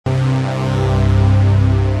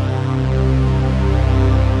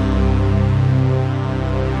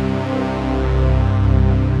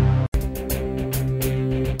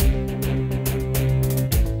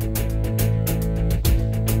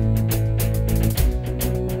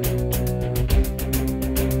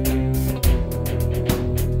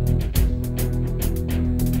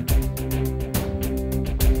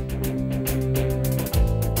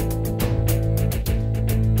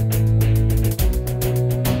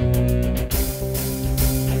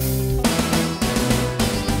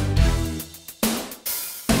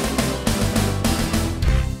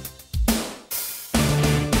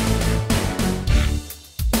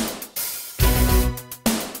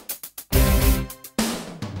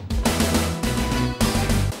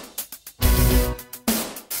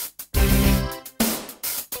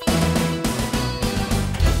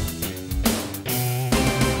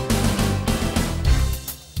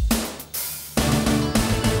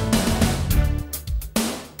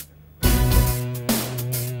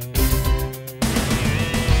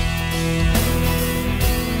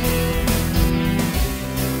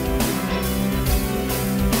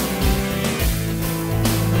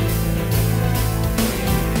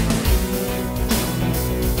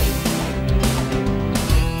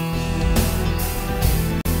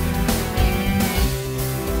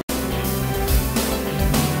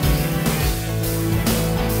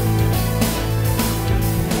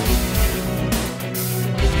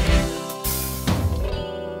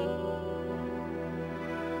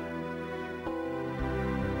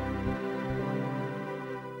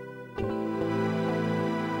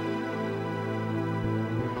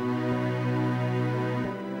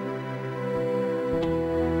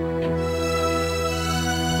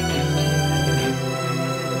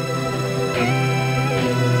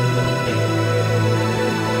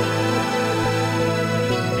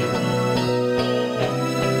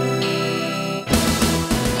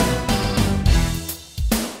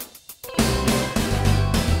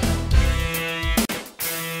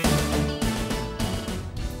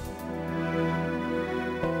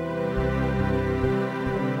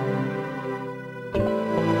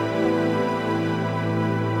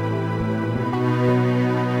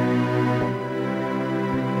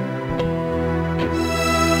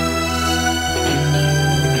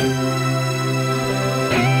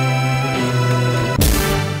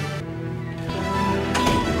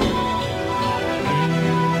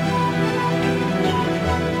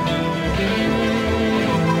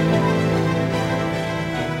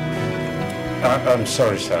I'm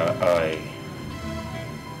sorry, sir.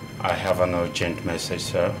 I have an urgent message,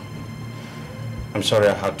 sir. I'm sorry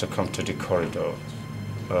I had to come to the corridor.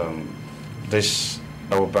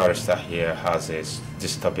 Our barrister here has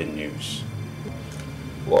disturbing news.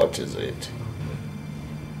 What is it?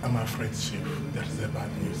 I'm afraid, Chief, there is a bad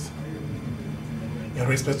news. In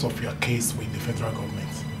respect of your case with the federal government.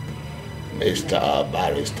 Mr.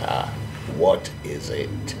 Barrister, what is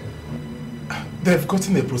it? They've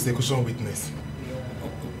gotten a prosecution witness.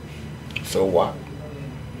 So what?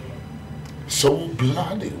 So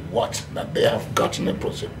bloody what? That they have gotten a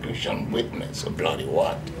prosecution witness? So bloody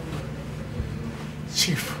what?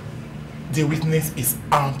 Chief, the witness is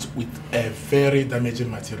armed with a very damaging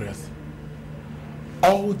materials.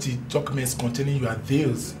 All the documents containing your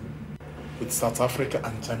deals with South Africa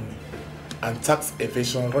and Germany and tax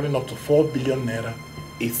evasion running up to 4 billion naira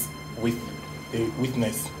is with the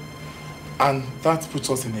witness. And that puts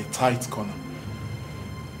us in a tight corner.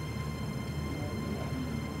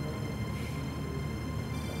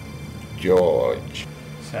 George.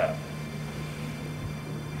 Sir.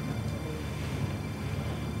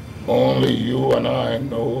 Only you and I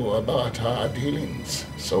know about our dealings,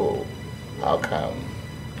 so how come?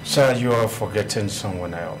 Sir, you are forgetting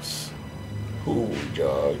someone else. Who,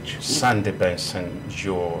 George? Sandy Benson,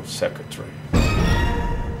 your secretary.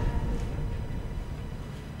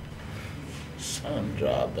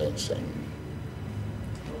 Sandra Benson.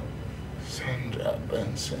 Sandra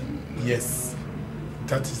Benson. Yes,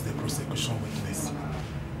 that is the prosecution witness.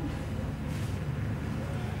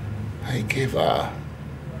 I gave her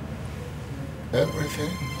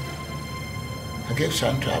everything. I gave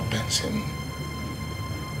Sandra Benson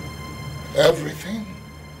everything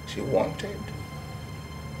she wanted.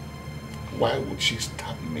 Why would she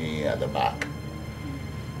stab me at the back?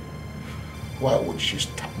 Why would she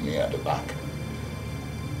stab me at the back?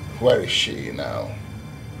 Where is she now?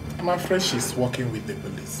 I'm afraid she's working with the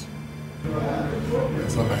police.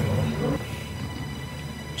 That's all I know.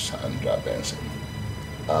 Sandra Benson.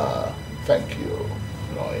 Thank you,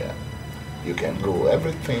 lawyer. You can go.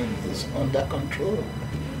 Everything is under control.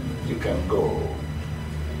 You can go.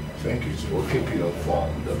 Thank you. We'll keep you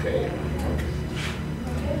informed, okay? Okay.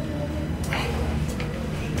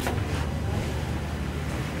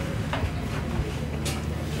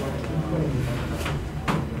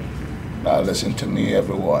 Now listen to me,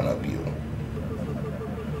 every one of you.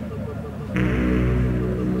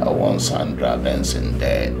 I want Sandra Benson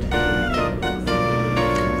dead.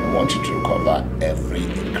 I want you to recover every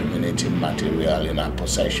incriminating material in her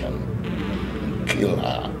possession and kill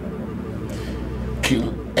her.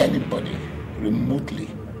 Kill anybody remotely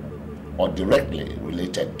or directly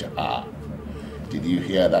related to her. Did you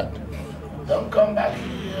hear that? Don't come back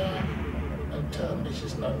here and tell me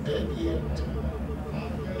she's not dead yet.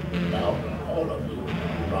 Now, all of you,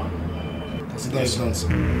 run. Consider it done, sir.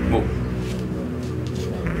 Move.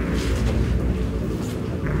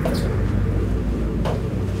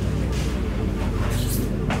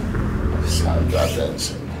 Sandra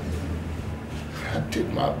Benson, I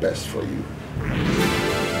did my best for you.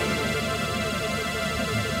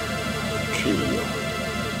 Kill you.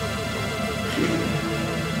 Kill you.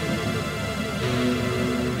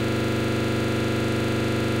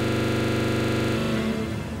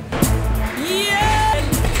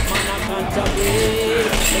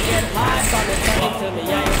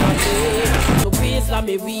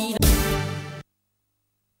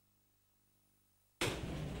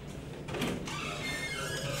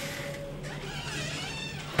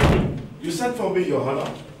 You sent for me, Your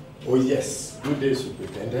Honor. Oh yes. Good day,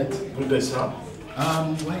 Superintendent. Good day, sir.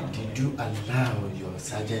 Why did you allow your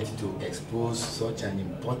sergeant to expose such an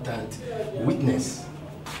important witness?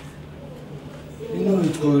 You know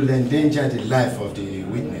it could endanger the life of the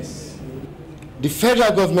witness. The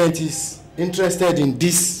federal government is interested in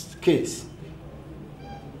this case.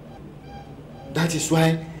 That is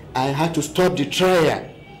why I had to stop the trial,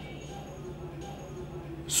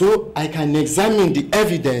 so I can examine the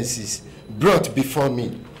evidences brought before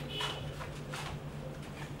me.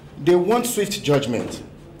 They want swift judgment,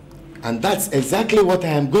 and that's exactly what I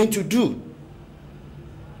am going to do.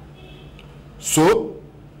 So,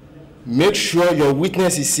 make sure your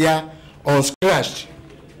witness is here unscratched.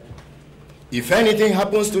 If anything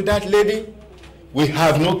happens to that lady, we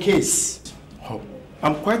have no case. Oh,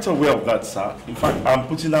 I'm quite aware of that, sir. In fact, I'm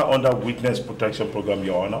putting her under witness protection program,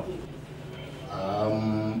 Your Honor.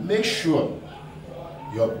 Make sure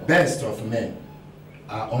your best of men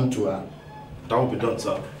are onto her. That will be done,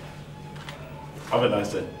 sir. Have a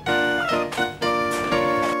nice day.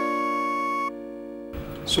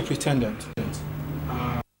 Superintendent,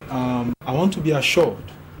 I want to be assured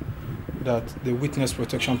that the witness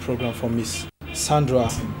protection program for Miss Sandra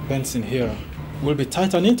Benson here will be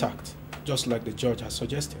tight and intact, just like the judge has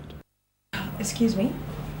suggested. Excuse me?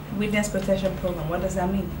 Witness protection program, what does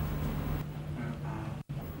that mean?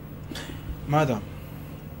 Madam,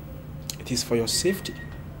 it is for your safety.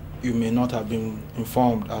 You may not have been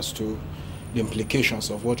informed as to the implications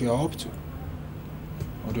of what you are up to.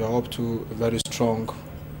 But you are up to a very strong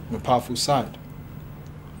and powerful side.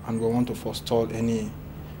 And we want to forestall any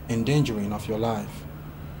endangering of your life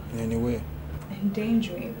in any way.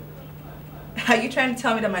 Endangering? Are you trying to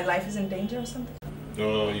tell me that my life is in danger or something?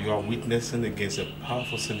 You are witnessing against a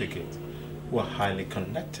powerful syndicate who are highly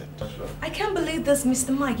connected. I can't believe this,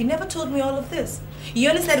 Mr. Mike. You never told me all of this. You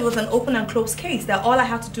only said it was an open and closed case, that all I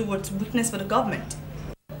had to do was witness for the government.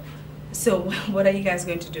 So, what are you guys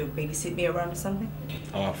going to do? Babysit me around or something?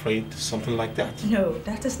 I'm afraid something like that. No,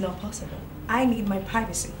 that is not possible. I need my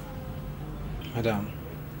privacy. Madam,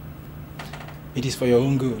 it is for your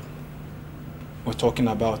own good. We're talking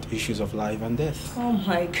about issues of life and death. Oh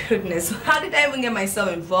my goodness. How did I even get myself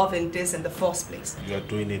involved in this in the first place? You are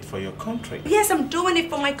doing it for your country. Yes, I'm doing it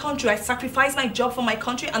for my country. I sacrificed my job for my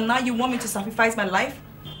country, and now you want me to sacrifice my life?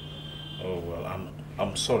 Oh, well,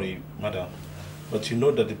 I'm sorry, madam. But you know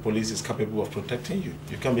that the police is capable of protecting you.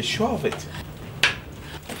 You can be sure of it.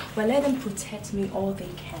 Well, let them protect me all they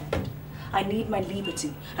can. I need my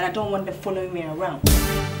liberty, and I don't want them following me around.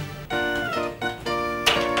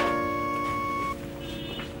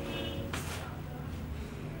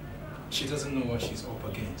 She doesn't know what she's up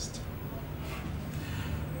against.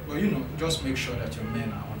 Well, you know, just make sure that your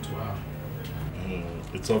men are onto her.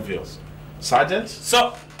 It's obvious. Sergeant?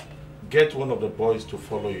 Sir! Get one of the boys to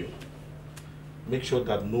follow you. Make sure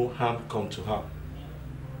that no harm comes to her.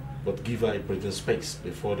 But give her a breathing space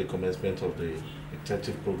before the commencement of the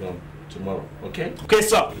detective program tomorrow, okay? Okay,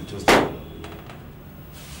 sir.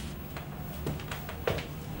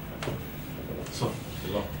 So,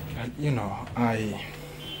 and you know, I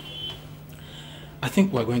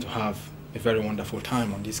think we're going to have a very wonderful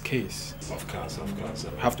time on this case. Of course, of course.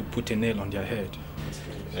 We have to put a nail on their head.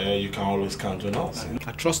 You can always count on us.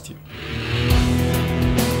 I trust you.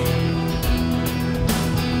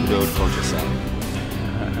 The old countryside.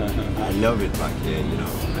 I love it back here, you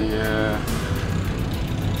know. Yeah.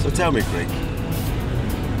 So tell me, Craig,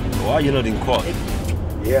 why are you not in court?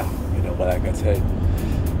 Yeah, you know, but like I said,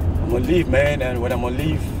 I'm gonna leave, man, and when I'm gonna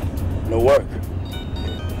leave, no work.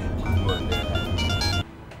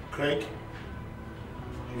 Craig,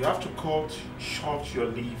 you have to cut short your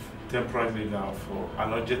leave temporarily now for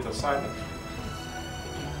an urgent assignment.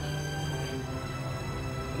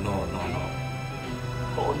 No.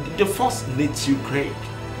 Oh, the force needs you, Craig.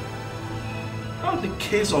 Now the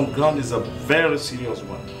case on ground is a very serious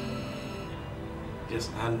one. Yes,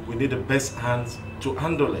 and we need the best hands to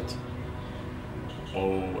handle it.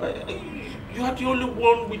 Oh, you are the only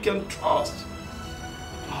one we can trust.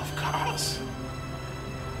 Of course.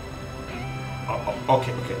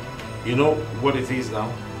 Okay. You know what it is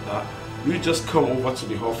now? You just come over to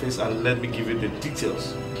the office and let me give you the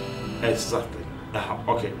details. Exactly.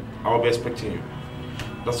 Okay, I'll be expecting you.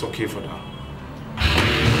 That's okay for now.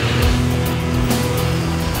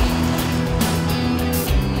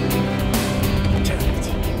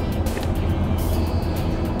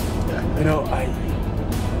 You know, I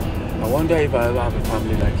wonder if I ever have a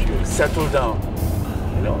family like you. Settle down.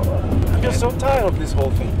 You know, I'm just so tired of this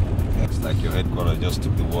whole thing. Looks like your headquarters just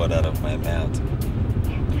took the word out of my mouth.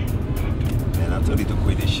 Man, I told you to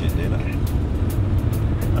quit this shit, didn't I?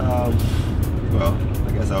 Well,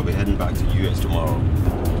 I guess I'll be heading back to the US tomorrow.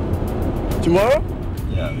 Tomorrow?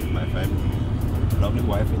 Yeah, with my family. Lovely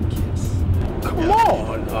wife and kids. Come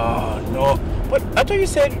on. Oh, no. But I thought you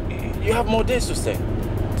said you have more days to stay.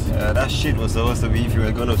 Yeah, that shit was supposed to be if you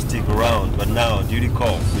were gonna stick around, but now duty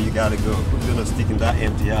calls, so you gotta go. Who's gonna stick in that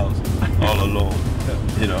empty house all alone?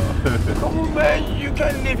 You know. Come on, man, you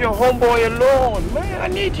can't leave your homeboy alone. Man, I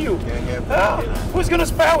need you. Who's gonna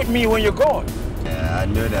spy with me when you're gone? Yeah, I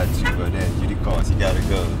know that too, but then duty calls, you gotta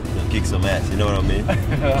go. You know, kick some ass, you know what I mean?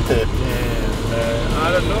 Yeah,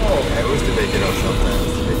 I don't know. Yeah, we used to make it up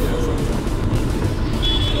sometimes.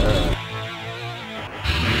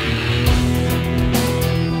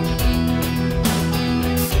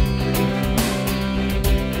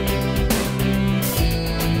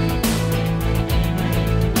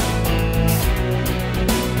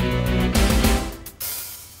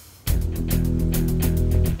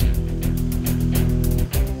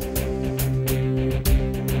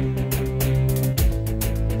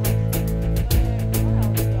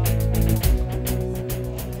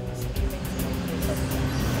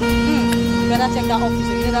 Check that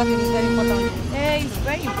officer, you know that thing is very important. Yeah, it's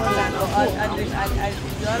very important. But on the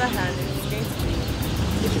other hand, it's going to be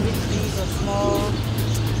a little bit big or small.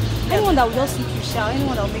 Anyone that will just make you shout,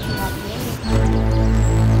 anyone that will make you happy.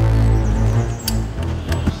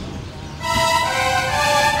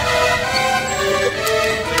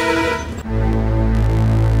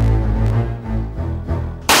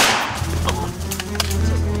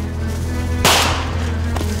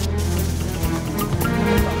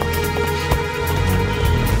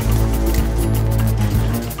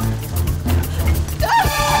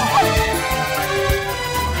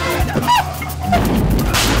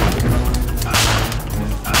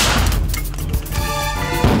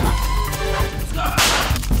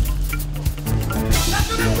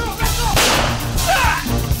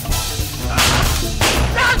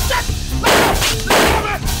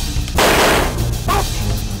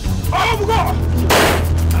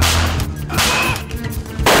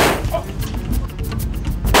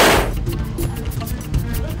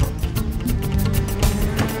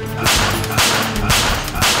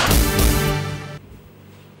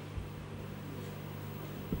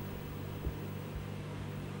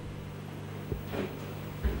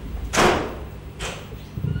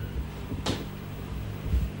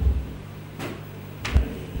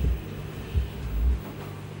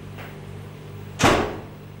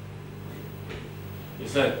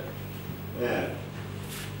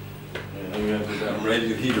 I'm ready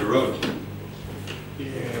to hit the road.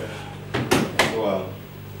 Yeah. Well,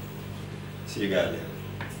 see you guys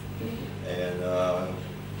there.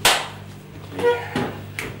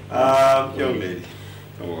 And young lady,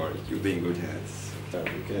 don't worry, you'll be in good hands.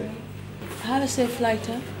 Okay. I had a safe flight,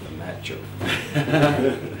 huh? I'm macho.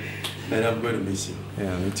 And I'm going to miss you.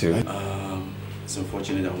 Yeah, me too. It's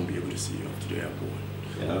unfortunate I won't be able to see you up to the airport.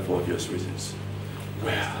 Yeah. For obvious reasons.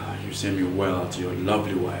 Well, you send me well to your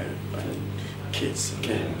lovely wife and kids,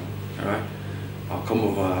 okay? Yeah. Alright? I'll come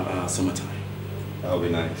over summertime. That'll be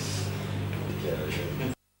nice. Yeah,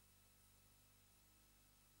 okay.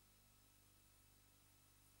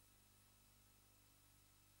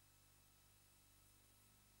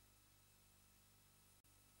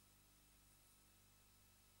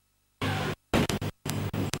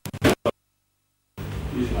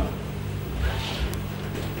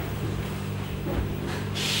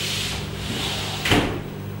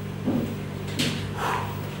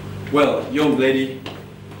 Well, young lady,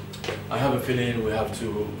 I have a feeling we have to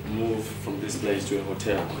move from this place to a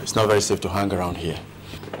hotel. It's not very safe to hang around here.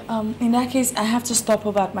 In that case, I have to stop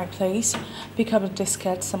over at my place, pick up a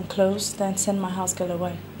diskette, some clothes, then send my house girl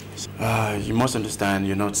away. You must understand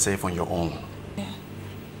you're not safe on your own. Yeah.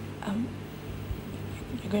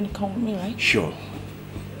 You're going to come with me, right? Sure.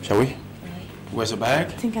 Shall we? Right. Where's the bag?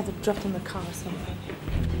 I think I have to drop it in the car or something.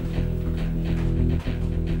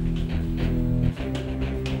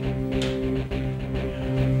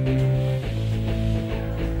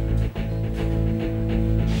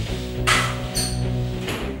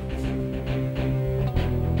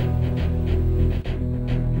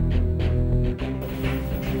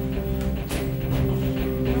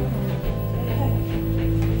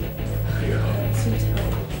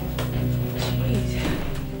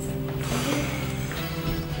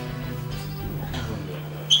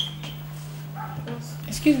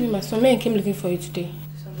 Excuse me, some men came looking for you today.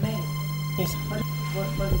 Some men? Yes.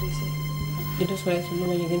 What did they say? They just wanted to know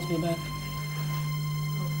when you're going to be back.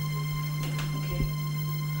 Oh, okay.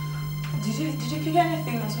 Did you cook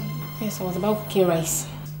anything or something? Yes, I was about cooking rice.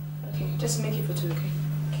 Okay, just make it for two, okay?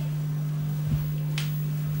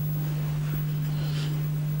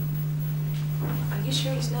 Are you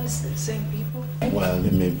sure it's not the same people? Well,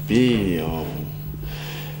 it may be,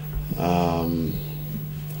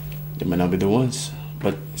 they may not be the ones.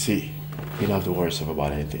 But see, you don't have to worry yourself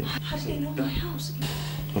about anything. How do they know my house?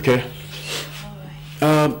 Okay?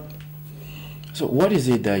 Alright. So what is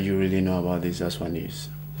it that you really know about this Aswa news?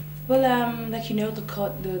 Well, like you know,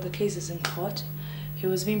 the case is in court. He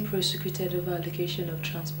was being prosecuted over allegation of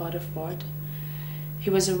transport of fraud. He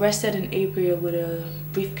was arrested in April with a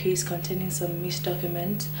briefcase containing some missed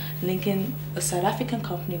documents linking a South African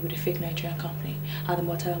company with a fake Nigerian company at the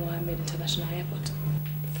Murtala Mohammed International Airport.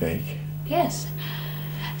 Fake? Yes.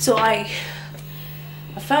 So I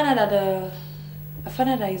found out that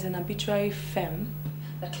it's an arbitrary firm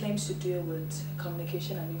that claims to deal with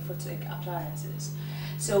communication and infotech appliances.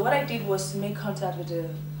 So what I did was to make contact with the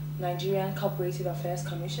Nigerian Corporative Affairs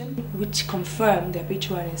Commission, which confirmed the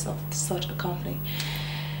arbitrariness of such a company.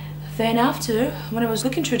 Then after, when I was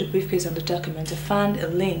looking through the briefcase and the document, I found a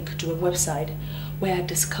link to a website where I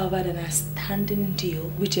discovered an outstanding deal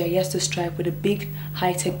which I used to strike with a big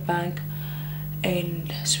high-tech bank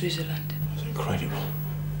in Switzerland. That's incredible.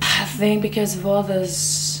 I think because of all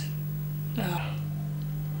this...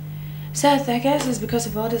 Seth, I guess it's because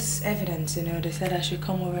of all this evidence, you know, they said I should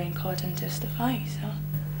come over in court and testify, so...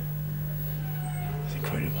 It's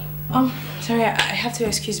incredible. Oh, sorry, I have to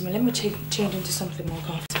excuse me. Let me change into something more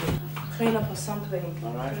comfortable. Clean up or something.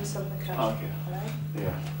 Alright. Do something casual. Okay. Alright?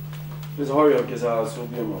 Yeah. Please hurry up, because I'll soon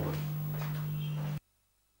be on my way.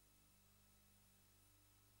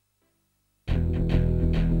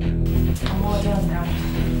 I'm all done now.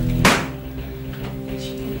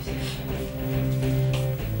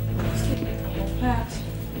 Perhaps.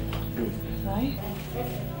 Right?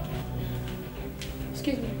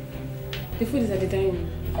 Excuse me. The food is at the dining room.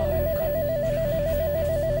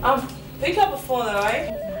 Pick up a phone,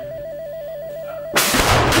 alright?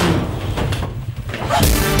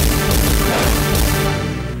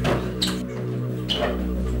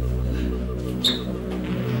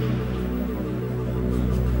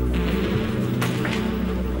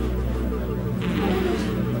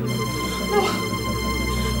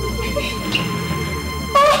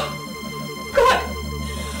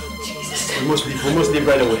 We must leave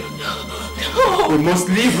right away. No. We must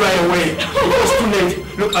leave right away. It's too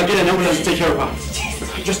late. Look, I'll get an ambulance to take care of her.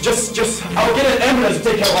 Just, I'll get an ambulance to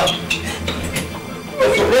take care of her.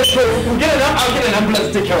 Let's go. I'll get an ambulance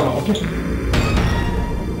to take care of her, okay?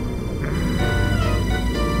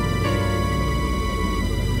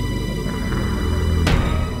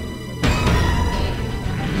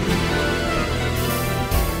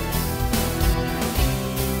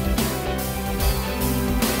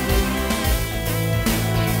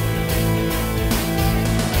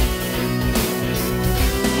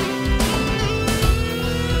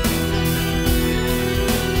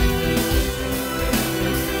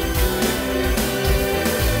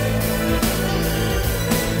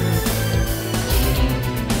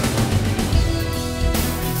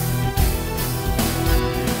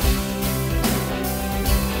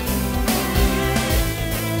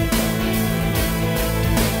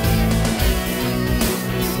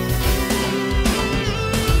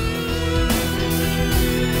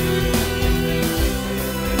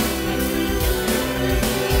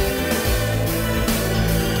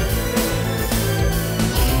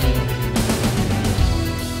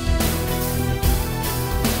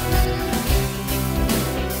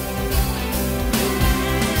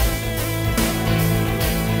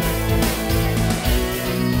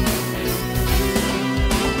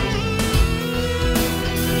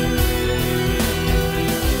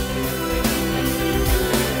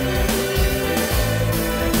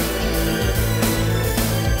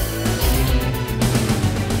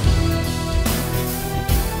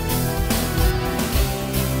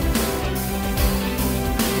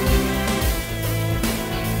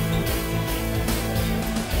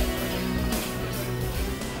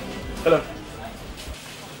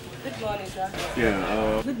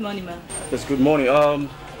 Good morning, ma'am. Yes, good morning.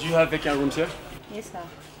 Do you have vacant rooms here? Yes, sir.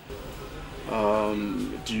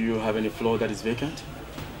 Do you have any floor that is vacant?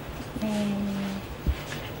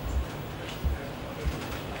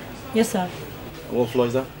 Yes, sir. What floor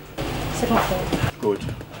is that? Second floor. Good.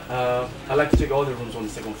 I'd like to take all the rooms on the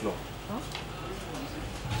second floor. Huh?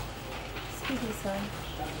 Excuse me, sir.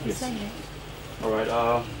 Yes. Sign here. All right.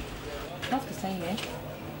 Not to sign here.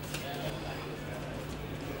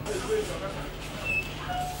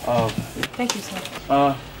 Thank you,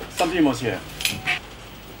 sir. Something you must hear.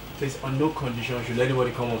 Please, on no condition should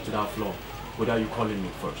anybody come up to that floor without you calling me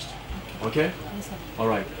first. Okay? Yes, sir. All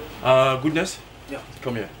right. Goodness? Yeah.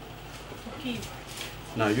 Come here. Okay.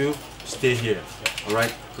 Now you stay here. All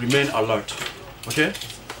right? Remain alert. Okay?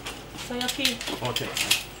 So your key. Okay.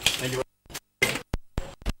 Thank you.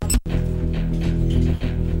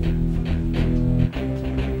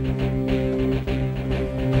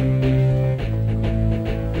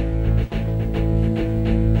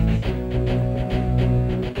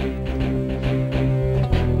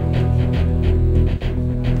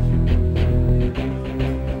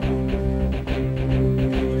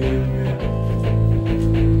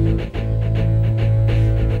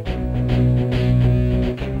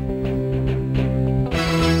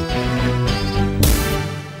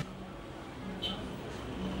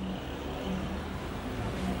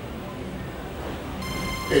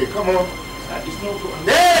 Hey, come on. It's no good.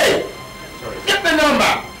 Hey! Sorry. Get the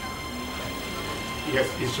number! Yes,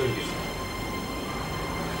 it's showing this.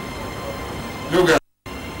 You guys.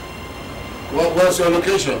 What's your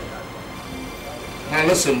location? Now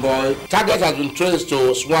listen, boy. Target has been traced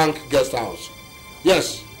to Swank Guest House.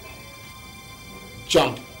 Yes.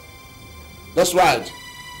 Jump. That's right.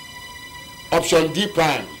 Option D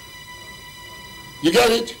prime. You get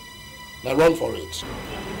it? Now run for it.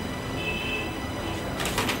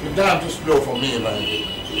 You're damn too slow for me, man.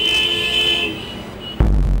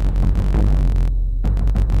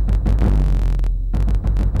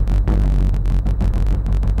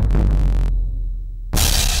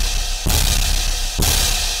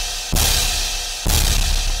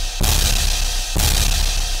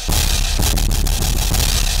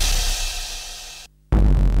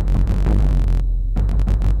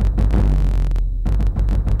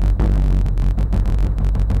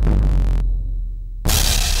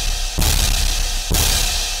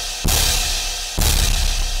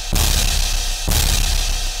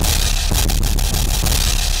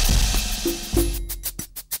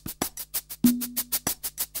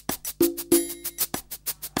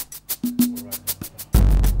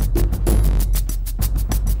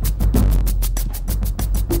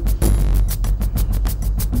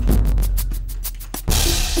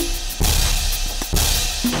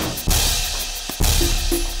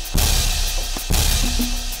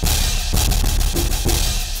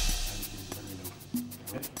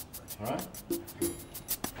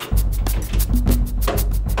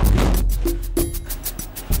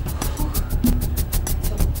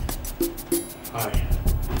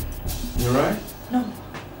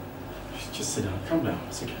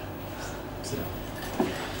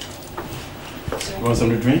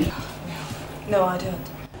 Something to drink? No, I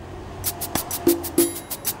don't.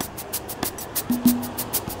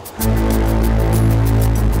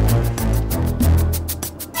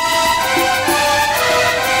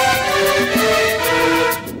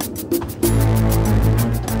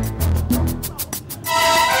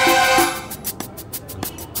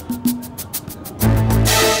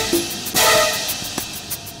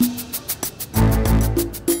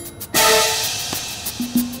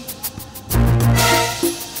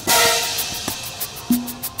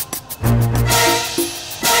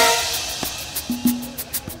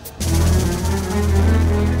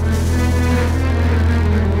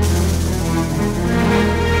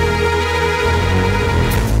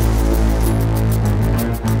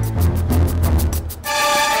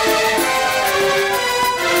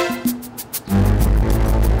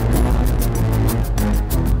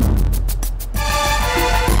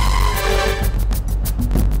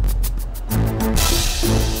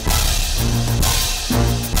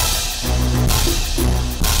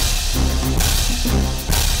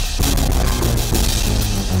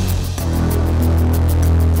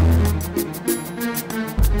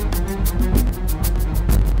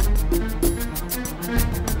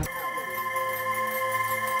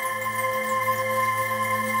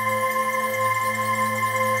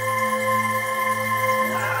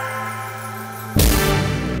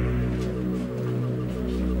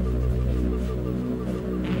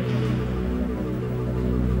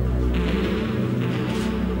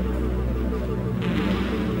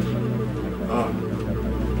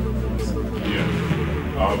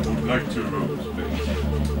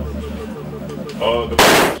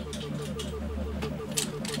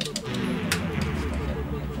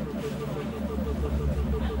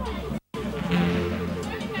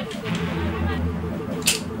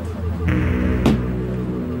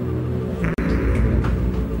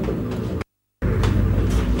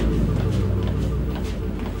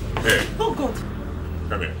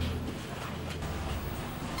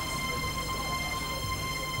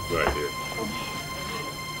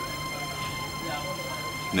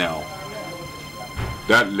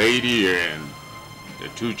 That lady and the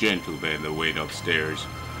two gentlemen that wait upstairs,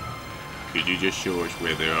 could you just show us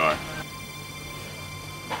where they are?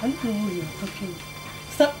 I don't know who you're talking.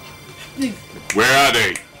 Stop, please. Where are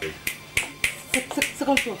they?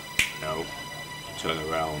 Second floor. No. Turn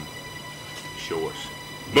around. Show us.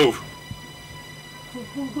 Move.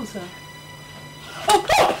 Who, sir?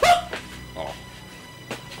 Oh.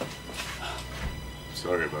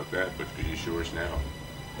 Sorry about that, but could you show us now?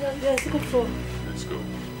 Yeah, second floor. Let's go.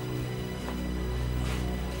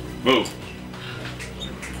 Move.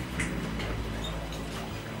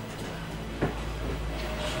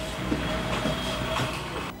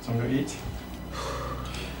 Something to eat?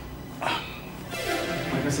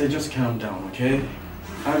 Like I said, just calm down, okay?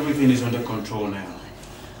 Everything is under control now.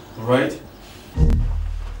 Alright?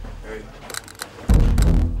 Hey.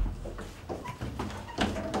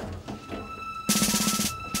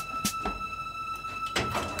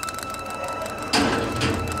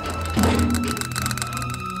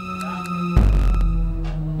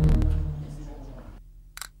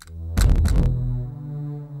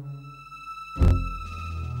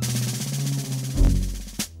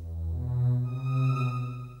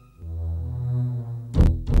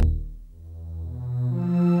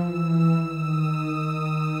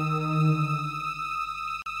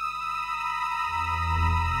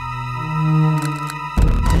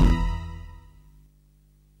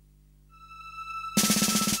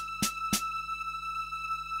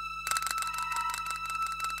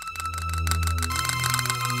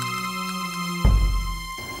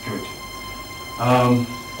 Well,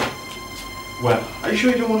 are you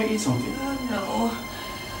sure you don't want to eat something? Oh, no.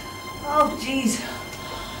 Oh, jeez.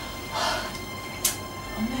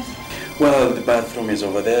 Well, the bathroom is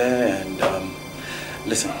over there, and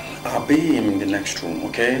listen, I'll be in the next room,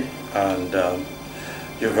 okay? And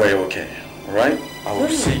you're very okay, all right? I will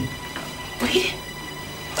see. Wait.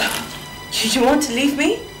 You want to leave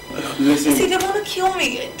me? Listen. See, they want to kill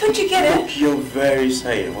me. Don't you get it? You're very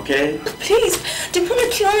safe, okay? Please, they want to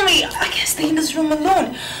kill me. I can't stay in this room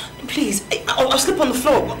alone. Please, I'll sleep on the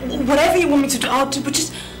floor. Whatever you want me to do, I'll do. But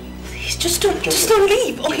please, just don't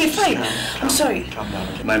leave. Okay, fine. I'm sorry. Calm down.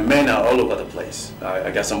 Okay. My men are all over the place.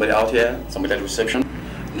 I got somebody out here, somebody at the reception.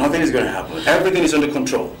 Nothing is going to happen. Everything is under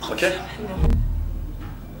control, okay?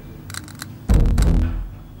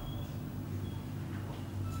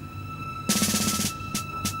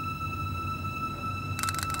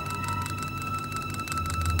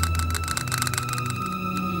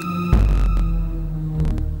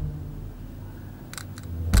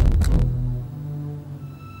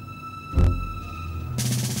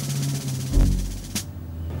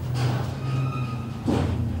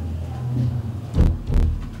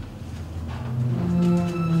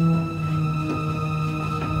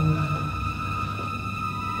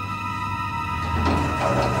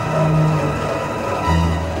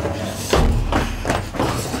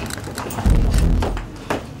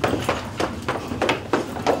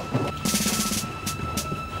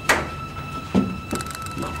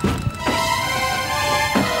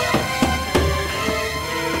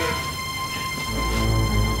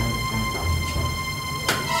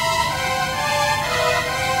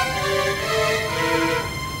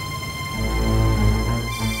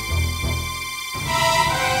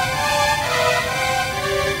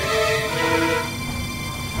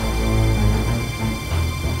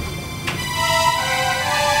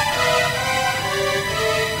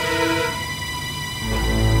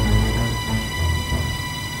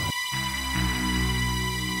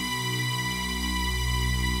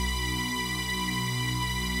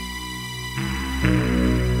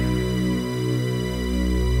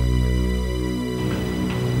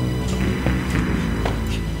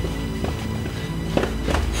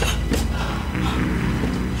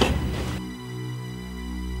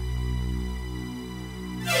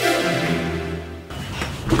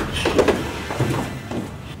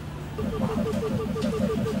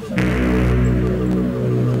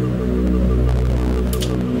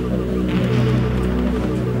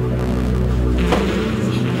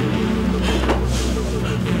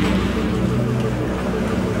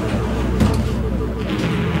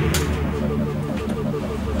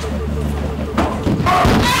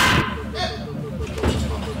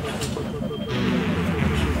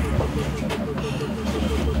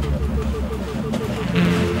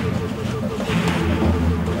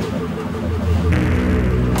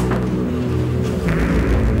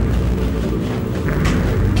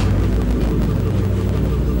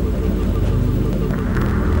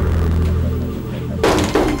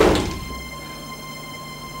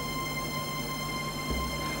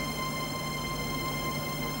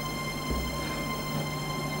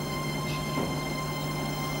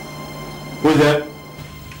 Who's that?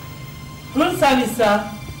 Room service, sir.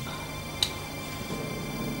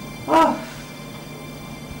 Oh.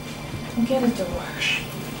 Get it to work.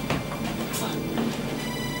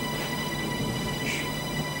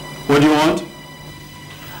 What do you want?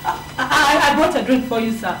 I brought a drink for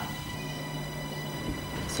you, sir.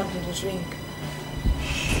 Something to drink.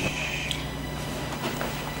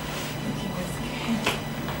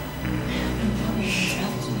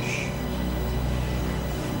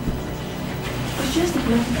 It's just a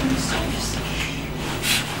blood from the service.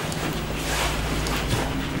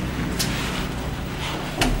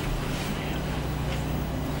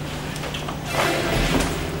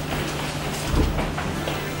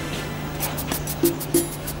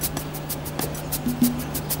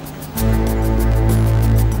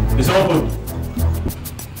 It's open.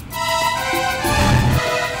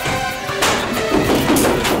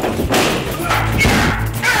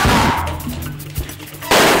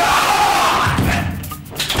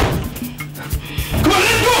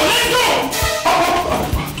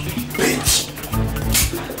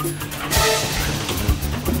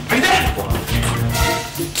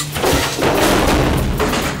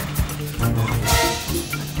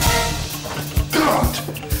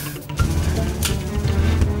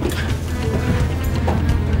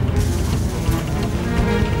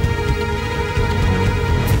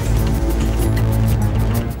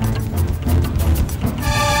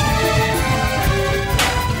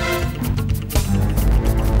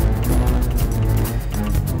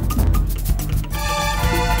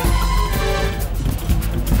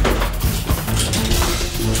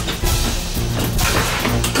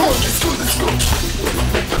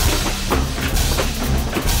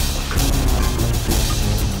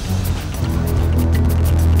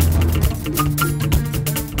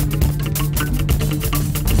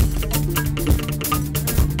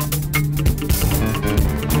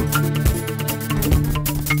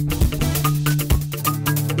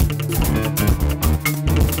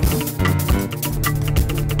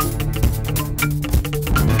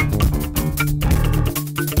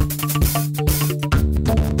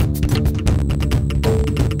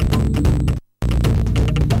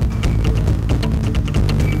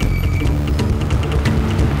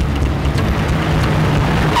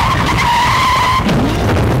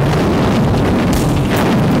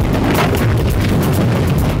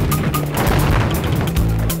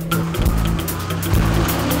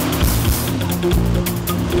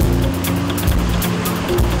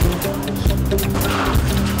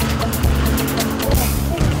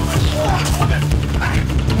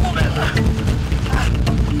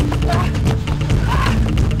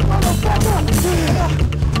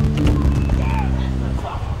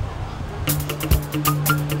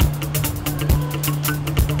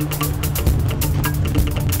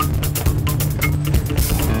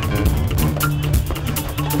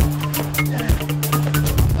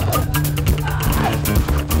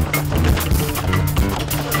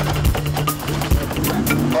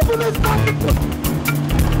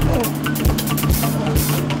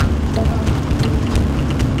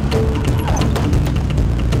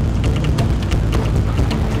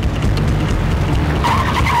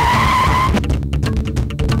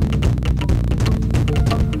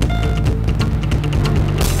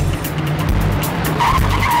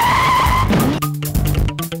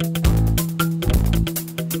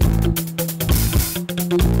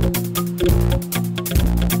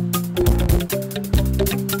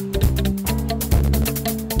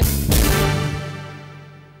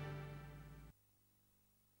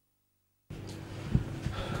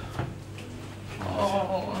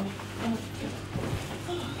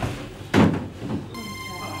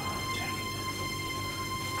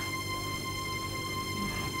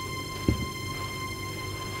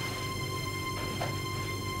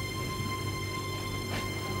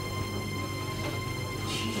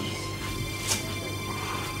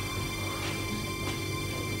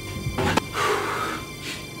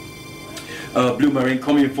 Blue Marine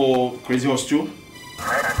coming for Crazy Horse 2.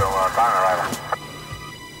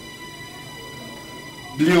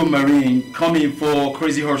 Blue Marine coming for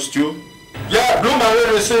Crazy Horse 2. Yeah, Blue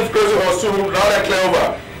Marine received Crazy Horse 2, loud and clear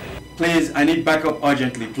over. Please, I need backup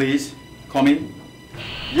urgently, please. Coming.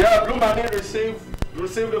 Yeah, Blue Marine received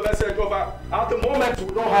the message over. At the moment,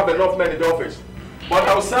 we don't have enough men in the office. But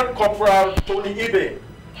I'll send Corporal Tony Ibe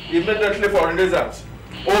immediately for renaissance.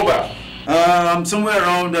 Over. Somewhere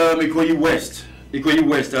around Ikoyi West,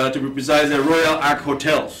 to be precise, the Royal Ark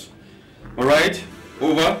Hotels. All right,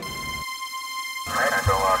 over.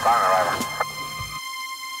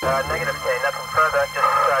 Negative K, nothing further, just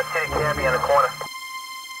city cabbie on the corner.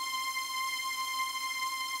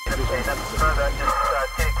 Negative K, nothing further, just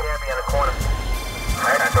city cabbie on the corner.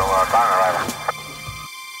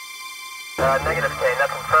 Negative K,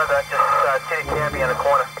 nothing further, just city cabbie on the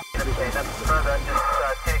corner. Negative K, nothing further, just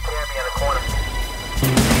city cabbie on the corner.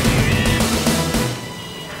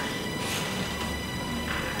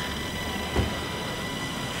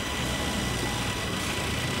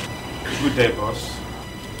 Good day, boss.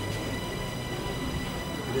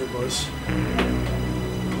 Good day, boss.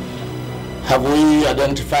 Have we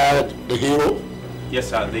identified the hero? Yes,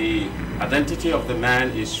 sir. The identity of the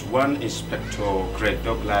man is one Inspector Greg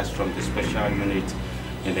Douglas from the special unit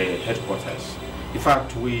in the headquarters. In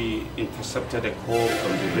fact, we intercepted a call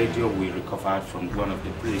from the radio we recovered from one of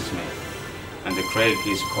the policemen, and the Craig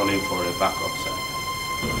is calling for a backup, sir.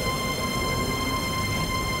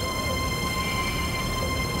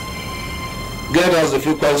 Get us the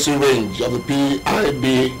frequency range of the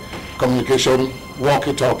PIB communication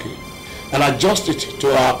walkie-talkie and adjust it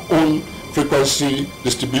to our own frequency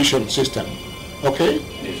distribution system. Okay?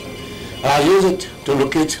 Yes, sir. I'll use it to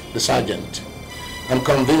locate the sergeant. I'm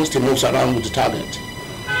convinced he moves around with the target.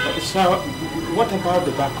 Sir, what about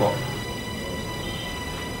the backup?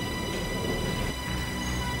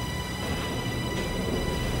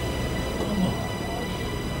 Come on.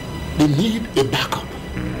 They need a backup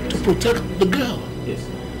to protect the girl. Yes.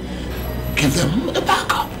 Give them a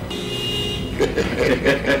backup.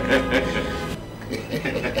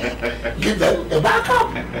 Give them a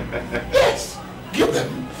backup. Yes. Give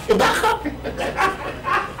them a backup.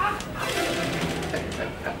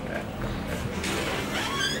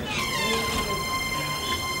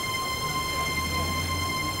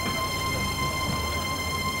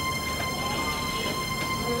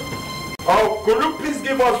 Oh, could you please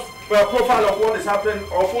give us a profile of what is happening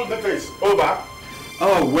or full details? Over.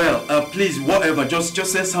 Oh, well, please, whatever, just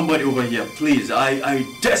send somebody over here, please. I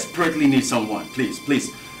desperately need someone, please.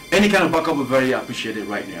 Any kind of backup would be very appreciated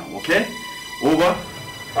right now, okay? Over.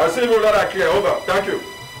 I'll see you later, clear. Over. Thank you.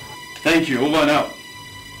 Thank you, over and out.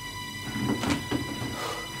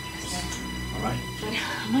 All right.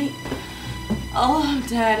 Am I... Oh,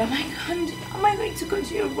 Dad, am I going to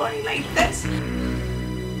continue running like this?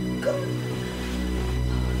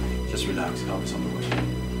 Just relax, I'll be on the way.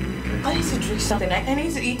 Okay? I need to drink something. I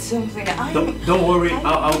need to eat something. Don't worry,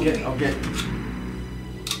 I'll get. Help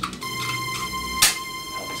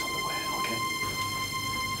is on the way, okay?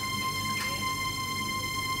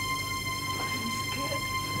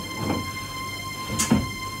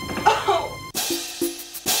 Oh!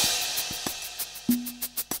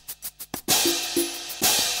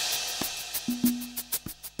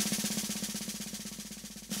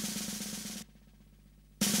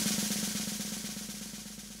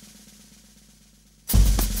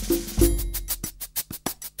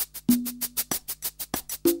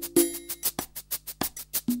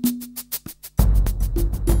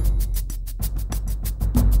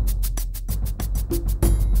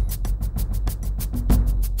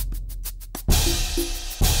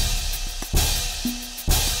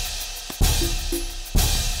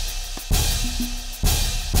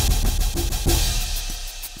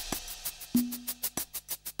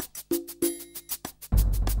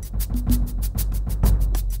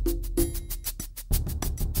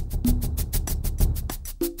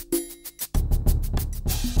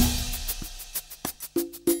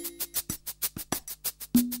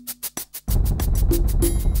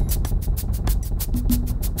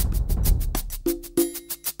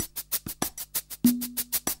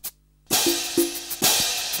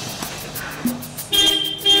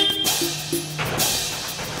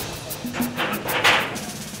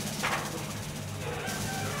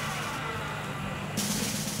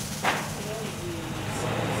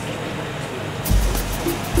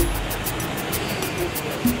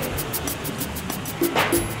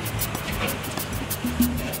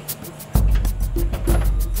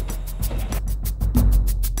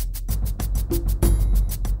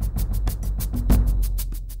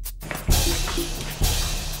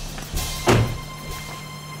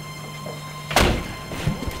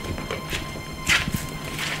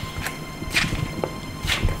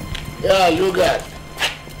 Yeah, you got.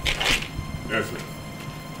 Yes, sir.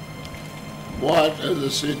 What is the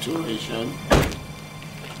situation?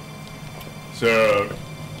 Sir,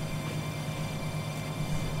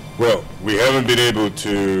 well, we haven't been able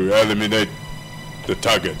to eliminate the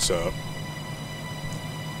target, sir.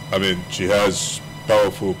 I mean, she has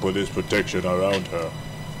powerful police protection around her.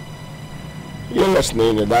 You're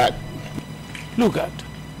listening to that? Look at,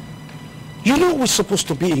 you know we're supposed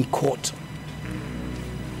to be in court.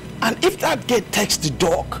 And if that girl takes the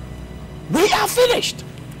dog, we are finished.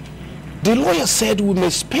 The lawyer said we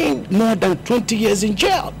may spend more than 20 years in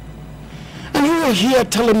jail. And you are here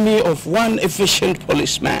telling me of one efficient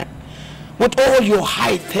policeman with all your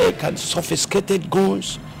high-tech and sophisticated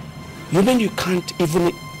guns. You mean you can't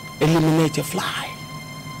even eliminate a fly?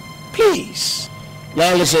 Please.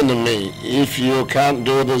 Now listen to me. If you can't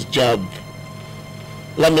do this job,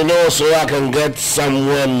 let me know so I can get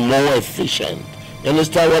someone more efficient. You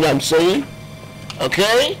understand what I'm saying?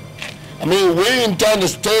 Okay? I mean, we intend to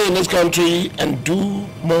stay in this country and do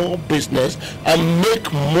more business and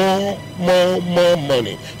make more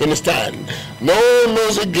money. You understand? No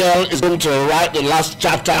nosy girl is going to write the last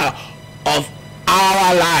chapter of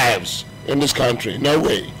our lives in this country. No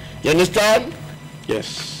way. You understand?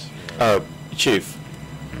 Yes. Chief,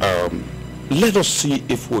 let us see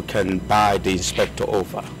if we can buy the inspector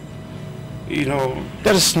over. You know,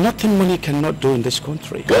 there is nothing money cannot do in this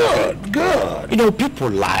country. Good, good. You know, people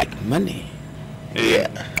like money. Yeah.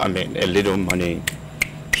 I mean, a little money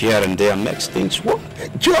here and there makes things work.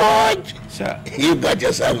 George, sir, you got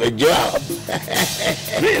yourself a job.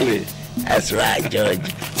 Really? That's right, George.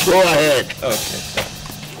 Go ahead. Okay, sir.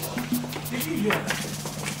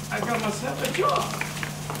 I got myself a job.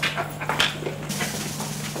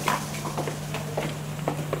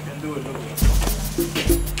 Can do it, look.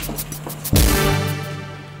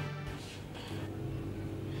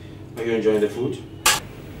 Are you enjoying the food?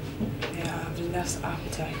 Yeah, I've lost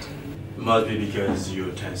appetite. It must be because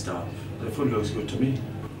you're tensed up. The food looks good to me.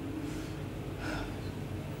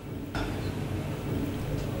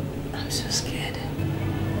 I'm so scared.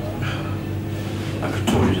 Like I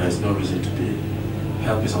told you, there's no reason to be.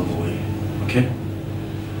 Help is on the way, okay?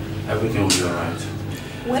 Everything will be alright.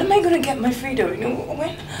 When am I gonna get my freedom? You know,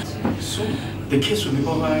 when? Soon. The case will be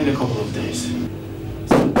over in a couple of days.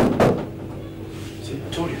 See, I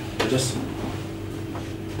told you. Just...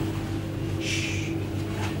 Shh.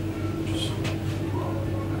 Just...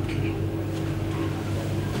 Okay.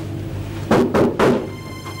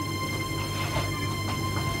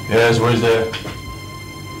 Yes, where's there?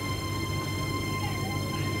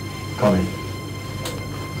 Come in.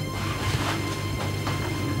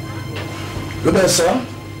 Good day, sir.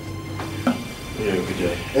 Yeah, good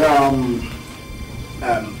day.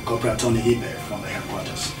 Corporal Tony Ibe from the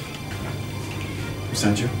headquarters. Who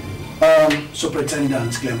sent you?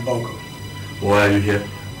 Superintendent Glenn Ogo. Why are you here?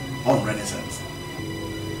 On Renaissance.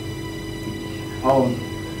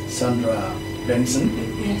 Sandra Benson?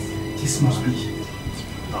 Yes. This must be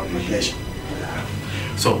our relation.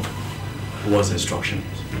 So, what's the instruction?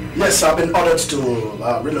 Yes, I've been ordered to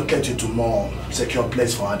relocate you to more secure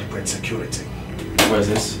place for adequate security. Where's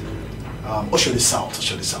this? Oshodi South,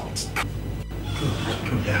 Oshodi South.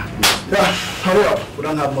 Good. Yeah, hurry up. We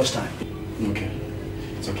don't have much time. Okay.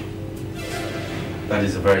 It's okay. That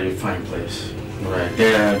is a very fine place. Right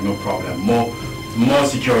there, no problem. More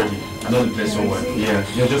security. I know the place so well. Yeah,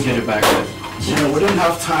 just get it back there. Yeah, we don't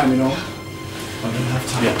have time, you know. We don't have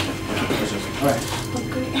time. Yeah. It's okay. Alright.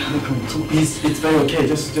 Okay. It's very okay.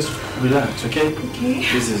 Just relax, okay? Okay.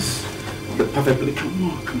 This is the perfect place.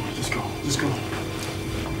 Come on, just go. Just go.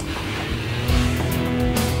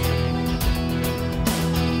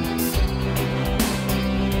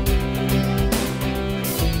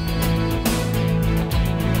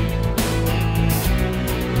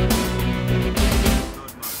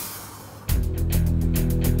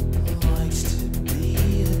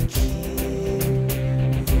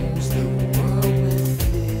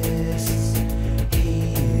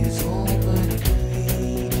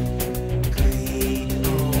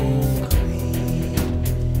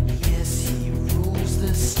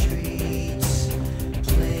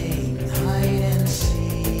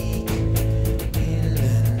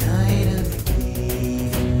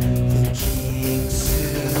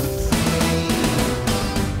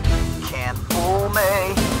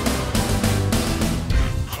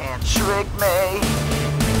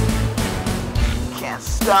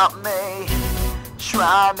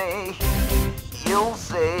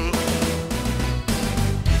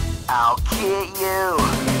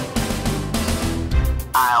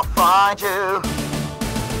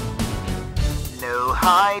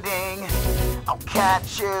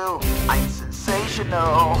 catch you. I'm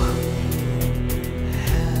sensational.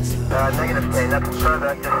 Negative K, nothing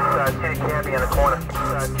further. Just kitty cabbie in the corner.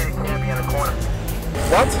 Kitty cabbie in the corner.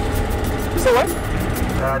 What? You said what?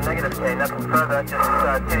 Negative K, nothing further.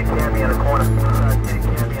 Just kitty cabbie in the corner. Kitty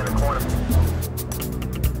cabbie in the corner.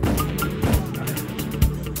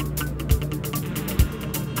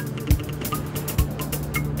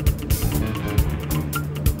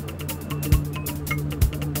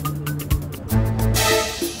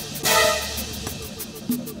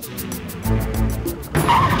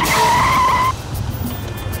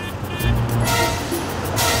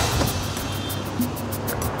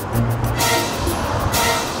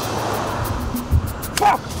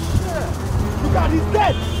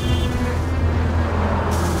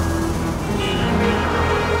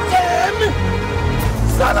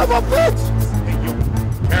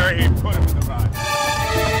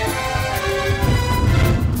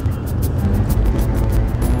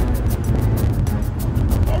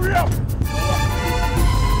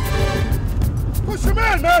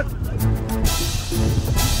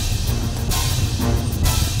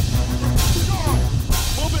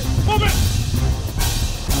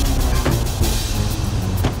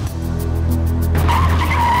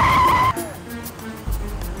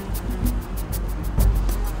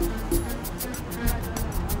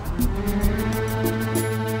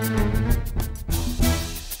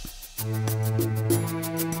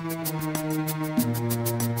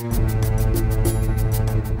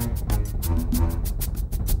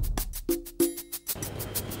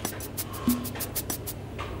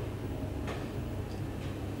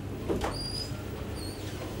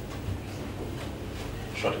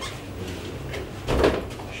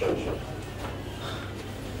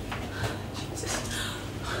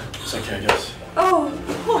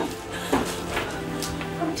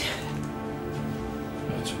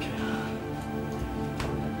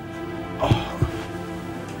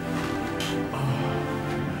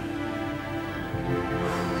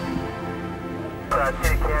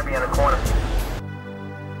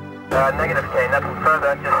 Negative K, nothing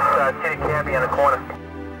further. Just kitty cabbie in the corner.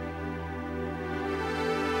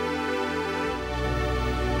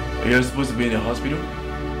 You're supposed to be in the hospital?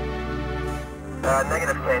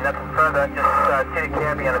 Negative K, nothing further. Just kitty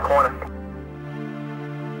cabbie in the corner.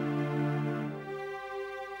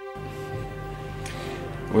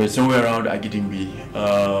 We're somewhere around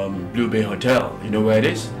Agidimbi, Blue Bay Hotel. You know where it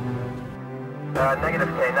is? Negative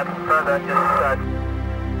K, nothing further. Just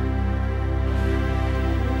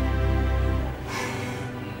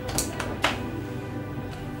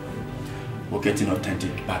we're getting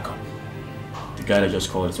authentic backup. The guy that just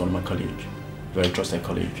called is one of my colleagues, very trusted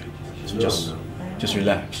colleague. So just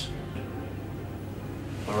relax.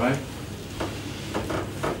 All right?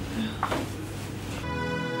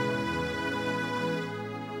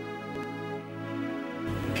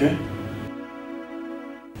 Okay?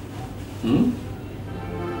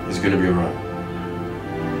 It's gonna be alright.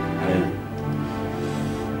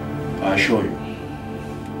 I assure you.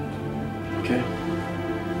 Okay?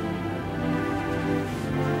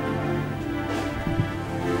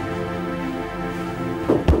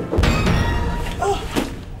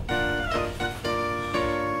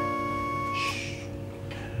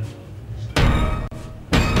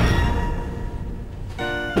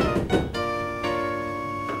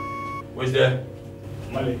 Who's there?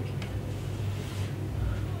 Malik.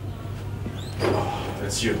 Oh,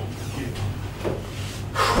 that's you.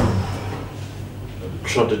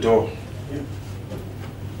 Shut the door. Yeah.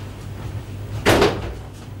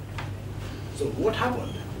 So what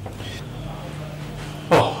happened?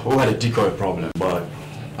 Oh, we had a decoy problem, but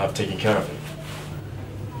I've taken care of it.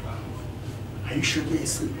 Are you sure they're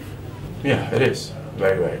safe? Yeah, it is.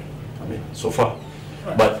 Very, very. I mean, so far.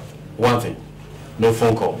 Right. But one thing, no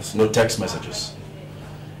phone calls, no text messages.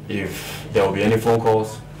 If there will be any phone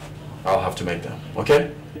calls, I'll have to make them,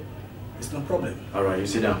 okay? It's no problem. All right, you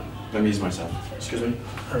sit down. Let me ease myself. Excuse me?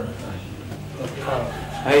 All right.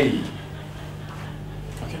 Hey.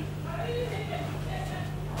 Okay.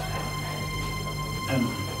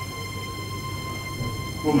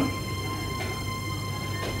 Woman.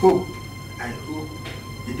 Hope, I hope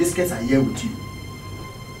the biscuits are here with you.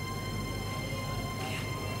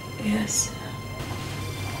 Yes.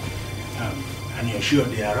 And you're sure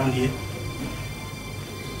they are around here?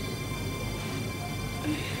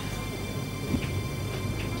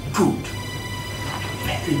 Good.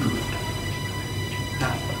 Very good.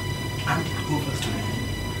 Now, hand it over to me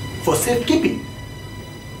for safekeeping.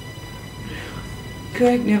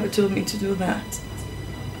 Greg never told me to do that.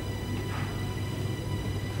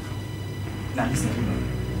 Now listen.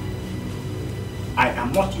 I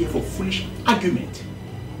am not here for foolish argument.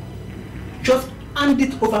 Just hand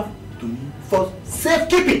it over to me for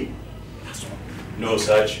safekeeping. That's all. No,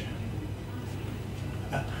 Sarge.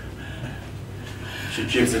 She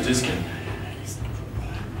keeps the discount.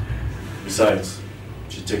 Besides,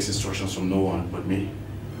 she takes instructions from no one but me.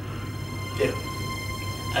 Yeah.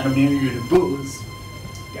 And I'm hearing you the boss.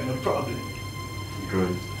 Got no problem.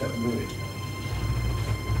 Good. That's good.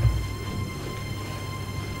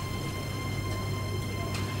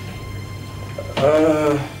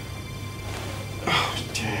 Oh,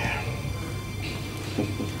 damn.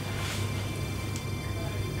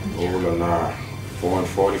 Oh la la.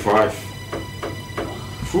 4:45.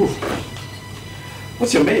 Whew.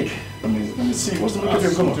 What's your make? Let me see. What's the make of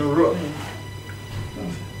your gum?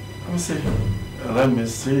 Let me see. Let me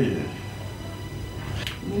see.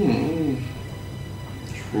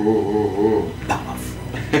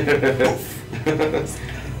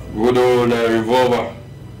 Good old revolver.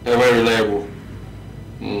 Very reliable.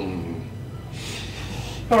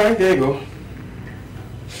 Alright, there you go.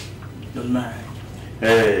 Don't mind.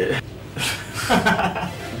 Hey.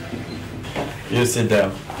 You sit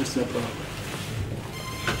down. It's no problem.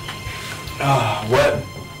 What?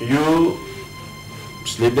 You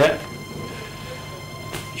sleep there?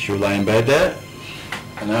 You lie in bed there?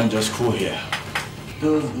 And I'm just cool here.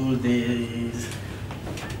 Those old days.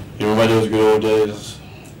 You remember those good old days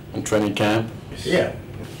in training camp? Yeah.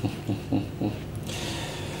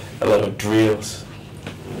 A lot of drills.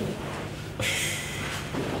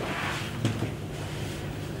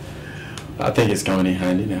 I think it's coming in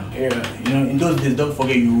handy now. Yeah, you know, in those days, don't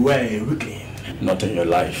forget you were a weakling. Not in your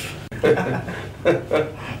life.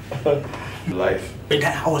 Life. But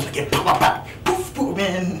then I was like a pop, poof, poof,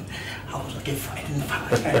 man. I was like a fighting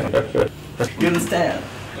fire. You understand?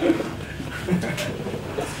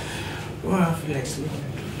 Well, I feel like sleeping.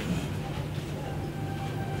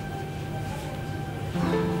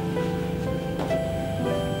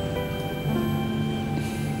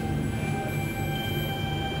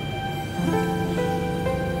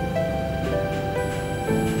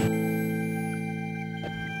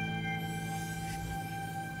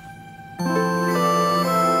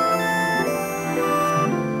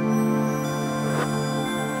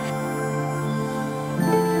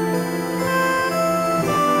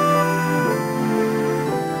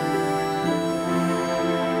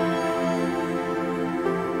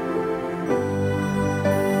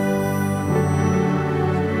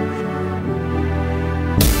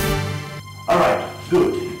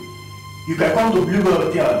 You can come to Blue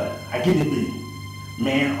Hotel, Enebeli.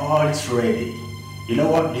 Man, all is ready. You know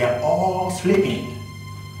what? They are all sleeping.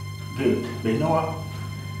 Good. But you know what?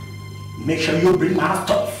 Make sure you bring my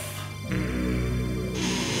stuff.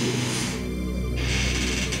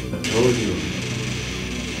 I told you.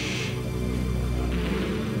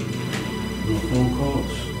 No phone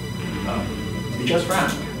calls. No. You just ran.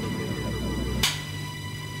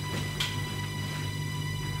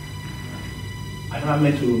 I know I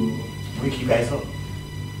meant to wake you guys up.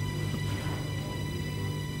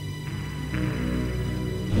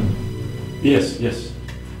 Yes, yes.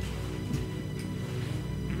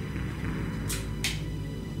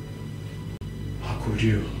 How could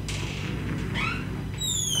you?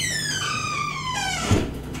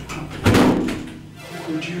 How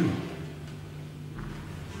could you?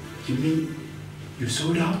 You mean you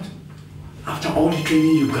sold out? After all the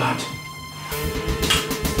training you got?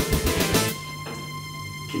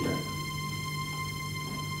 Keep it.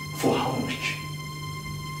 For how much?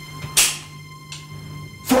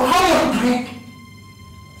 For how much, Greg?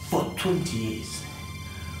 For 20 years.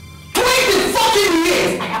 20 fucking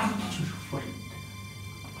years! I have nothing for it.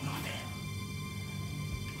 Nothing.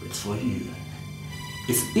 It's for you.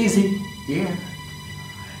 It's easy, yeah.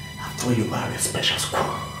 After all, you are a special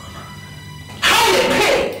squad. How you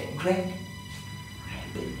pay, Greg? I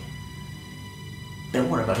pay. Then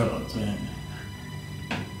what about us, man?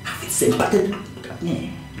 Have it sympathetic. Look at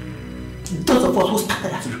me. Those of us who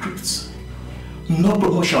started as recruits. No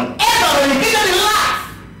promotion ever repeated in life!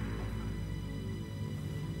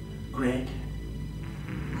 Greg,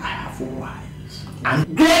 I have wives.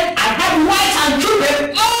 And Greg, I have wives and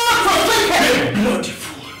children all frustrated! Bloody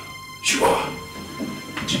fool. You are.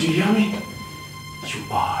 Did you hear me? You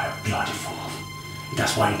are a bloody fool.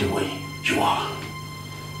 That's why the way you are.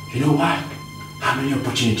 You know what? How many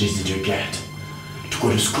opportunities did you get? To go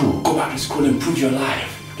to school, go back to school, improve your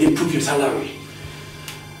life, improve your salary.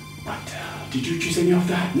 But did you choose any of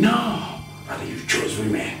that? No. Rather you chose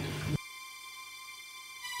women.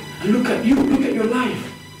 And look at you, look at your life.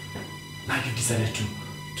 Now you decided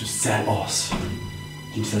to sell us.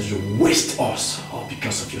 You decided to waste us all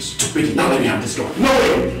because of your stupid speaking. Now let me have this door. No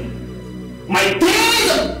way! My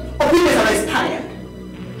days of obedience are expired.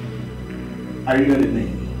 Are you hearing me?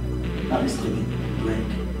 Now Mr. Greg,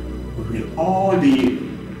 we will all be here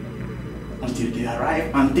until they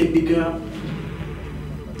arrive and take the girl.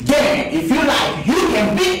 Then, if you like, you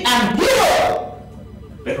can be an hero!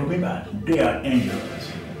 But remember, they are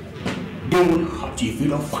angels. They won't hurt you if you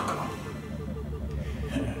don't fuck up.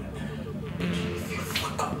 If you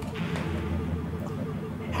fuck up,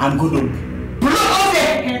 I'm gonna blow off your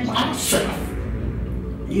head myself.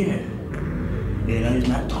 Yeah, you know it's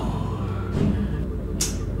not done.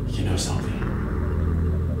 You know something?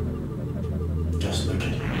 Just look at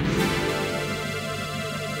you.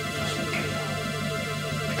 Just look at you.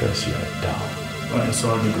 Because you are down. When I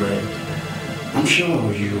saw the grave, I'm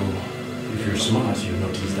sure you, if you're smart, you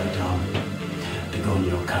notice that the gun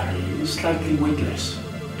you're carrying is slightly weightless.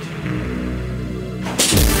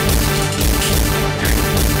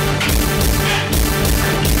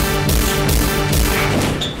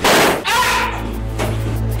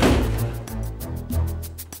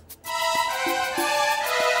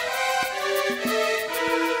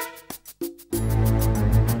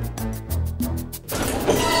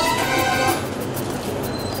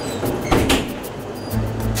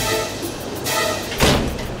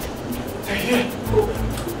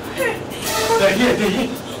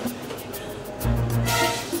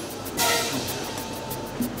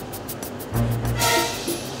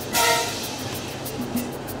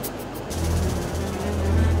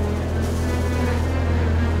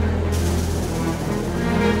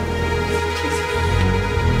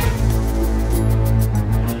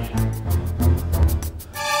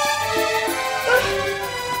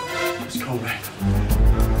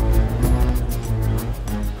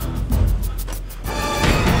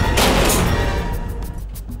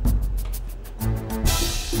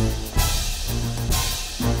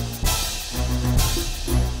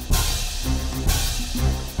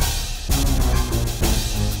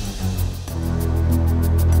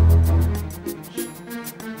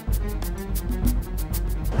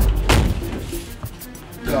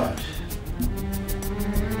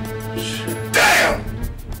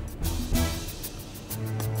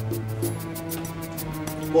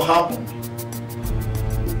 What happened?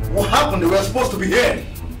 What happened? They were supposed to be here.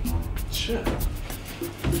 Sure.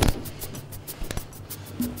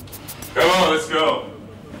 Come on, let's go.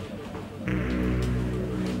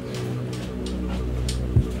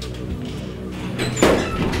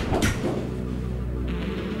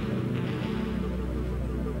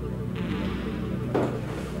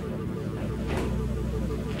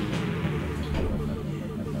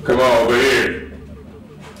 Come on, over here.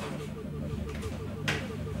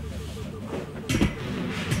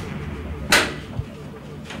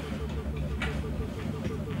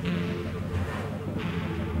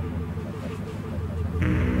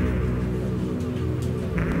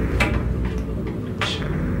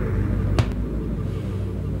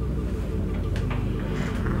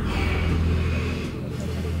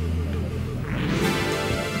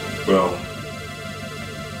 Well,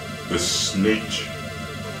 the snitch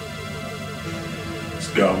has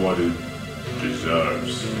got what it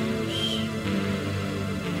deserves.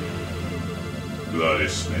 Bloody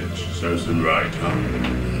snitch. Serves him right, huh?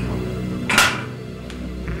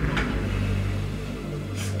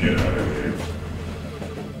 Let's get out of here.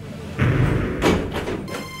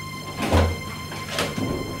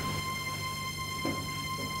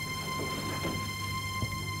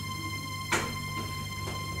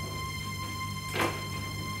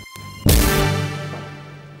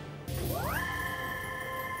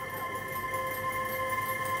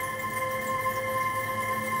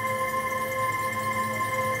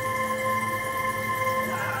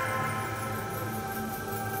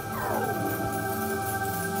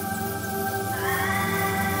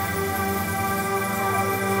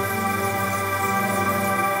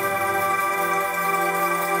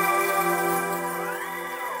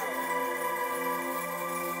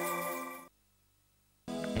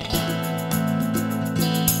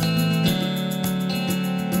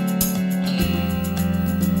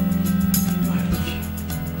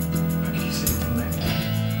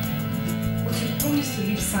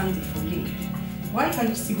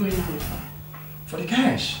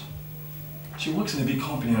 She works in a big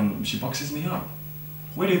company and she boxes me up.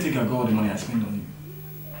 Where do you think I got all the money I spend on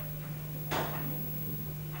you?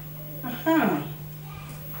 Aha.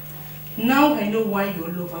 Now I know why you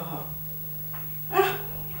all over her.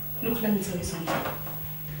 Look, let me tell you something.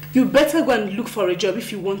 You better go and look for a job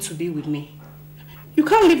if you want to be with me. You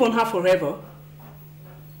can't live on her forever.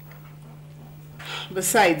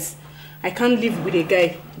 Besides, I can't live with a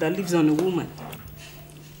guy that lives on a woman.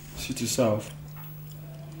 City South.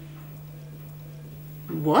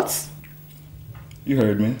 What? You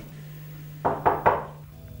heard me.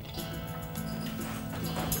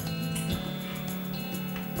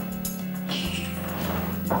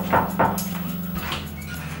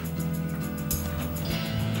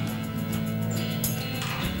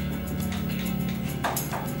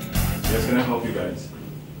 Yes, can I help you guys?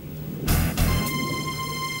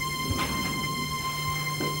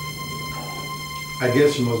 I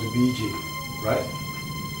guess you must be BJ, right?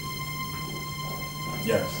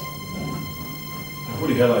 Yes. Who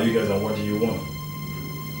the hell are you guys and what do you want?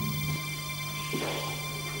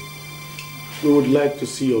 We would like to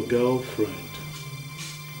see your girlfriend.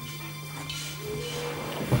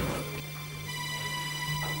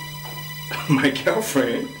 My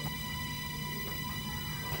girlfriend?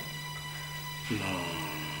 No.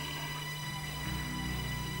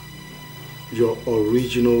 Your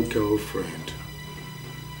original girlfriend,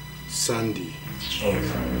 Sandy. Oh,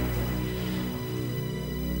 Sandy.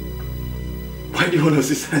 Why do you want to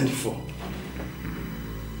see Sandy for?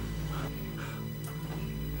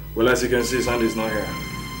 Well, as you can see, Sandy's not here.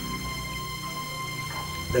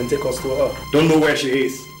 Then take us to her. Don't know where she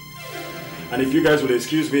is. And if you guys would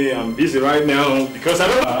excuse me, I'm busy right now because I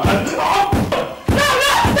don't...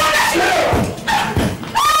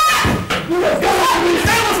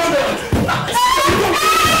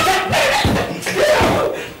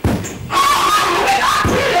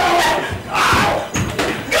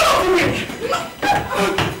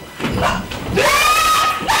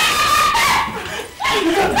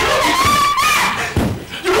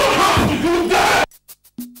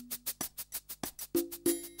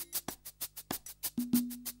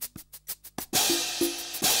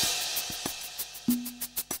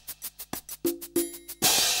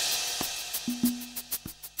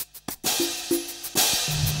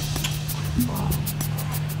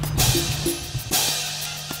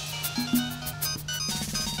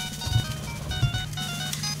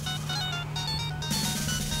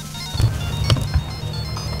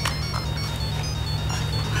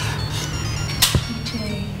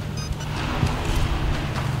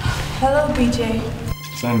 Hello, BJ.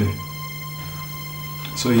 Sandy.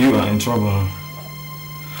 So you are in trouble, huh?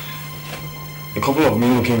 A couple of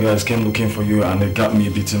mean-looking guys came looking for you and they got me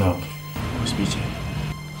beaten up. Who's BJ?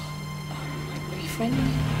 Boyfriend?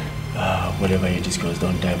 Whatever you discuss,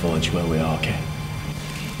 don't divulge where we are, okay?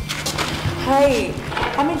 Hi.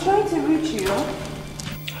 I've been trying to reach you.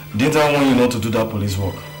 Didn't I want you not to do that police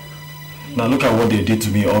work? Now look at what they did to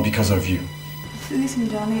me all because of you. Listen,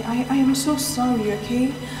 darling, I am so sorry,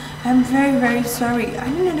 okay? I'm very, very sorry. I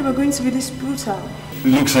didn't know they were going to be this brutal.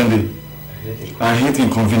 Look, Sandy, I hate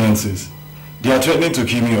inconveniences. They are threatening to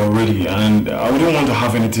kill me already and I wouldn't want to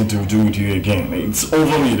have anything to do with you again. It's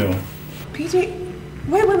over me though. PJ,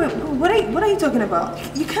 wait, what are you talking about?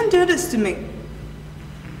 You can't do this to me.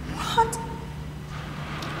 What?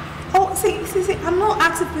 Oh, see, I'm not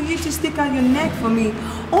asking for you to stick out your neck for me.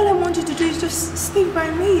 All I want you to do is just stick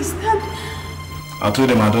by me. Stand. I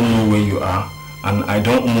told them I don't know where you are and I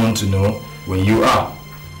don't want to know where you are.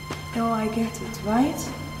 Oh, I get it, right?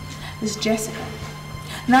 It's Jessica.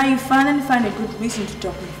 Now you finally find a good reason to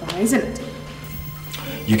drop me from her, isn't it?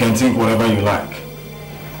 You can think whatever you like.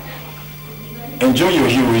 Enjoy your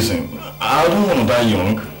heroism. I don't want to die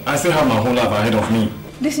young. I still have my whole life ahead of me.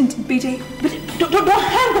 Listen to BJ. But don't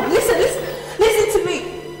hang up. Listen to me.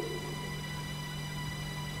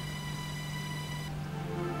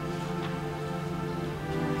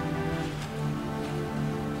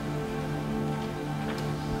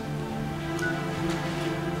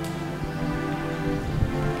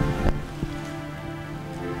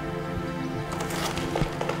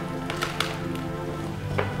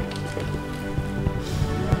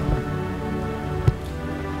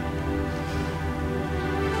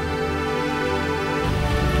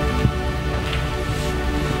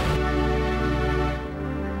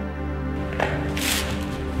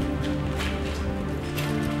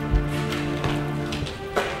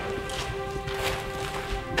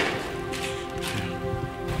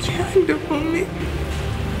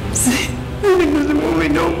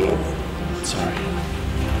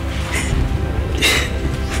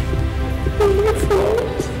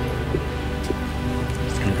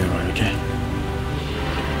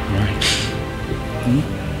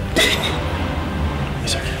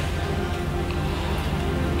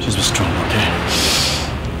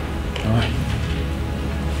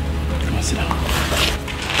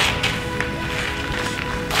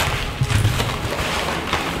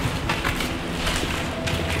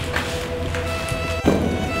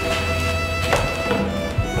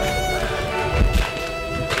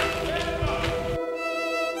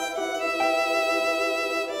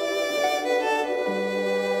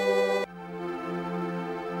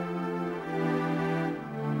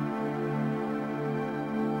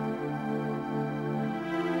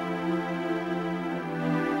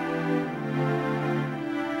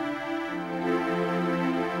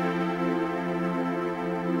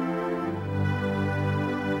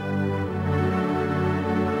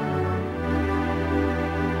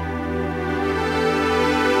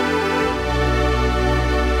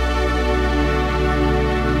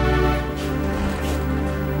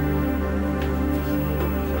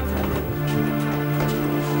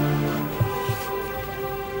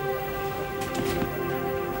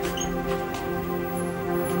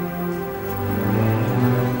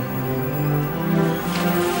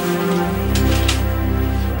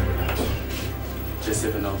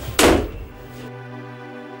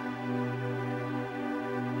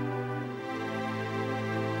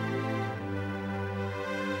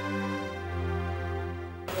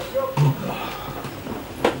 Are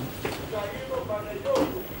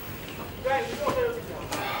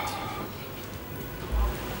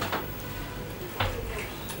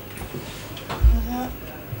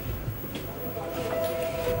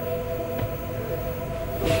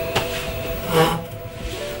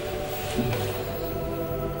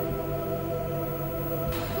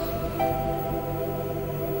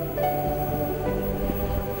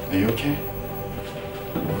you okay?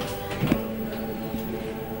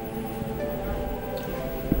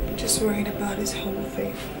 I'm just worried about this whole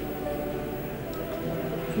thing.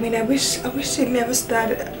 I mean, I wish it never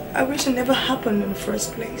started. I wish it never happened in the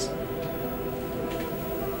first place.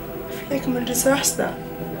 I feel like I'm a disaster.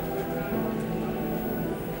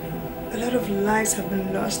 A lot of lives have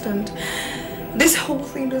been lost, and this whole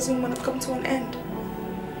thing doesn't want to come to an end.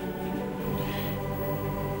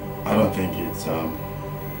 I don't think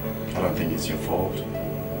it's your fault.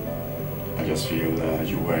 I just feel that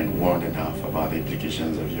you weren't warned enough about the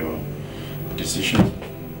implications of your decision.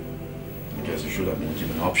 I guess you should have been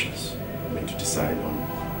given options, made to decide on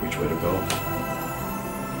which way to go.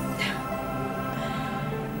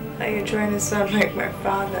 Are you trying to sound like my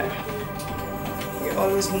father? You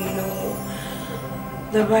always know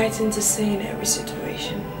the right thing to say in every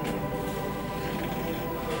situation.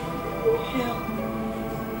 Yeah.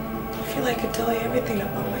 I feel like I could tell you everything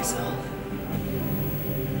about myself.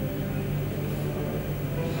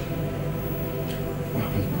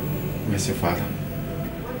 Where's your father?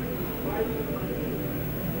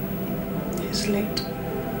 He's late.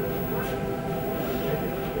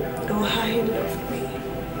 Oh, how he loved me.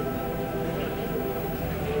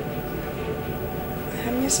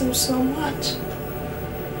 I miss him so much.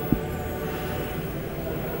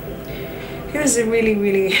 He was a really,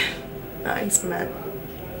 really nice man,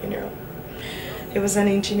 you know. He was an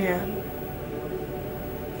engineer.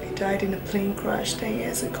 He died in a plane crash 10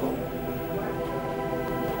 years ago.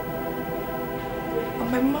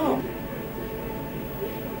 And my mom,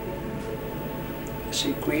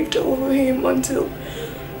 she grieved over him until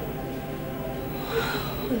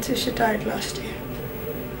she died last year.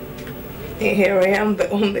 And here I am, the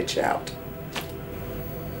only child.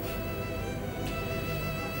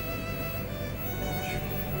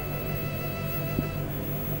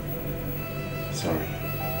 Sorry.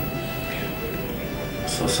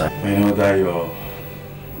 So sad. I know that your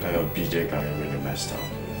BJ guy really messed up.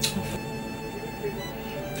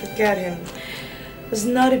 Forget him. He's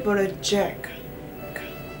nothing but a jerk.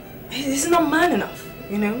 He's not man enough,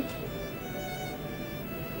 you know?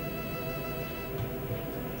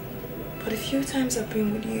 But a few times I've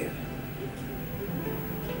been with you,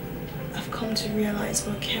 I've come to realize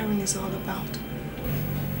what caring is all about.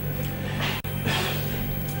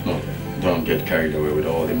 No, don't get carried away with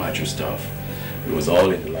all the macho stuff. It was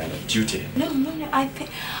all in the line of duty. No. I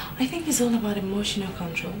think it's all about emotional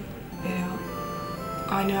control, you know?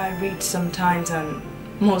 I know I read sometimes, and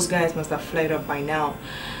most guys must have flared up by now.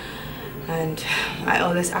 And I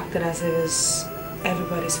always acted as if it was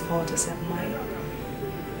everybody's fault except mine.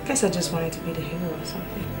 I guess I just wanted to be the hero or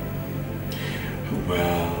something.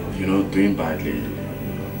 Well, you're not doing badly.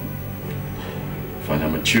 Fine,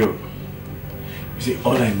 I'm mature. You see,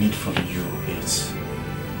 all I need from you is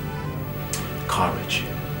courage.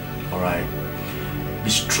 Alright? Be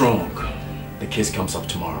strong. The case comes up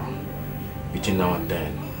tomorrow. Between now and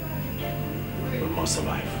then, we must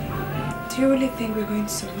survive. Do you really think we're going to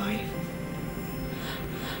survive?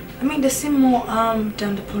 I mean, they seem more armed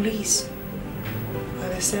than the police.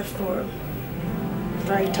 Well, except for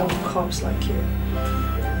very tough cops like you.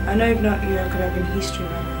 I know if not you, I could have been history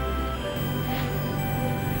right now.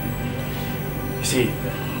 You see,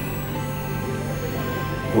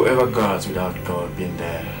 whoever guards without God being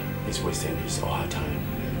there is wasting his or her time.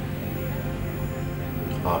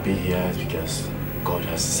 Our being here is because God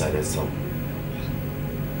has decided so.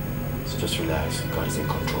 So just relax, God is in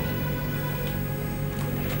control.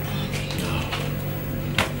 Now,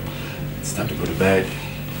 it's time to go to bed.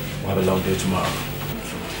 We'll have a long day tomorrow.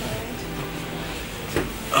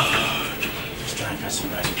 Just try and get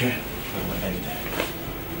some rest, okay? We're early there.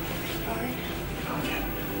 Okay.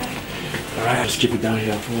 Alright, I'll just keep it down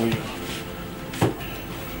here for you.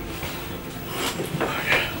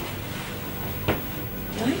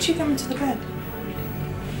 Why aren't you coming to the bed?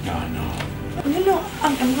 No. No,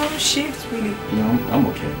 I'm going to shift, really. No, I'm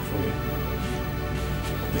okay for you.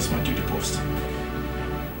 This is my duty post.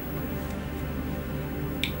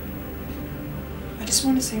 I just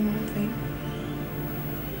want to say one thing.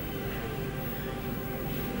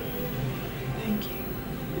 Thank you.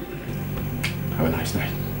 Have a nice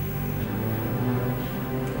night.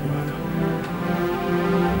 You're welcome.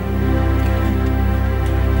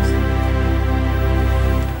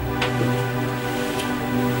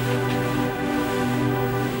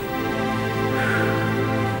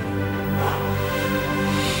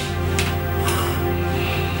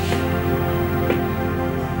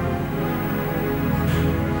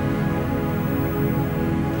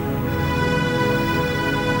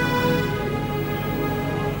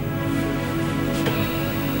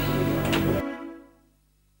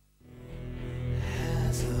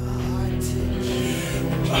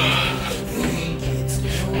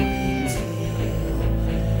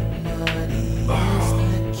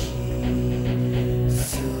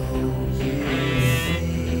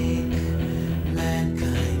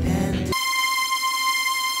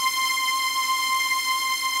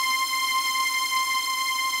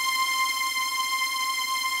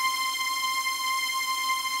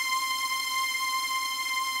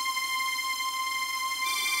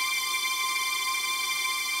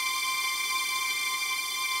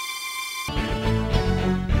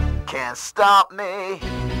 Can't stop me,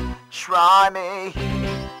 try me,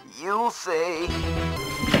 you'll see.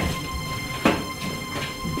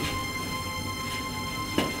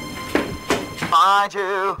 Find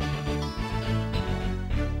you,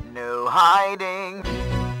 no hiding,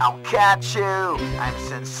 I'll catch you, I'm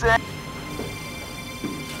sincere.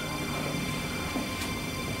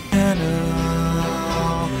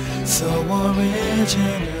 So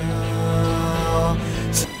original.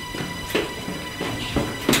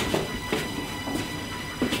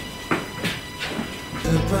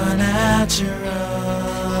 Supernatural.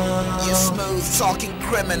 You smooth talking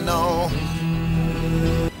criminal.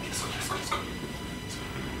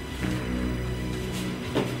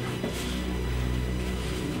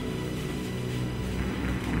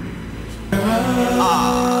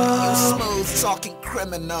 You smooth talking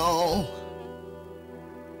criminal.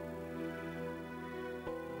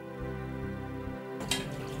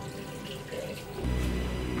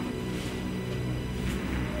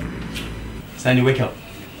 Sandy, wake up.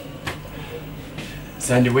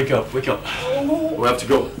 Sandy, wake up, wake up. We have to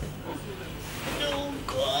go. Oh,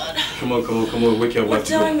 God. Come on, come on, come on, wake up. What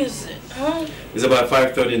time is it, huh? It's about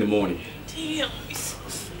 5:30 in the morning. Damn, it's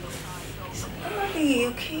early,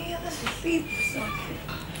 okay? Let's sleep or something.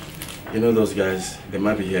 You know those guys, they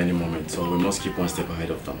might be here any moment, so we must keep one step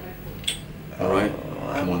ahead of them. Alright?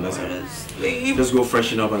 Come on, let's go. Sleep. Just go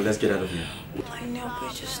freshen up and let's get out of here. I know,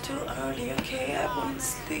 but it's just too early, okay? I want to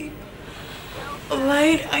sleep.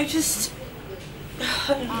 Alright, I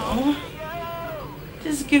don't know.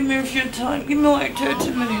 Just give me a few time. Give me like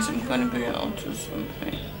 30 minutes. I'm gonna be out or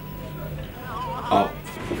something. Oh.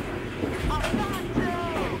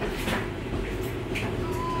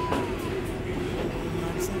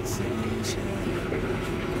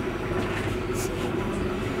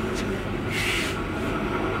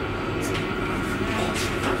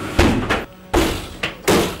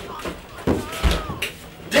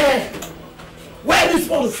 Damn! Where are these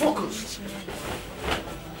motherfuckers?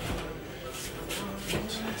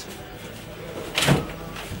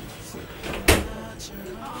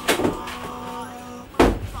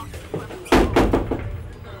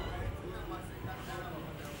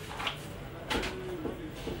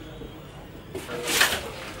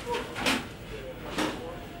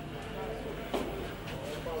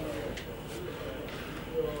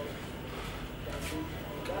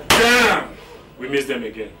 Damn! We missed them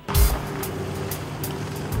again.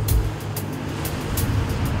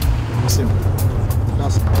 Listen.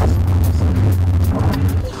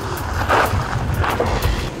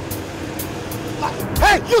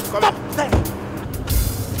 Hey, you stop there!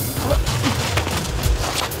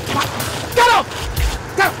 Get up!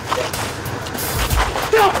 Get up!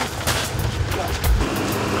 Get up!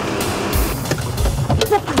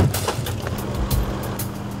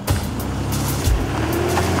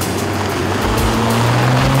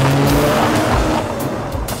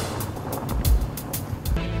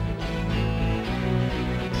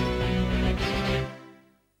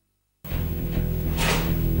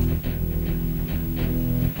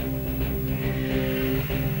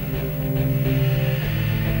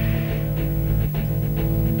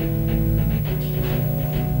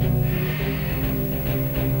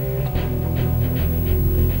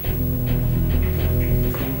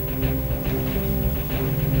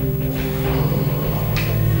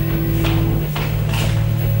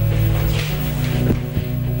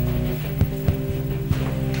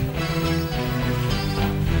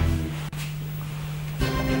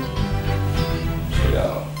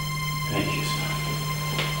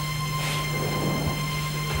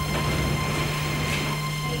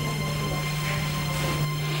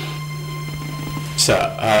 Sir,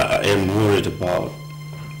 I am worried about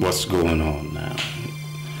what's going on now.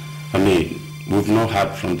 I mean, we've not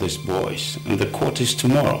heard from these boys, and the court is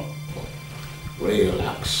tomorrow.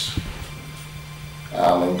 Relax.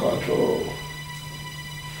 I'm in control.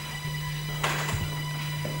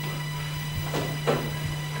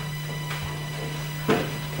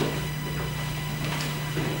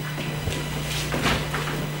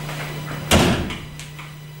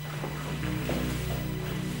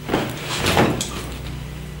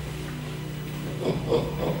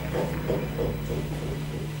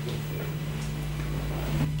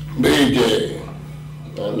 BJ,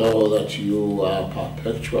 I know that you are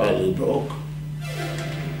perpetually broke,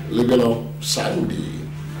 living on Sandy.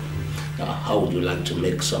 Now, how would you like to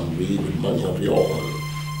make some real money of your own?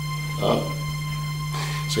 Huh?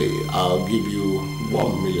 Say, I'll give you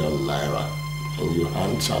 1 million naira and you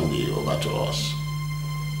hand Sandy over to us.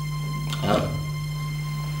 Huh?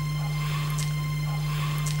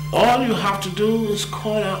 All you have to do is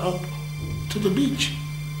call her up to the beach.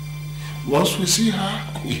 Once we see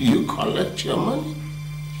her, you collect your money.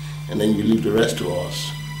 And then you leave the rest to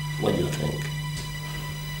us. What do you think?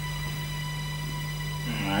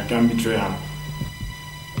 I can't betray her.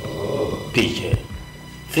 PJ,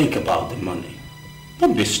 think about the money.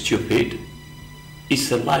 Don't be stupid.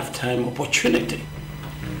 It's a lifetime opportunity.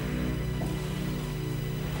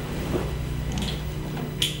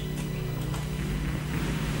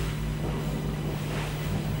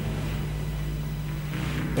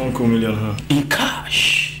 $1 million, huh? In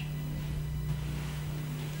cash.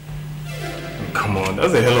 Come on,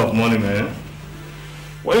 that's a hell of money, man.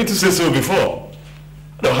 Why didn't you say so before?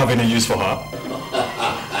 I don't have any use for her.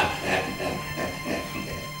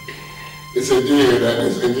 It's a deal, then,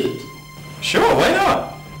 isn't it? Sure, why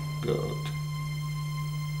not? Good.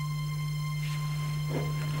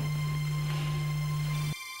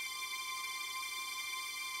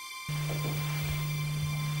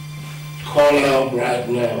 Call out right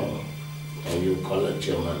now, and you collect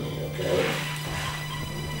your money, okay?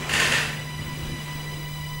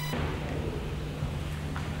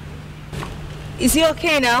 Is he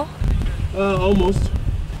okay now? Almost.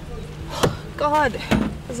 God,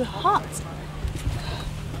 is it hot?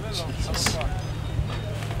 Jesus.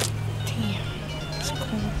 Damn, it's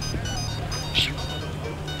cold.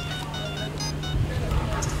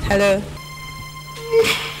 Hello?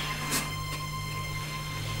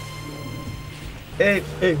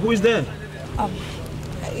 Hey, who is there?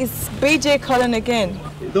 It's BJ calling again.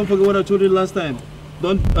 Don't forget what I told you last time.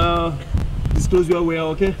 Don't disclose where we are,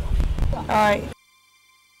 okay? Alright.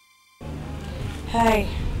 Hey.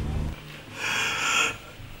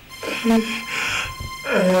 I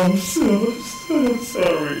am so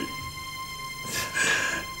sorry.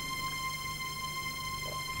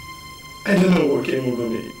 I don't know what came over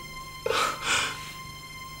me.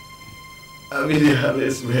 I really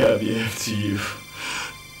hardest way I behave to you.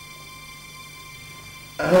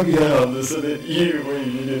 How can I understand you when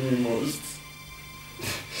you needed me most?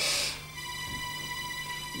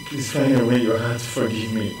 Please find a way in your heart to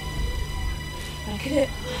forgive me.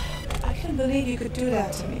 I couldn't believe you could do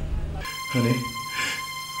that to me. Honey,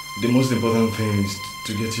 the most important thing is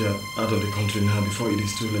to get you out of the country now before it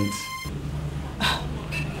is too late.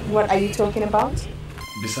 What are you talking about?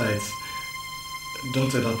 Besides,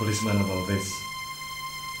 don't tell that policeman about this.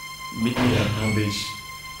 Meet me at Palm Beach.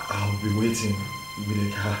 I'll be waiting with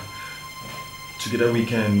a car. Together we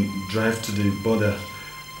can drive to the border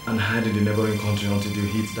and hide in the neighboring country until the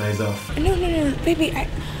heat dies off. No, baby,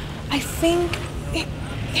 I think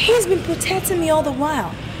he's been protecting me all the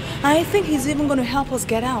while. I think he's even going to help us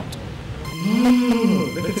get out. No,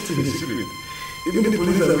 let's take the secret. Even the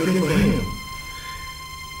police are looking for him.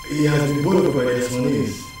 He has been bothered by his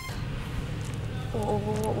monies.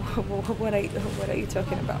 What are you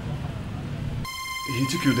talking about? He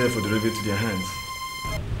took you there for delivery to their hands.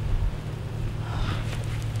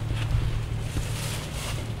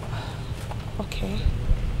 Okay.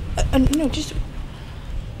 No, just...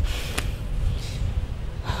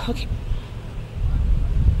 Okay.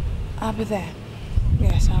 I'll be there.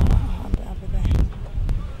 Yes, I'll be there.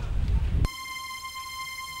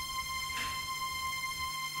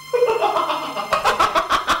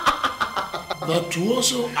 That was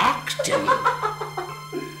so acting.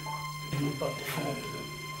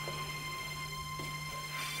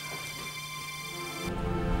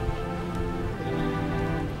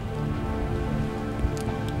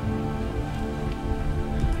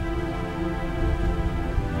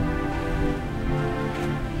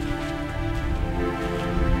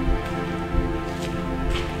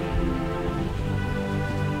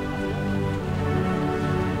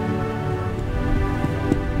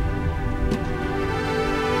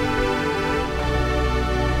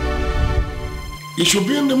 You should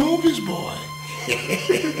be in the movies, boy.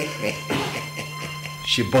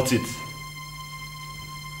 She bought it.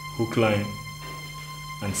 Hook, line,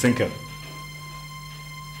 and sinker.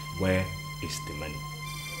 Where is the money?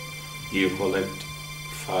 You collect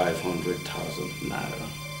 500,000 naira.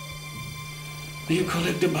 You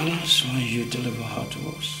collect the balance when you deliver her to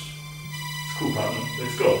us. It's cool, partner.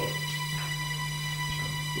 Let's go.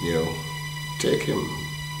 You take him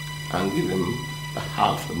and give him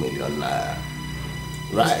 500,000 naira.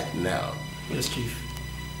 Right now. Yes, Chief.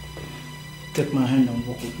 Take my hand and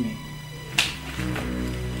walk with me.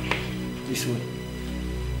 This way.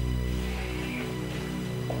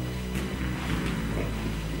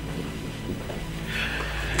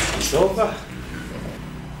 It's over.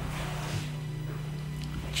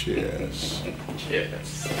 Cheers.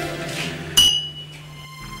 Cheers.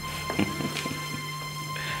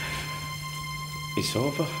 It's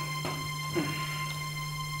over.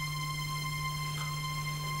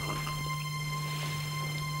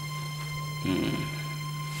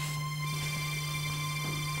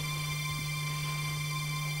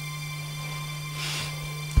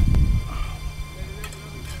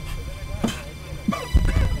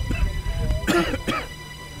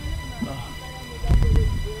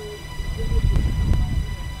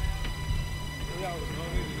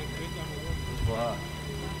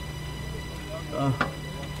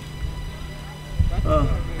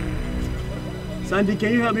 Sandy,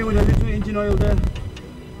 can you help me with a little engine oil there?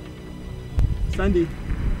 Sandy?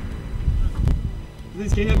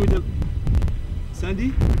 Please, can you help me with the...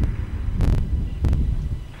 Sandy?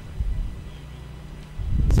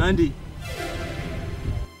 Sandy?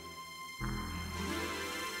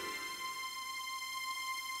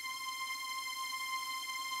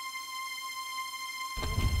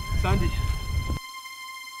 Sandy?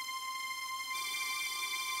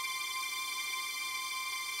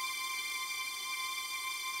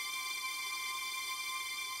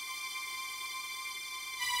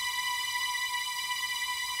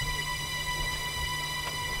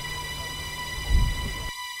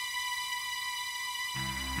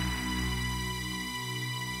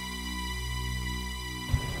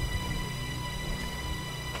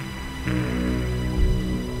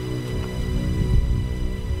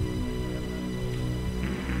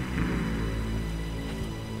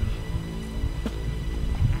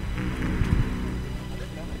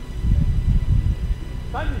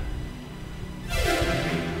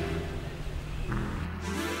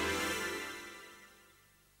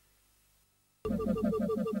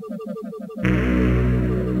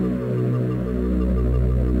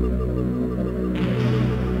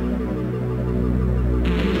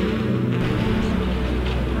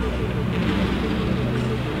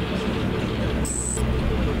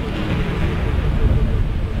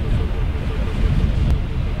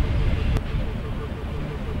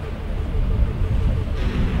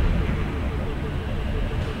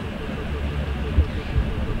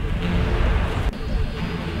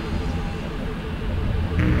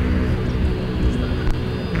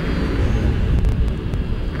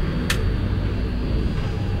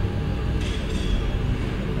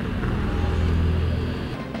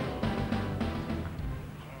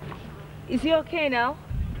 Is he okay now?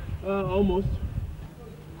 Almost.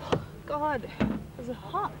 God, is it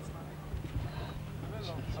hot?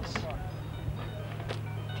 Jesus.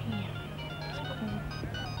 Damn.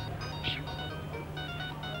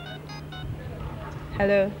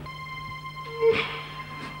 Hello.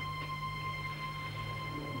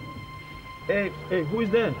 Hey, who is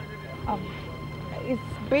there? It's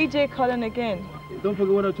BJ calling again. Don't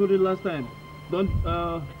forget what I told you last time. Don't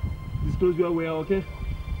disclose where we are, okay?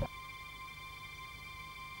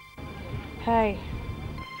 Hey.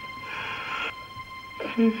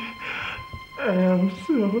 I am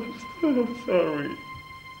so sorry.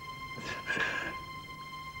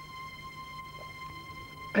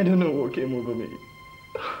 I don't know what came over me.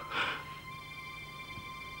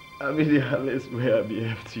 I mean, the heartless way I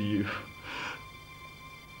behaved to you.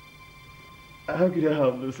 How could I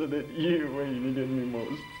have listened to you when you needed me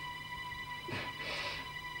most?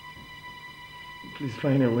 Please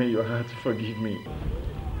find a way in your heart to forgive me.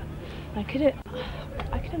 I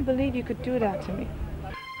couldn't believe you could do that to me.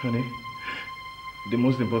 Honey, the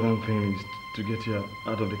most important thing is to get you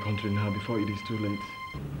out of the country now before it is too late.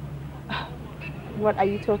 What are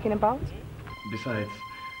you talking about? Besides,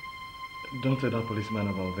 don't tell that policeman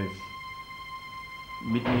about this.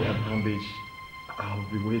 Meet me at Palm Beach. I'll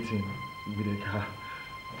be waiting with a car.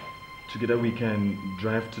 Together we can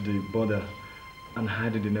drive to the border and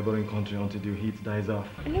hide in the neighboring country until the heat dies off.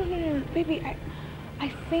 No, baby. I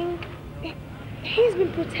think he's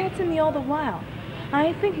been protecting me all the while.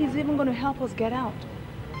 I think he's even going to help us get out.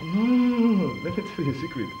 No. Let me tell you a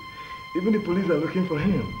secret. Even the police are looking for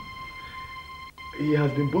him. He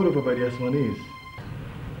has been bought over by the Aswanese.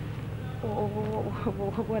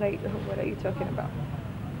 What are you talking about?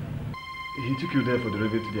 He took you there for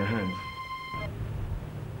delivery to their hands.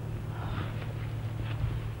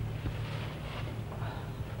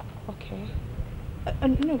 Okay.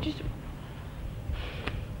 No, just...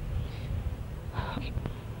 Okay.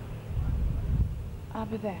 I'll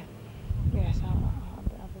be there. Yes, I'll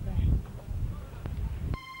be there.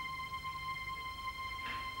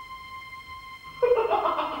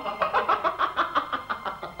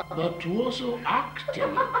 That was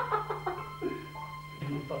acting.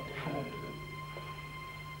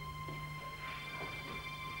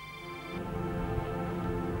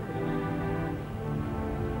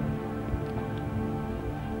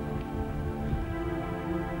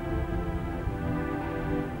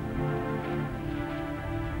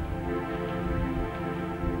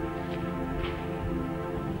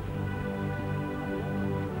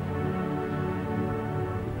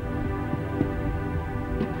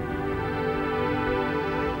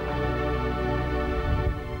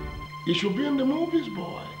 He should be in the movies,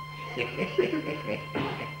 boy.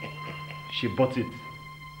 She bought it.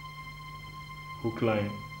 Hook,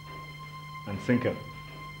 line, and sinker.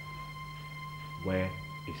 Where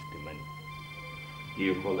is the money?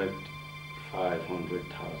 You collect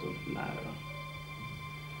 500,000 naira.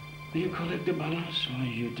 You collect the balance when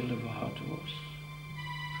you deliver her to us.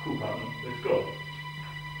 Cool, partner. Let's go.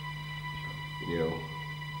 You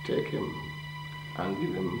take him and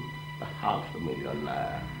give him 500,000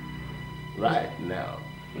 naira. Right now.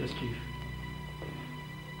 Yes, Chief.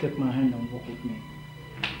 Take my hand and walk with me.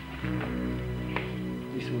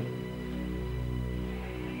 This way.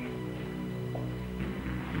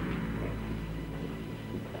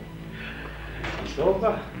 It's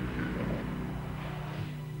over.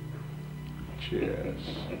 Cheers.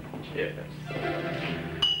 Cheers.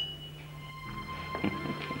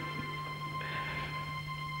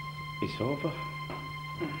 It's over.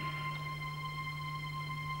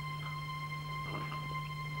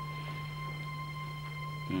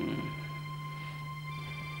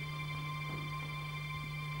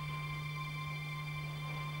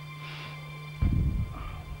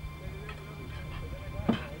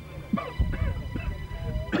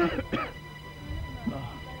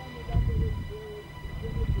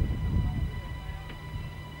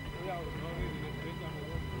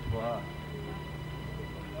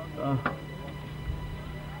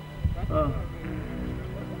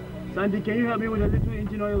 Sandy, can you help me with a little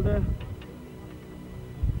engine oil there?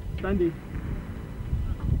 Sandy.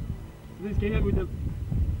 Please, can you help me with the...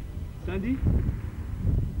 Sandy?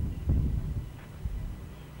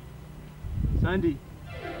 Sandy.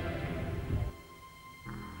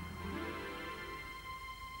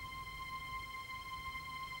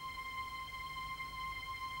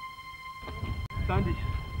 Sandy.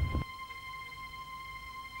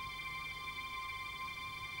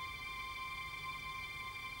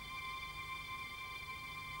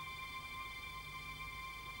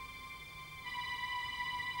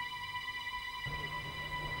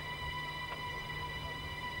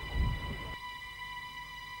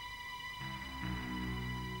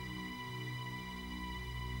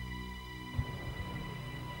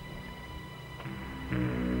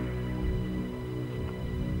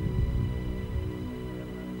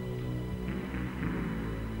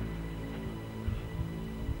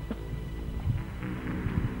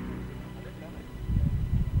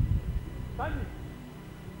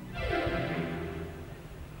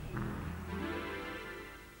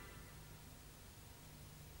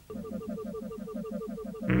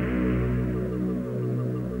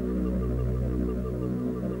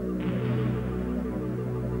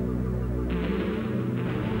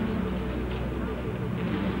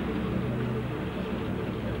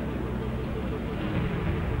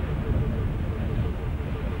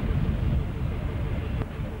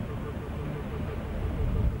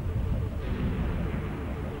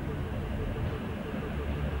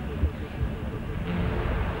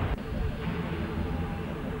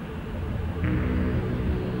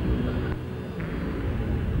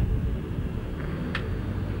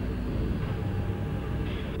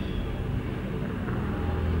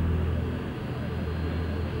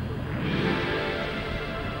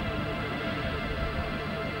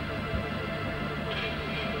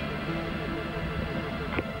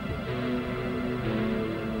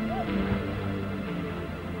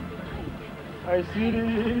 I see it.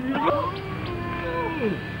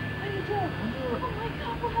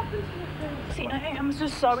 See, I am so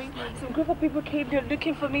sorry. Some group of people came here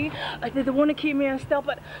looking for me. They want to keep me and stuff,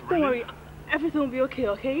 but don't worry. Everything will be okay,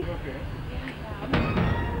 okay? Okay.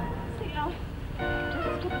 See you.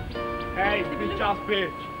 Hey, bitch ass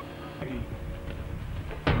bitch.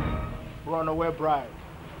 Runaway bride.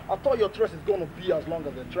 I thought your dress is going to be as long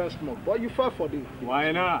as the train smoke, but you fell for this.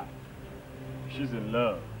 Why not? She's in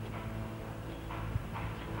love.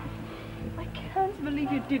 I can't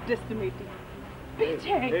believe you did this to me. BJ!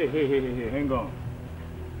 Hey, hang on.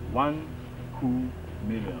 1 cool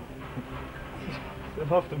million. It's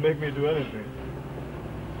enough to make me do anything.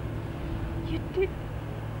 You did...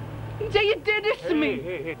 BJ, you did this to me!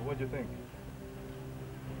 Hey, what do you think?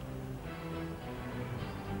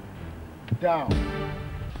 Down.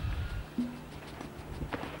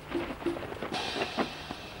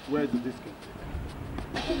 Where's the discount?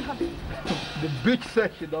 I don't have it. The bitch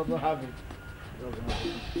said she doesn't have it.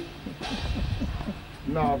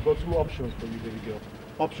 Now I've got 2 options for you, baby girl.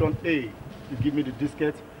 Option A, you give me the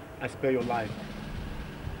diskette, I spare your life.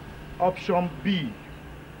 Option B,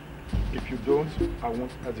 if you don't, I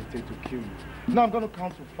won't hesitate to kill you. Now I'm going to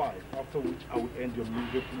count to 5, after which I will end your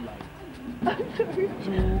miserable life.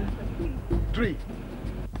 2, 3.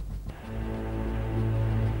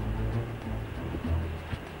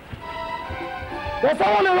 There's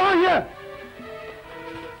someone around here!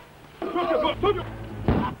 Drop your...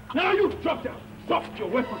 Now you drop them! Drop your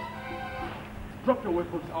weapons! Drop your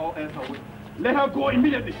weapons or else I will. Let her go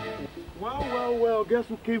immediately! Well, guess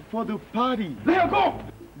who came for the party? Let her go!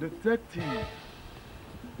 Detective.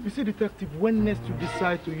 You see, Detective, when next you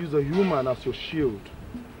decide to use a human as your shield,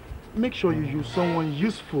 make sure you use someone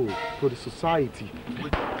useful to the society.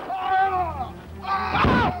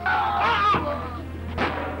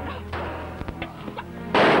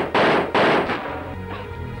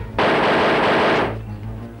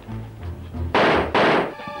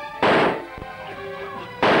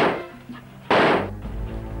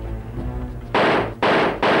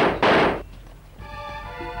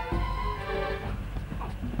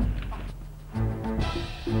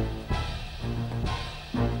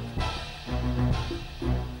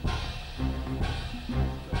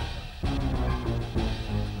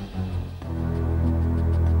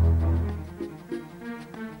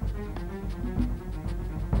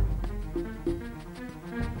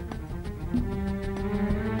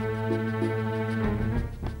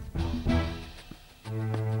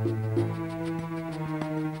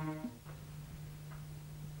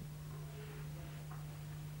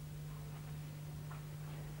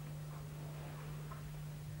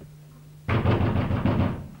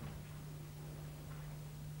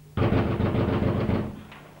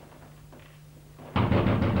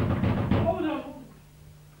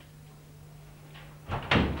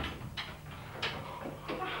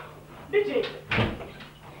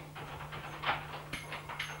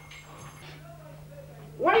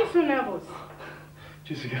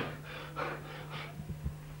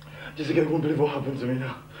 Jessica, you won't believe what happened to me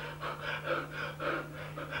now.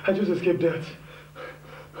 I just escaped death.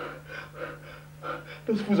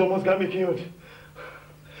 Those fools almost got me killed.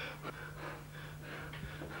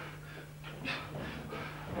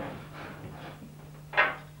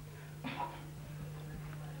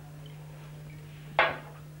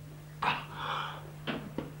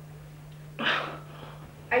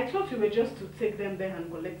 I thought you were just to take them there and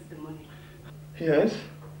collect the money. Yes?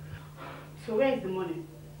 So where is the money?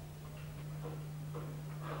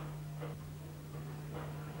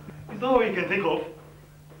 Is that all you can think of?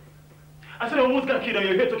 I said I almost got killed and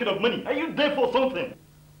you're here talking of money. Are you there for something?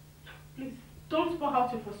 Please, don't pour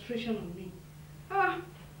out your frustration on me.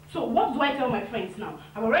 So what do I tell my friends now?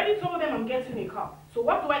 I've already told them I'm getting a car. So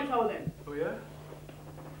what do I tell them? Oh yeah?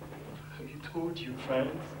 You told your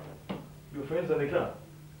friends? Your friends are the car?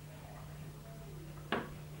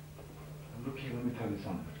 Look here, let me tell you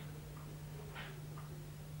something.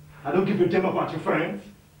 I don't give a damn about your friends.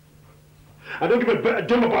 I don't give a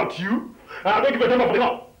damn about you. I don't give a damn about the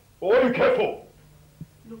car. What do you care for?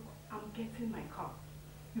 Look, I'm getting my car.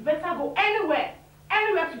 You better go anywhere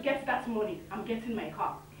to get that money. I'm getting my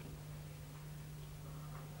car.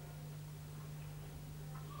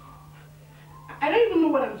 I don't even know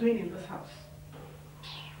what I'm doing in this house.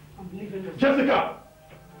 I'm leaving this. Jessica!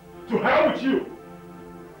 To hell with you!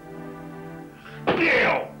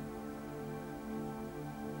 Damn!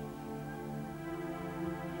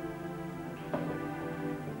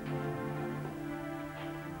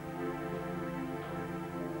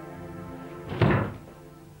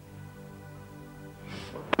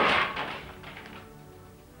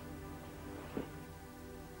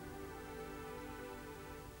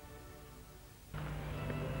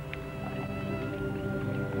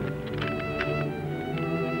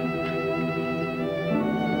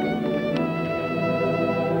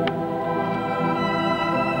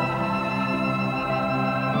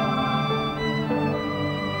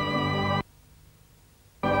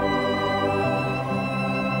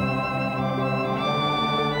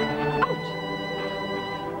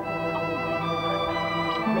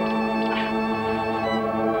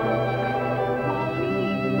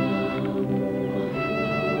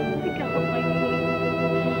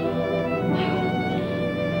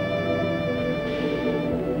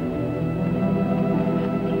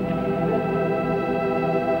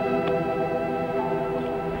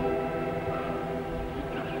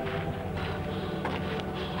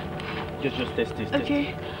 Just taste it.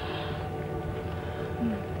 Okay.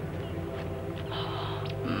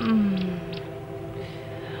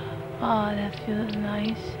 Oh, that feels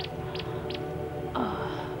nice.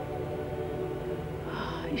 Oh,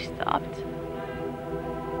 you stopped.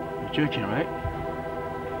 You're joking, right?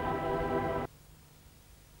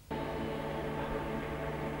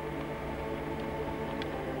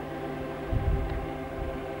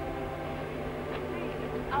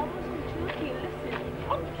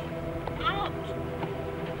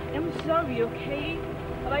 Sorry, okay?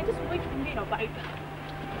 But I just wait for me, no, but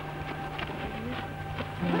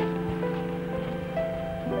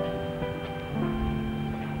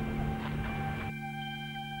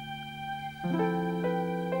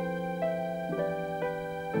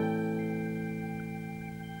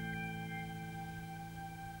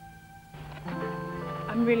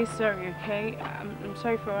I'm really sorry, okay? I'm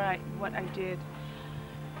sorry for what I did.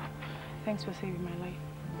 Thanks for saving my life.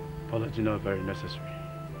 Apology not very necessary.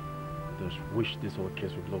 Just wish this whole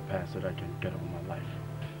case would blow past so that I can get on with my life.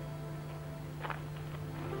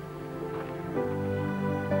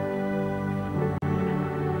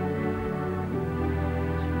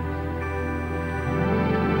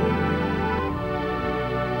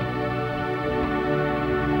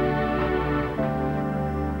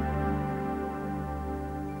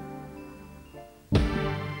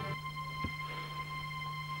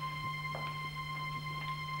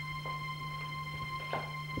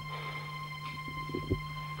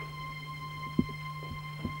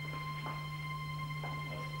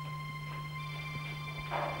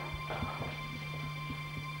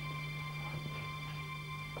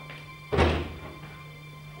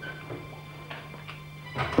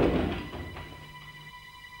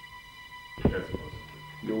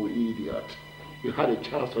 You idiot. You had a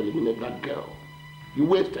chance to eliminate that girl. You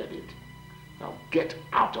wasted it. Now get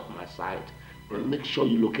out of my sight and make sure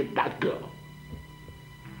you locate that girl.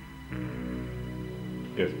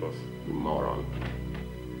 Yes, boss. You moron.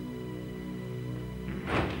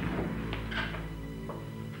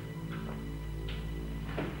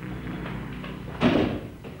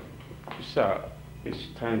 Sir, it's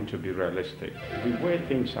time to be realistic. The way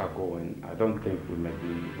things are going, I don't think we may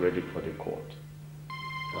be ready for the court.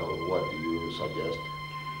 What do you suggest?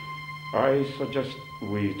 I suggest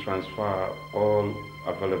we transfer all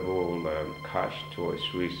available cash to a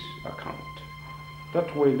Swiss account.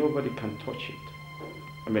 That way nobody can touch it.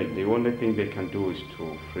 I mean, the only thing they can do is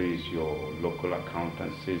to freeze your local account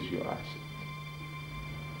and seize your assets.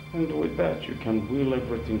 And with that, you can will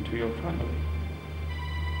everything to your family.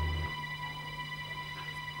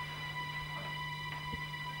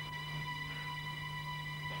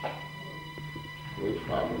 Which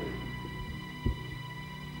family?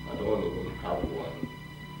 I don't even have one.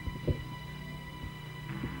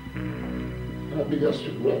 My biggest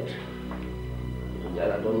regret is that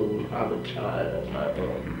I don't even have a child of my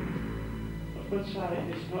own. But sir,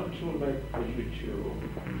 it's not too late for you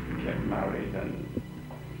to get married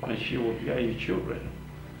and she will bear your children.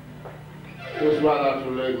 It's rather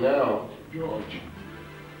too late now, George.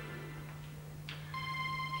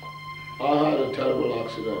 I had a terrible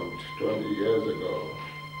accident 20 years ago.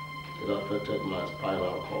 It affected my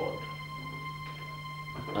spinal cord.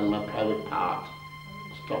 And my private part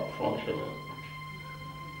stopped functioning.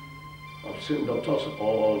 I've seen doctors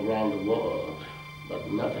all around the world, but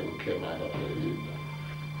nothing came out of it.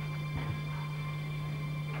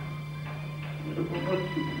 But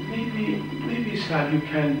maybe, sir, you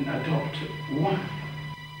can adopt one.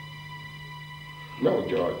 No,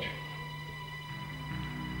 George.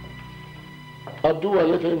 I'd do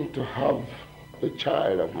anything to have a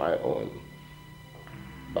child of my own,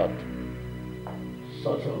 but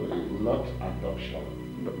certainly not adoption.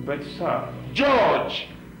 But sir... George!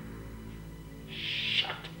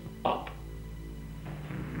 Shut up.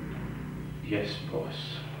 Yes,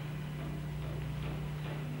 boss.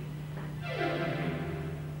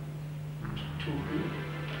 To who?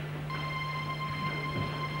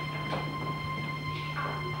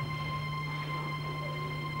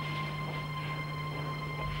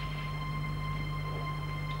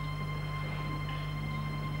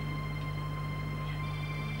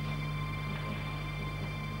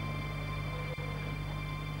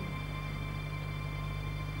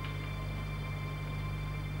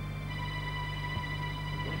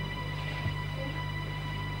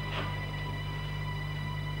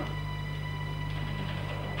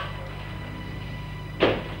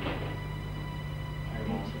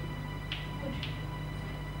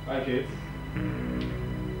 Hi, kids.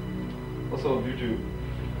 What's up, Juju?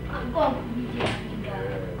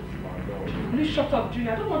 Please shut up, Julie.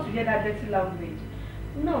 I don't want to hear that dirty language.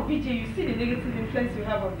 No, Vijay, you see the negative influence you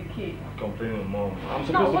have on the kid. I'm complaining, Mom. I'm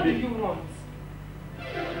supposed Now, to what be... do you want?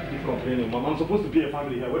 Keep complaining, Mom. I'm supposed to be a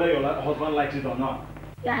family here, whether your husband likes it or not.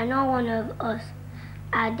 You are not one of us.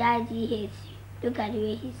 Our daddy hates you. Look at the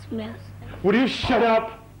way he smells. Would you shut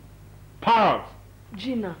up? Power!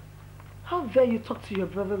 Gina, how dare you talk to your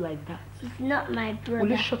brother like that? He's not my brother.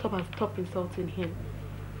 Will you shut up and stop insulting him?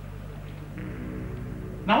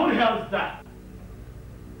 Now what the hell is that?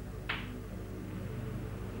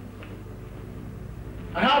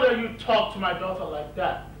 And how dare you talk to my daughter like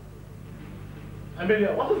that?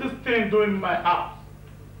 Amelia, what is this thing doing in my house?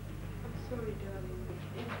 I'm sorry, darling.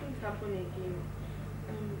 Things happen again.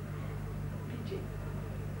 PJ,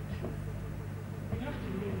 you have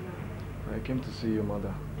to leave now. I came to see your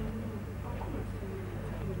mother.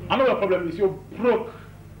 I know the problem is you're broke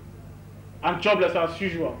and jobless as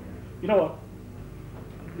usual. You know what?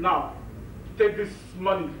 Now, take this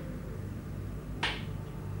money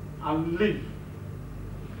and leave.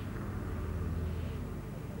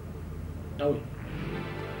 No,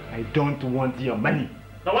 I don't want your money.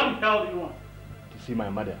 Now what the hell do you want? To see my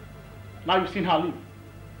mother. Now you've seen her leave.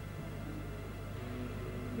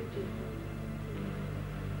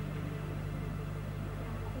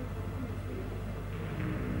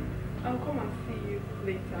 I'll come and see you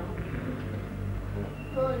later.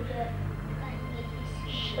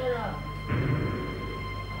 Shut up.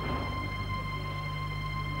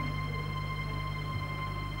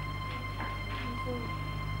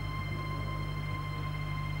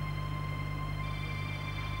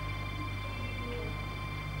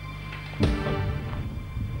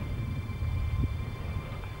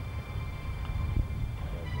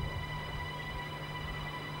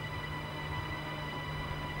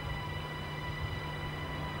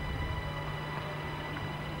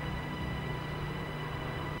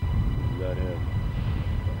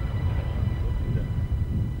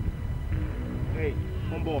 Hey,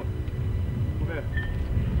 on board. Come here.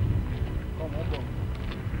 Come on board.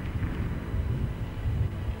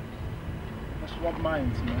 Let's swap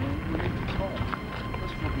minds, man. We need to talk.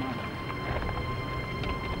 Let's swap minds.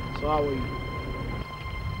 So how are you?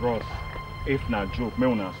 Ross, if not joke, me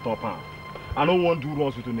wanna stop her. I don't want to do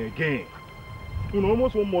Ross with you again. You know,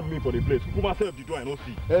 almost won't mod me for the place. Who myself the door I don't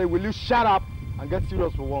see. Hey, will you shut up and get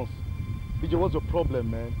serious for once? BJ, what's your problem,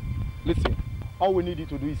 man? Listen, all we need you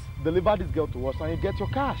to do is deliver this girl to us and you get your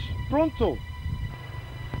cash. Pronto.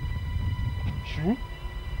 Sure?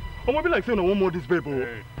 I'm gonna be like saying I want more this paper.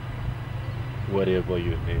 Hey. Whatever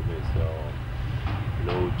your name is,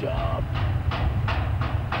 low job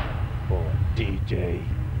or DJ.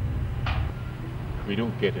 We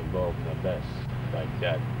don't get involved in a mess like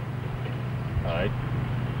that. Alright?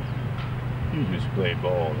 You just play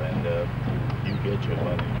ball and you get your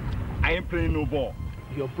money. I ain't playing no ball.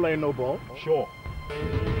 You're playing no ball? Sure.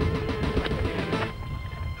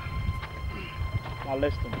 Now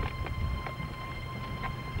listen.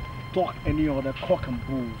 Talk any other cock and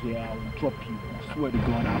bulls here, I will drop you. I swear to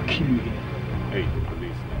God, I'll kill you here. Hey, the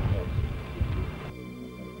police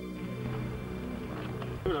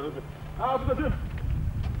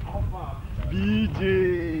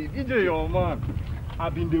BJ, your man.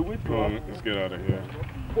 I've been there with you. Let's get out of here.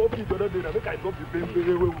 Four people that day, I think I got the same way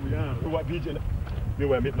we are. So what BJ? They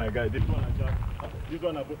will meet my guy. This one I just. This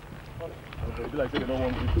one I put. I'll be like, they don't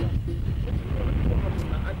want this one.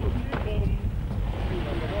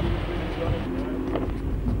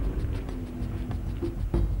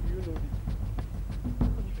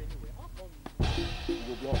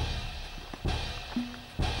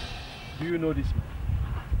 Do you know this man?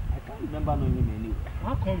 I can't remember knowing him anyway.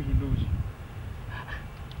 How come he knows you?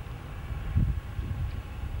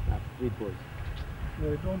 Wait, boys. No,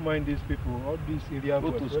 don't mind these people. All these area go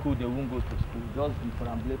boys. To school, they won't go to school. Just be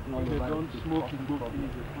perambulating all over. They don't smoke and go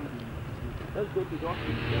finish. Let's go to the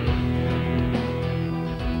office.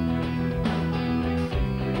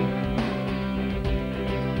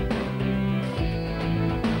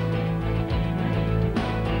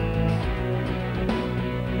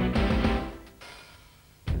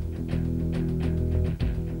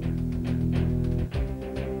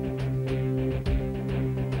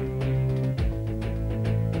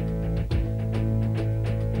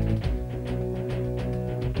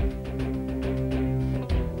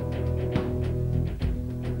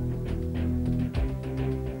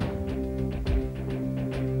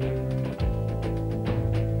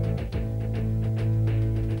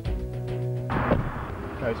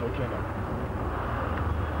 It's okay now.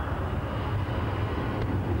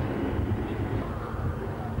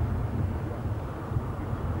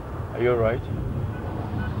 Are you alright?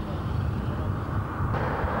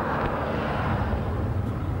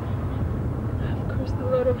 I've caused a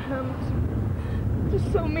lot of harm to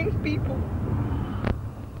so many people.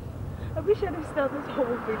 I wish I'd have stopped this whole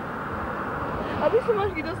thing. I wish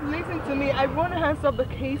someone could just listen to me. I want to hands up the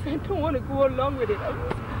case. I don't want to go along with it.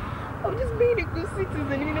 I'm just being a good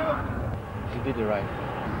citizen, you know. You did the right thing.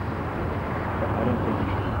 But I don't think you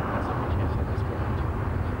should answer the case at this point.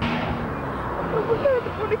 Oh my God,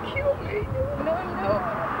 they want to kill me. No, no.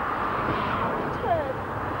 Dad.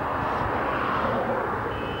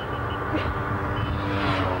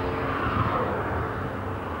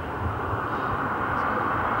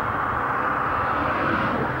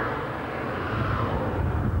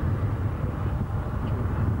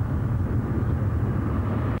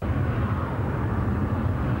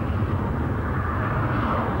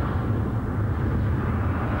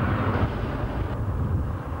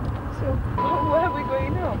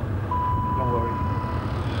 Don't worry.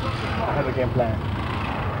 I have a game plan.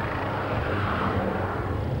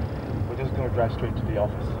 We're just going to drive straight to the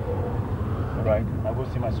office. All right? I'll go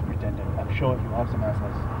see my superintendent. I'm sure he'll have some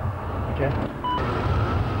answers. Okay?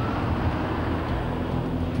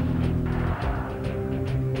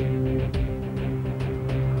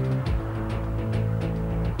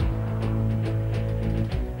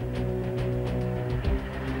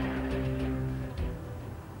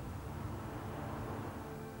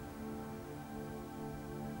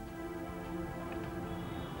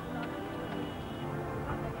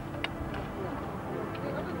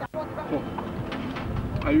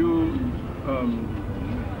 Are you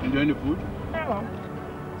enjoying the food? Yeah,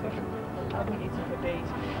 I've been eating for days.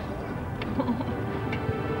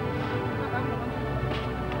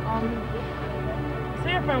 So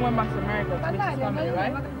your friend went back to America to meet his family,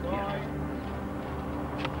 right? Yeah.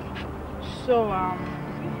 So,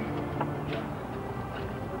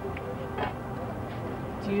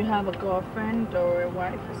 do you have a girlfriend or a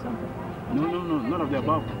wife or something? No, none of the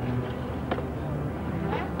above.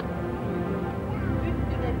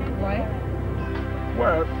 Why?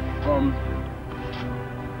 Well,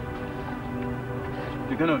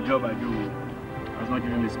 the kind of job I do has not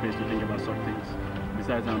given me space to think about such things.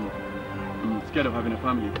 Besides, I'm scared of having a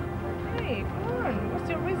family. Hey, come on. What's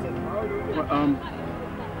your reason? Well,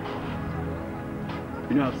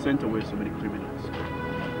 you know, I've sent away so many criminals. I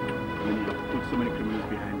mean, I've put so many criminals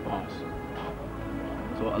behind bars.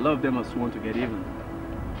 So a lot of them are sworn to get even.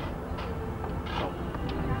 So,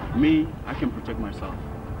 me, I can protect myself.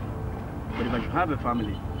 But if I should have a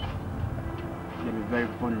family, they'll be very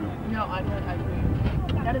vulnerable. No, I don't agree.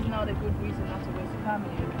 That is not a good reason not to raise a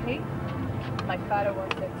family, okay? My father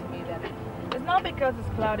once said to me that it's not because it's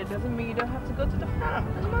cloudy doesn't mean you don't have to go to the farm.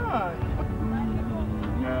 Come on.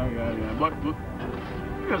 Yeah. But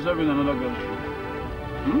you're serving another girl's shoe.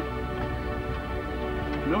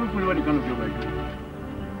 You know fully what the kind of job I do.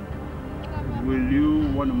 Will you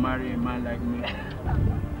want to marry a man like me?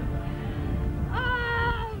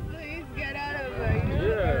 Please get out of here.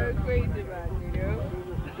 You're crazy man, you know?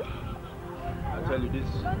 I tell you, this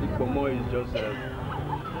Ikpomo is just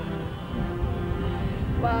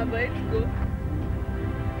Baba, it's good.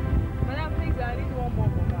 Madam, please, I need one more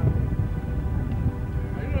for Mama.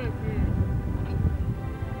 I don't want to see it.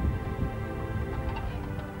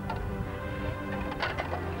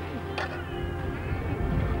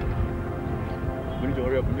 We need to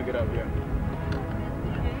hurry up and get out of here.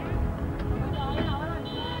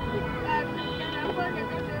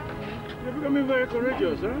 You're becoming very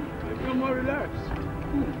courageous, huh? You become more relaxed.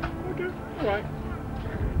 Okay, all right.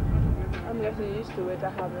 I'm getting used to it. I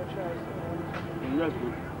have no choice. That's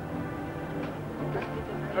good. Okay.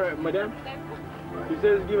 All right, madam. He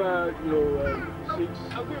says give her, 6. No, 6,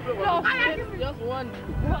 just one.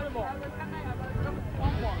 One more.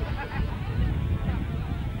 One more.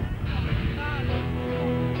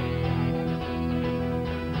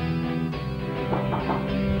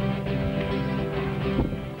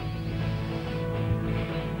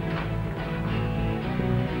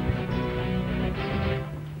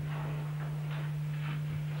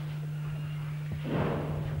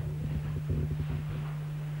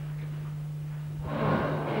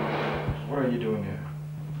 What are you doing here?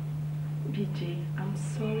 BJ, I'm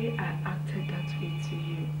sorry I acted that way to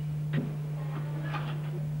you.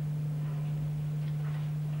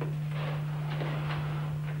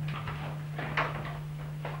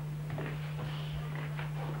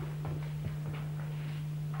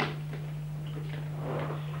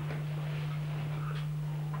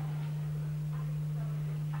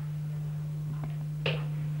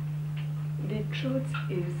 The truth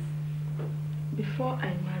is, before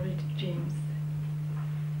I married James,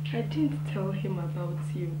 I didn't tell him about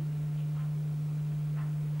you.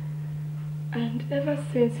 And ever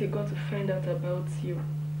since he got to find out about you,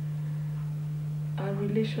 our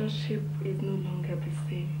relationship is no longer the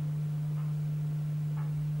same.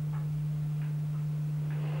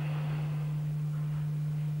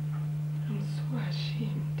 I'm so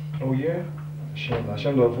ashamed. Oh yeah?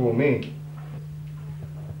 Ashamed of who? Me?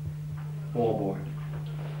 Oh boy.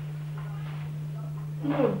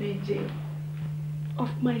 No, BJ.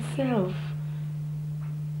 Of myself.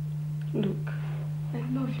 Look, I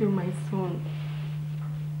love you, my son.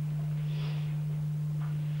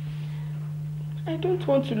 I don't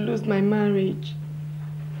want to lose my marriage.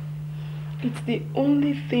 It's the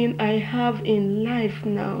only thing I have in life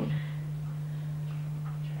now.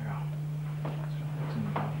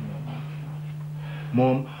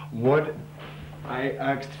 Mom, what I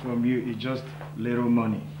asked from you is just little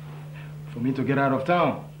money for me to get out of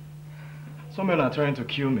town. Some men are trying to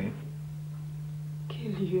kill me.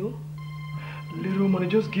 Kill you? Little money,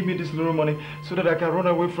 just give me this little money so that I can run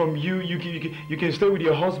away from you. You can stay with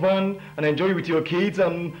your husband and enjoy with your kids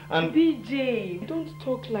and... BJ, don't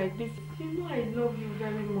talk like this. You know I love you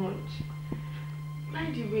very much. By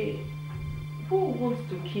the way, who wants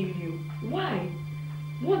to kill you? Why?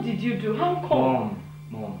 What did you do? How come?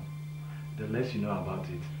 Mom, the less you know about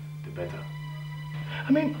it, the better.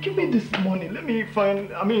 I mean, give me this money. Let me find,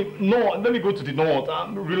 let me go to the north,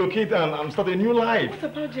 relocate and start a new life. What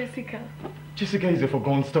about Jessica? Jessica is a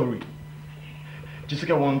forgotten story.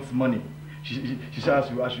 Jessica wants money. She said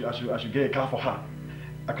I should get a car for her.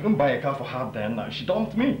 I couldn't buy a car for her then. She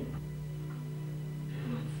dumped me.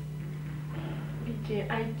 BJ,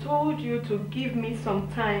 I told you to give me some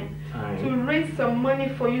time to raise some money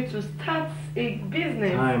for you to start a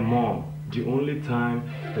business. Time, Mom. The only time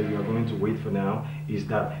that you are going to wait for now is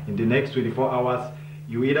that in the next 24 hours,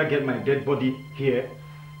 you either get my dead body here.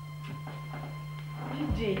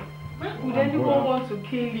 BJ, why would anyone want to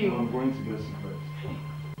kill you? I'm going to get cigarettes.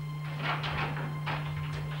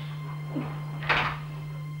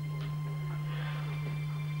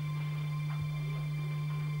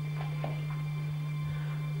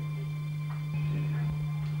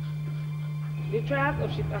 The trial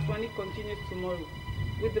of Chief Aswani continues tomorrow,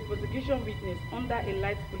 with the prosecution witness under a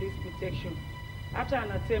light police protection after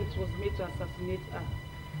an attempt was made to assassinate her.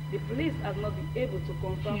 The police has not been able to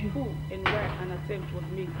confirm who and where an attempt was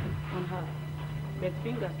made on her, but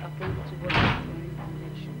fingers are pointing towards Aswani's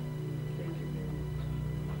direction. Thank you very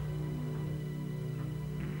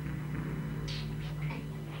much.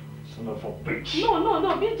 Son of a bitch.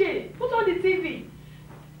 No, BJ, put on the TV.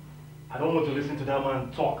 I don't want to listen to that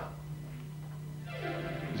man talk.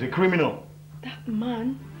 He's a criminal. That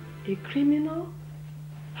man? A criminal?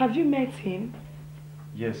 Have you met him?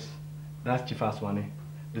 Yes, that's Chief Aswani,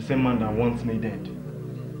 the same man that wants me dead.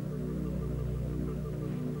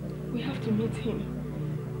 We have to meet him.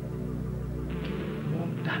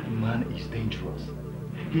 Mom, that man is dangerous.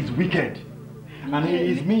 He's wicked. And he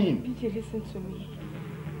is mean. BJ, listen to me.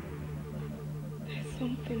 There's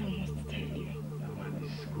something I must tell you. That man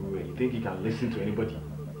is screwy. You think he can listen to anybody?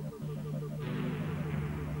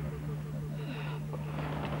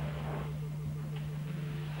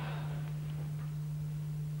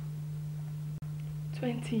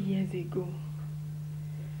 20 years ago,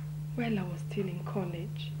 while I was still in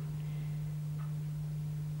college,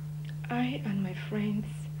 I and my friends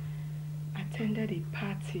attended a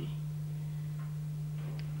party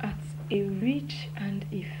at a rich and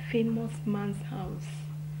a famous man's house.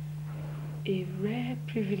 A rare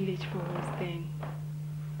privilege for us then.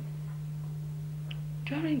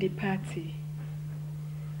 During the party,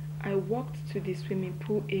 I walked to the swimming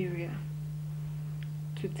pool area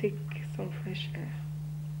to take some fresh air.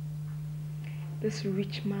 This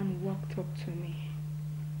rich man walked up to me.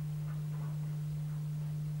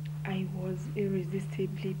 I was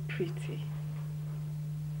irresistibly pretty.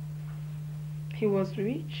 He was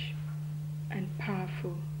rich and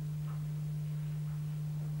powerful.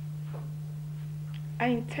 I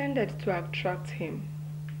intended to attract him,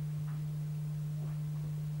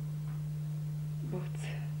 but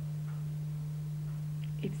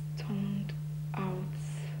it turned out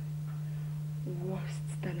worse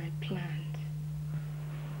than I planned.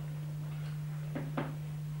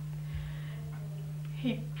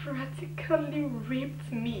 He practically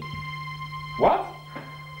raped me. What?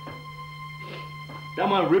 That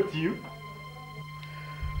man raped you?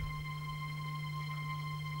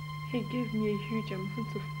 He gave me a huge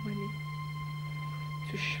amount of money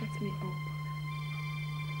to shut me up.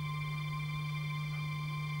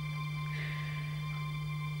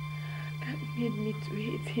 That made me to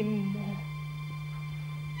hate him more.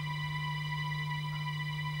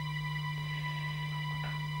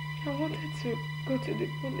 I wanted to go to the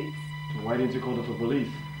police. So why didn't you call the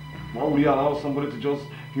police? Why would you allow somebody to just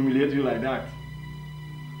humiliate you like that?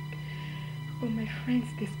 But my friends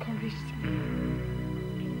discouraged me.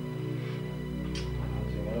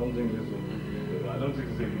 I don't think this is a good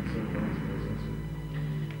thing for me to listen to.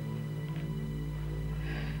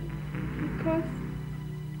 Because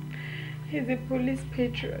he's a police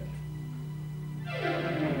patriot. No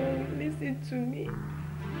one will listen to me.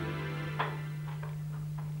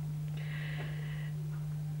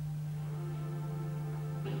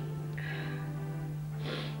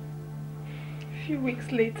 A few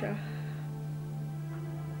weeks later,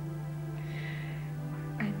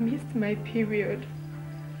 I missed my period.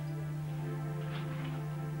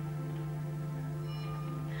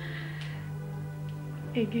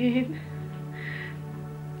 Again,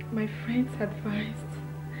 my friends advised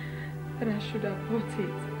that I should abort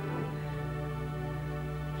it.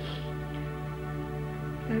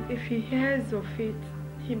 that if he hears of it,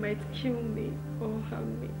 he might kill me or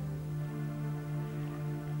harm me.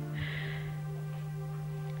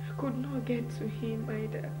 I could not get to him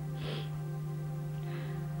either.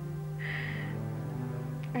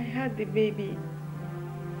 I had the baby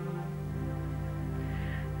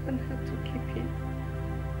and had to keep it.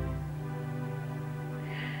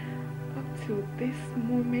 Up to this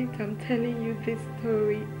moment I'm telling you this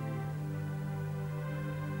story,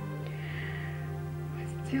 I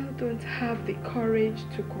still don't have the courage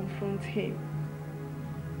to confront him.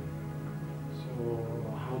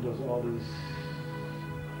 So how does all this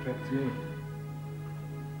affect me?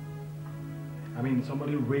 I mean,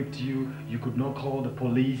 somebody raped you, you could not call the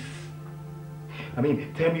police. I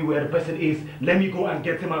mean, tell me where the person is, let me go and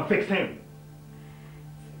get him and fix him.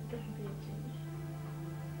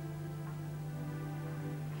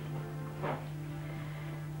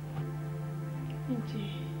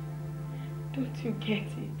 Don't you get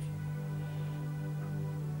it?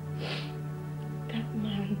 That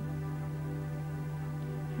man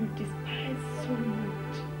you despise so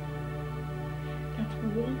much, that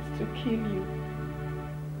wants to kill you,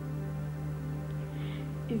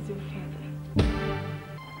 is your father.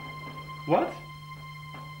 What?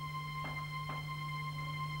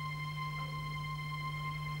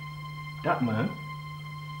 That man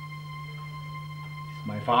is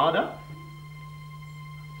my father?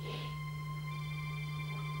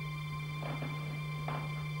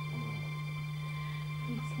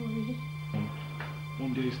 I'm sorry.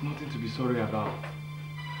 Mom, there is nothing to be sorry about.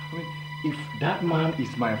 I mean, if that man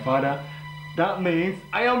is my father, that means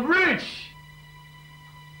I am rich!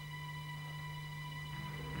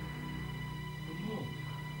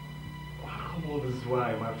 How come all this is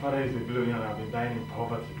why my father is a billionaire and I've been dying in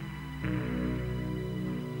poverty?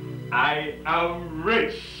 I am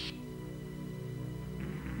rich!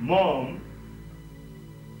 Mom,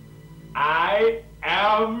 I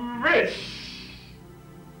am rich!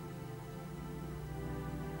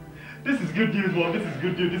 This is good news, Mom. This is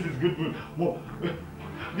good news. This is good news. Mom,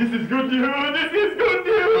 this is good news. This is good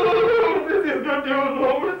news. This is good news,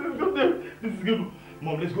 Mom. This is good news. This is good.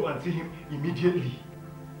 Mom, let's go and see him immediately.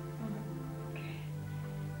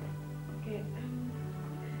 Okay.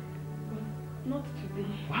 Well, not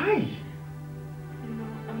today. Why? You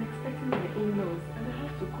know, I'm expecting my in-laws and I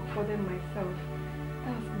have to cook for them myself.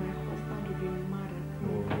 Else my husband will be mad at me.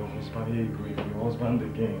 Oh, your husband, here you go. Your husband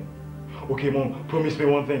again. Okay, Mom, promise me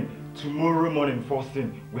one thing. Tomorrow morning, first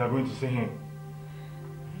thing, we are going to see him.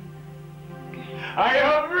 Okay. I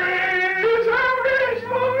am rich! I'm rich,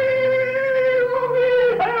 Mommy! Mommy!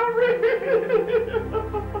 I am rich!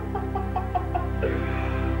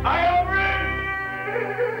 I am rich!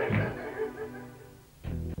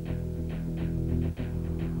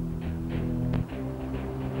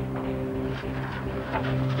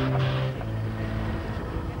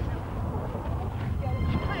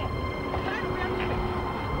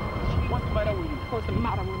 What's the matter with you? What's the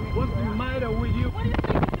matter with me? What's the matter with you? What do you think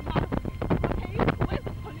is the matter with me? Okay? Where's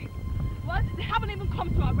the police? What? They haven't even come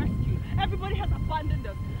to our rescue. Everybody has abandoned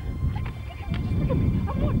us. Just look at me.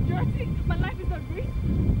 I'm not dirty. My life is at risk.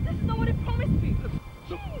 This is not what they promised me.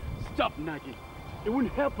 Look, stop nagging. It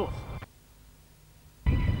wouldn't help us.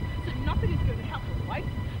 So nothing is going to help us, right?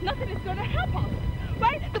 Nothing is going to help us,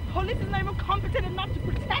 right? The police is not even competent enough to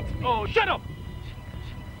protect me. Oh, shut up!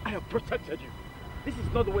 I have protected you. This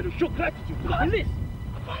is not the way to show gratitude to the police.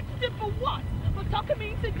 Gratitude for what? For talking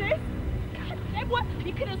me into this? God damn, what?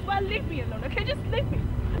 You can as well leave me alone, okay? Just leave me.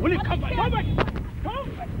 Will you come back? Come back! Come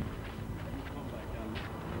back! Come back,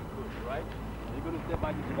 right? You're going to step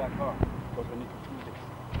back into that car because we need to do this.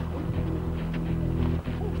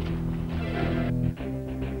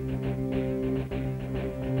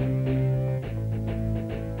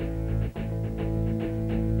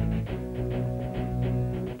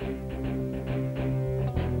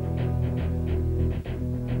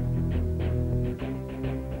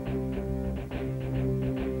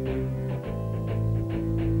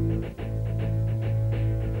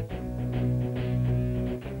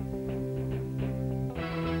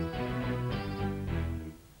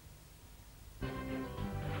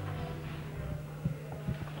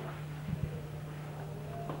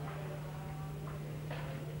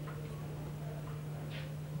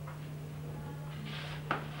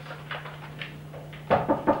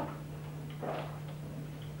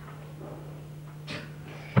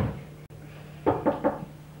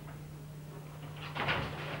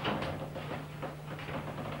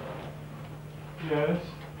 Yes.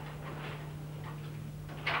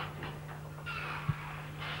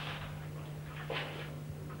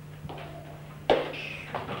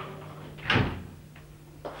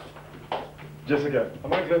 Jessica,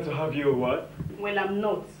 am I glad to have you or what? Well, I'm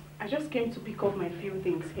not. I just came to pick up my few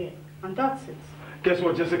things here. And that's it. Guess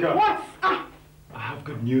what, Jessica? What? Ah! I have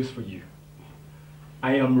good news for you.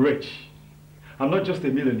 I am rich. I'm not just a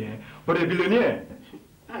millionaire, but a billionaire.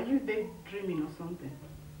 Are you daydreaming or something?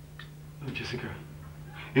 No, Jessica.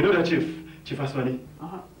 You know that Chief Aswani?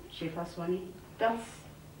 Chief Aswani? That's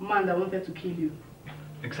man that wanted to kill you.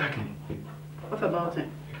 Exactly. What about him?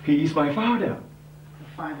 He is my father. Your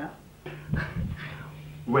father?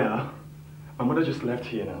 Well, my mother just left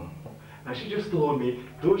here now. And she just told me,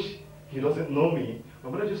 though he doesn't know me, my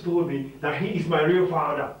mother just told me that he is my real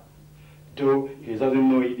father. Though he doesn't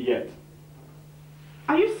know it yet.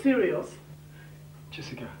 Are you serious?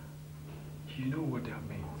 Jessica, you know what that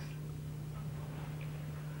means.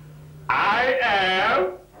 I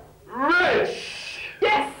am rich!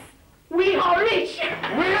 Yes! We are rich!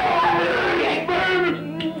 We are rich,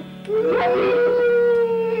 baby! We are rich!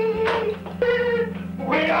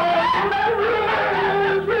 We are rich!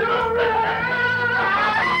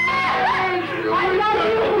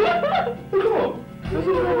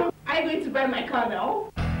 Are you going to buy my car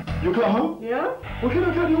now? Your car, huh? Yeah? What kind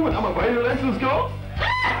of car do you want? I'm gonna buy you a Lexus, girl.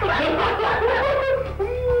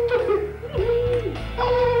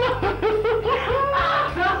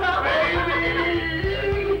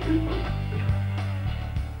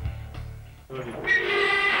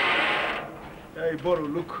 Hey, Boro,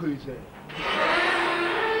 look who is there.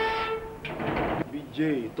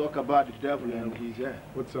 BJ, talk about the devil and he's there.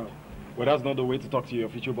 What's up? Well, that's not the way to talk to your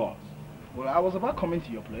future boss. Well, I was about coming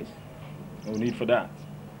to your place. No need for that,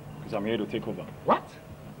 because I'm here to take over. What?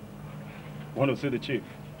 Want to see the chief?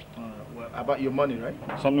 Well, about your money, right?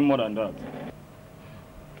 Something more than that.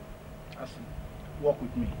 I see. Walk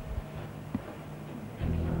with me.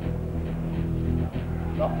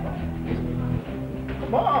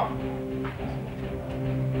 Come on!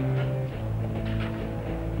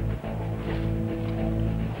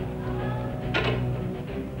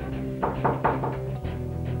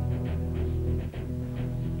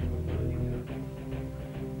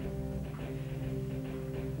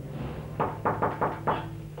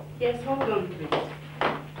 Yes, hold on, please.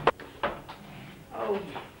 Oh,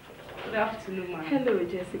 good afternoon, ma'am. Hello,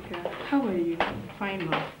 Jessica. How are you? Fine,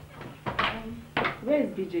 ma'am. Where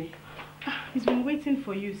is BJ? He's been waiting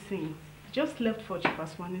for you since. He just left for Chief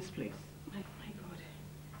Aswani's place. My God.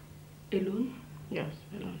 Alone? Yes,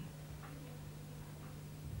 alone.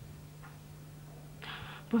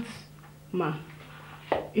 But, ma,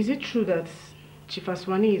 is it true that Chief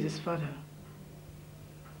Aswani is his father?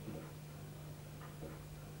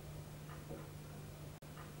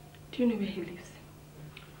 Do you know where he lives?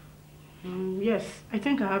 Yes, I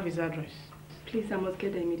think I have his address. Please, I must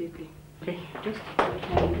get there immediately. Okay, just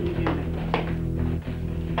leave you there.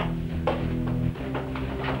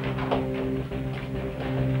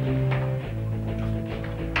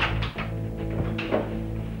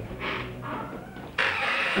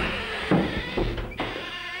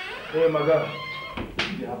 Hey, my guy. What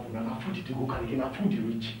did happen? Now, food did go carry now food you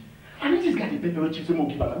reach. And this guy, the paper chief, say,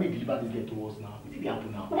 give us, make deliver this guy to us now. What did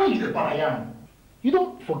happen now? Why you the parayan? You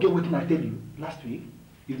don't forget what I tell you last week.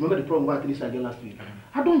 You remember the problem I tell you last week?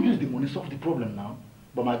 I don't use the money to solve the problem now.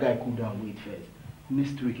 But my guy, cool down, wait first.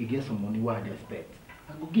 Next week, you get some money, what I expect.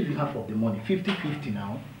 I will give you half of the money, 50-50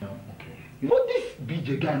 now. Okay. You know, this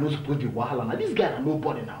BJ guy knows supposed to be wahala. Now, this guy is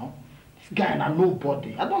nobody now. This guy is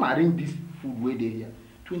nobody. I don't arrange this food way there here.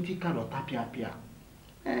 20 card or tapia.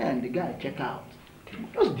 And the guy check out.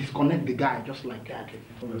 Just disconnect the guy just like that.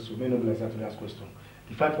 Okay, so may not be like to ask question.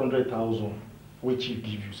 The 500,000 which chief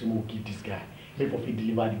give you, say we'll give this guy. Maybe if he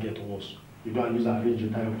deliver the get to us. You don't use arrange the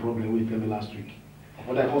type of problem we tell me last week.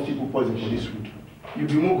 Or like how people poison for this food. You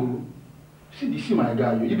be mugu. See my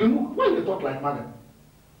guy. You be mugu. Why you talk like mother?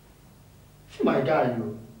 See my guy,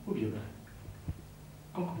 you. Who be your guy?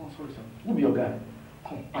 Come on, sorry, sir. Who be your guy?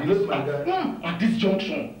 Come. You know my guy. At this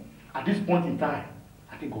junction, at this point in time,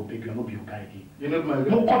 I think God baby, I no be your guy again. You know my guy.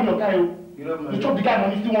 No call your guy. You know my guy. You chop the guy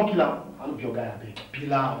money, still won't kill him. I no be your guy, I beg.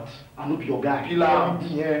 Peel out. I no be your guy. Peel out.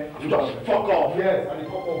 Yeah. You just fuck off. Yes, I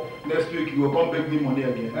fuck off. Next week you will come beg me money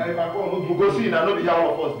again. If I come, we go see it. I know the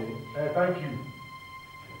hour first day. Thank you.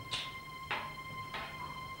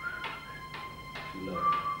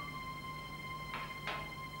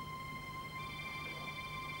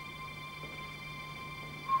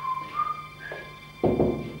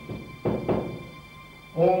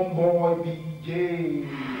 Homeboy BJ.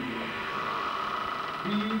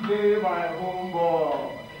 BJ, my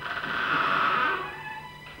homeboy.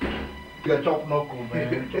 Yeah, chop knuckle,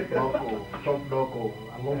 man. Chop knuckle. Chop knuckle.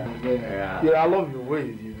 I love you, man. Yeah, I love your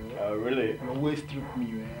ways, you know. Really? Your ways tripped me,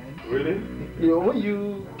 man. Really? You know, when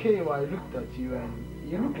you came, I looked at you and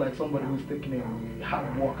you look like somebody who's taking a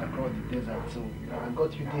hard walk across the desert. So, you know, I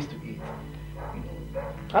got you this to eat. You know,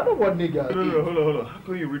 I know what nigga eat. Hold on. How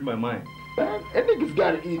can you read my mind? Man, a nigga's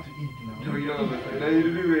gotta eat to eat, you know. No, you don't understand. You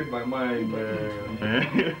didn't read my mind,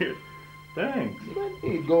 man. Thanks.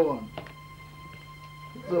 Hey, go on.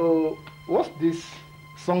 So, what's this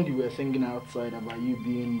song you were singing outside about you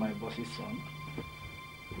being my boss's son?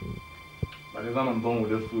 By the time I'm done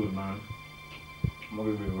with this food, man, I'm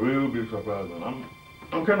gonna be a real big surprise, man.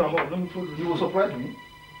 I'm kind of hot. Let me tell you. You will surprise me?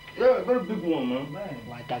 Yeah, a very big one, man. Man,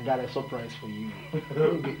 like I got a surprise for you.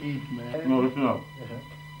 You can eat, man. No, listen up.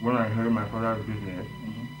 When I hear my father's business,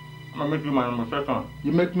 I'm gonna make you my number second.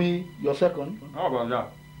 You make me your second? How about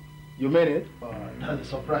that? You made it? That's a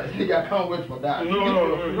surprise. Nigga, I can't wait for that. No,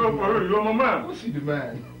 for real. You're my man. Who's the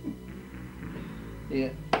man? Yeah.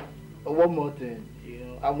 One more thing. You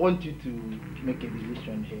know, I want you to make a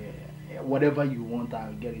decision here. Whatever you want,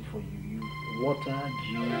 I'll get it for you. Water,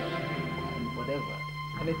 juice, and whatever.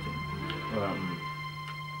 Anything.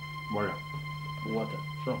 Water. Water.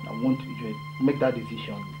 Sure. I want you to make that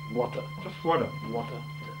decision. Water. Just water. Water.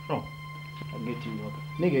 Sure. I'll get you water.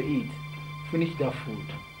 Nigga, eat. Finish that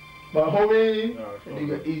food. But homie,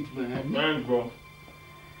 nigga, eat, man. Man, bro.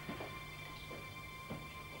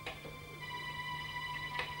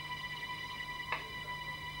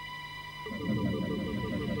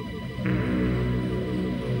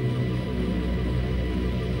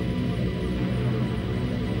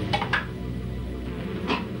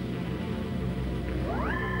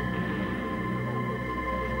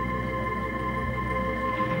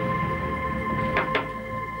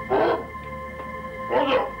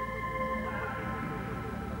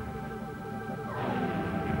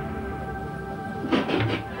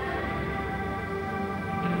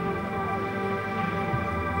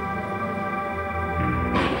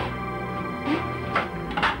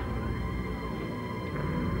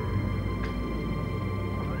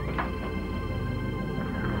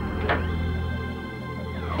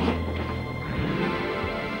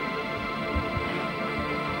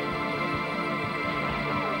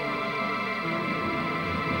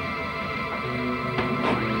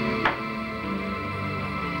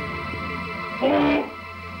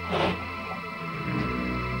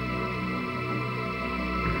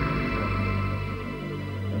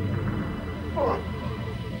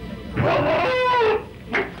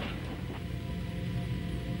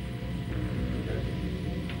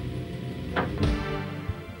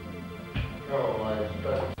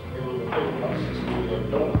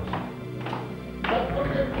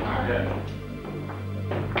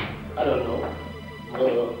 I don't know.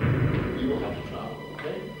 You will have to travel,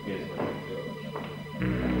 okay? Yes, sir.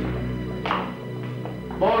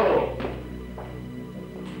 Borrow.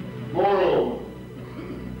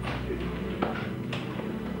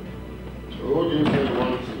 So who do you think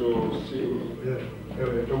wants to see me?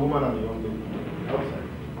 Yeah, a woman and a young lady. Outside.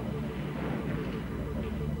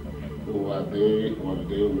 Who are they? What do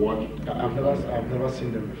they want? I've never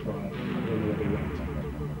seen them before. I don't know what they want.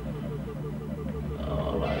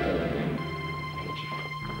 All right.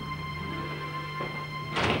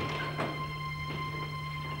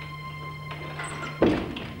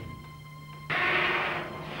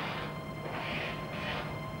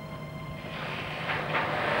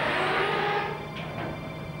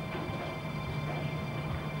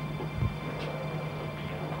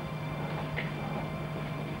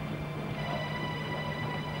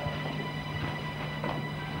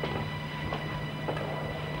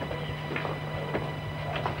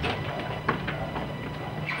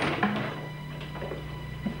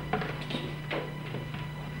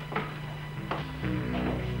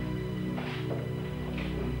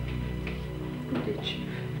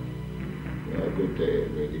 Good day,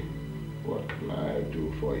 lady. What can I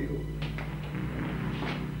do for you?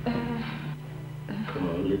 Come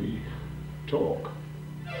on, lady. Talk.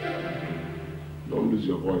 Don't lose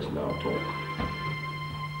your voice now. Talk.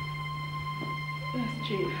 Yes,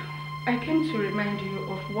 Chief. I came to remind you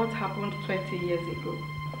of what happened 20 years ago.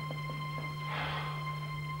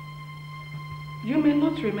 You may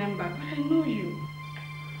not remember, but I know you.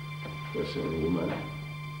 Listen, woman.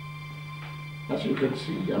 As you can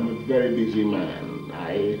see, I'm a very busy man.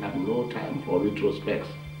 I have no time for retrospects.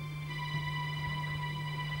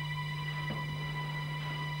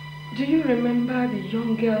 Do you remember the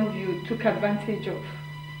young girl you took advantage of?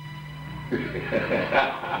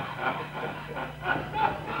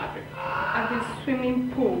 At the swimming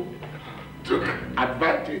pool. Took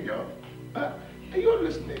advantage of? Are you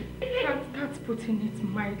listening? That's putting it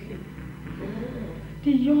mildly.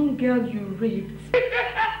 The young girl you raped.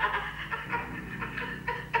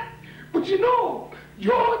 But you know,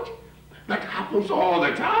 George, that happens all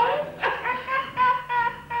the time.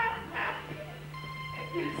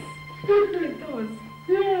 Yes, it does.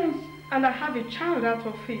 Yes. And I have a child out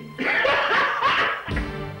of it.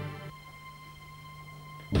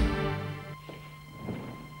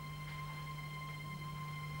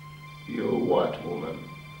 You what, woman?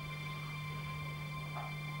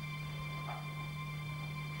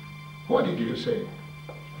 What did you say?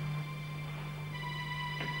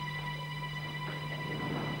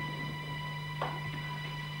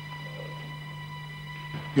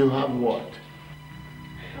 You have what?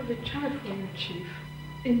 I have a child for you, Chief.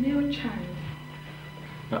 A male child.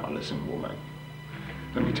 Now listen, woman.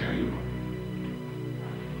 Let me tell you.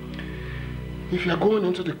 If you're going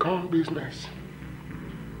into the corn business,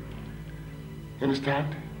 you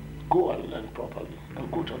understand? Go and learn properly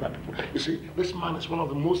and go to other people. You see, this man is one of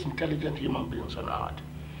the most intelligent human beings on earth.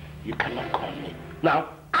 You cannot call me. Now,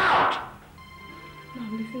 out! Now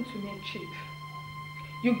listen to me, Chief.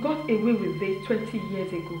 You got away with this 20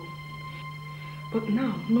 years ago. But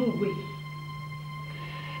now, no way.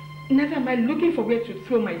 Neither am I looking for where to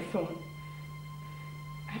throw my son.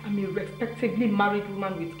 I am a respectably married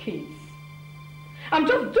woman with kids. I'm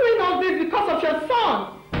just doing all this because of your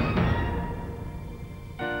son.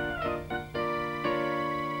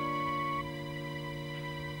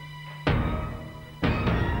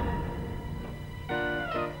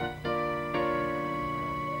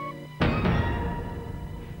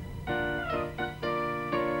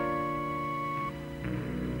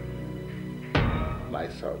 My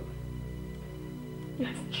son.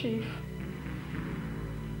 Yes, Chief.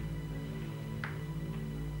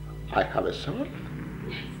 I have a son?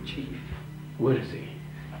 Yes, Chief. Where is he?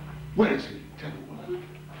 Where is he? Tell me, woman.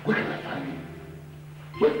 Where can I find him?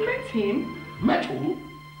 You've met him? Met who?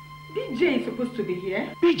 BJ is supposed to be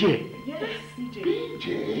here. BJ? Yes, BJ.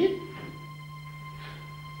 BJ?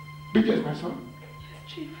 BJ is my son?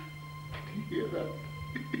 Yes, Chief. Did you hear that?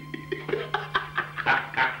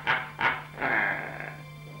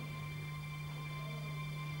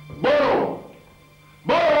 Bo!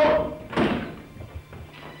 Bo!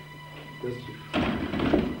 Yes, Chief.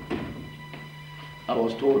 I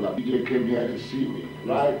was told that BJ came here to see me,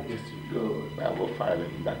 right? Yes, Chief. Good. I will find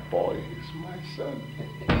him. That boy is my son.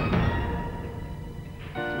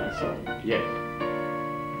 My son? Yes.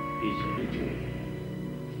 BJ.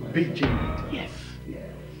 BJ. Yes.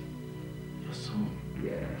 Yes. Your son?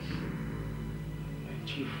 Yes.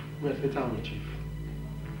 Chief, let down, Chief.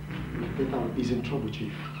 Let down. He's in trouble,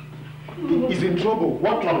 Chief. He's in trouble.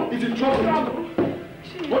 What trouble? He's in trouble.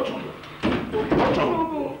 What trouble? What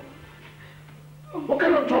trouble? What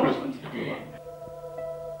kind of trouble is he talking about?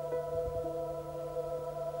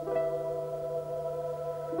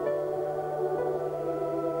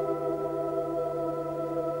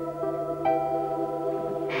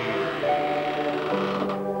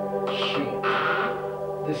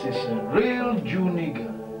 This is a real Jew nigger.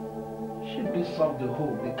 Should be solved the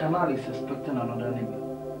whole. The canal is expecting another nigger.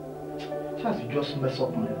 Just you just mess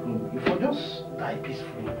up my room. You for just die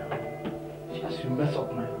peacefully now. Just you mess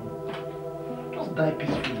up my room. Just die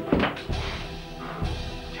peacefully.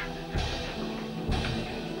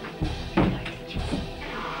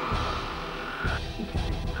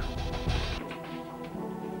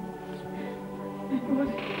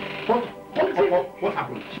 What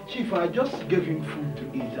happened? Chief, I just gave him food to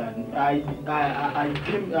eat and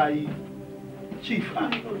Chief,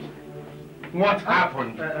 What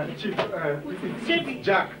happened? Chief, it's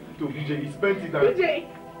Jack to BJ. He spent it. BJ!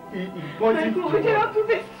 He pointed to BJ, don't do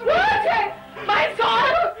this. BJ! My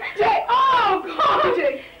son! BJ! Oh, God! BJ!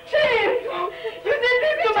 Chief! You did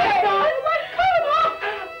this to my son! Come on!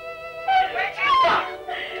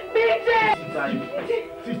 BJ!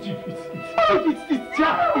 See, Chief, it's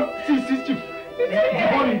Jack. See, Chief.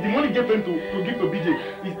 The money gave him to give to BJ.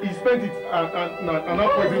 He spent it and now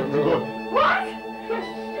pointing to God. What?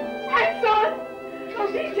 My son!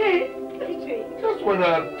 BJ! BJ! Just when I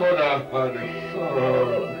thought I had a son.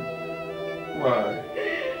 Why?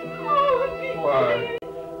 Oh, BJ! Why?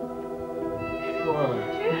 Why?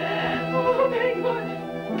 Oh, my God!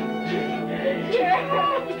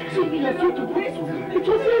 It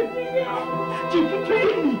was him. Chief, it was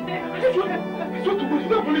me. I swear to God, you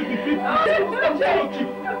don't believe me.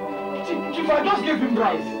 Chief, I just gave him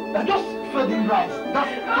rice. I just fed him rice.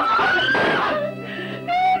 That's...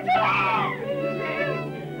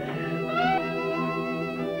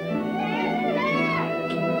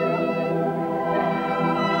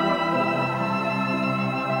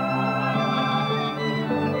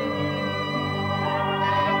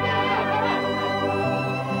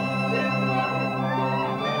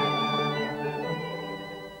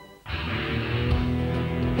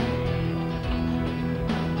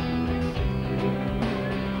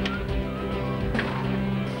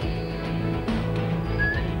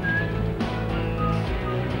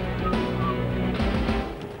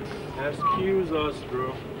 us,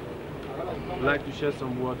 bro. I'd like to share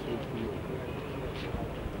some words with you.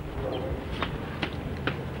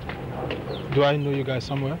 Do I know you guys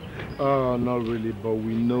somewhere? Not really, but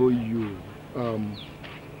we know you.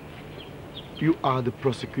 You are the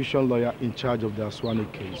prosecution lawyer in charge of the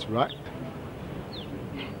Aswani case, right?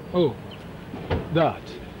 Oh, that.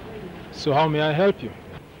 So how may I help you?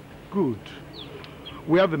 Good.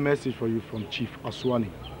 We have a message for you from Chief Aswani.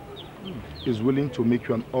 He's willing to make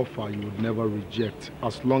you an offer you would never reject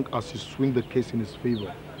as long as you swing the case in his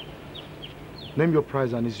favor. Name your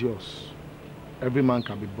price and it's yours. Every man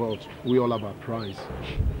can be bought. We all have our price.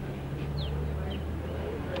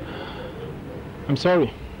 I'm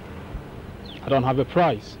sorry. I don't have a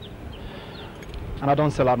price. And I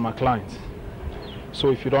don't sell out my clients. So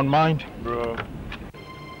if you don't mind... Bro,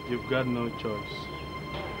 you've got no choice.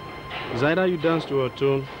 It's either you dance to a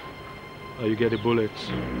tune or you get a bullet.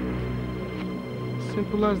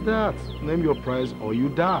 Simple as that. Name your price or you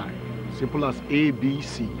die. Simple as A, B,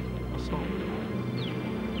 C. That's all.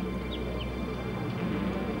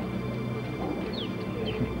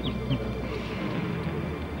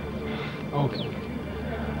 Okay.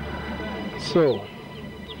 So,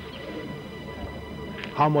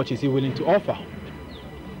 how much is he willing to offer?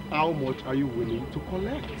 How much are you willing to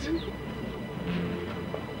collect?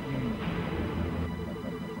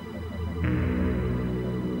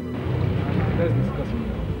 Let's discuss it.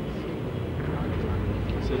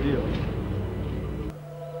 It's a deal.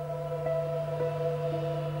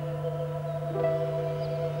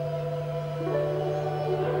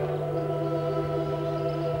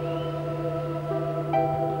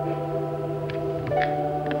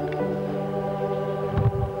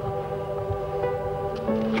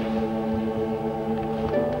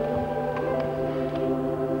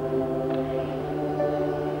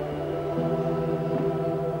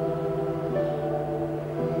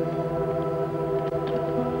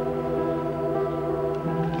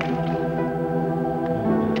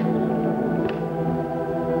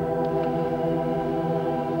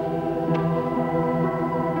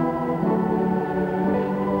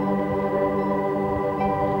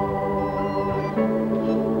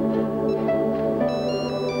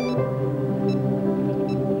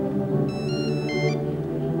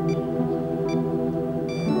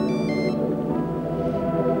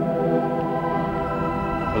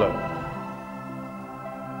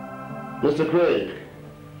 Mr. Craig,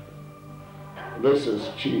 this is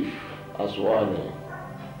Chief Aswani.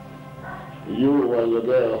 You and your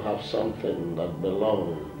girl have something that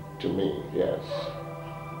belonged to me, yes.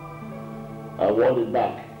 I want it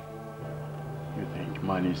back. You think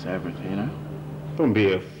money's everything, huh? Don't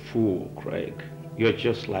be a fool, Craig. You're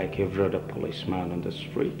just like every other policeman on the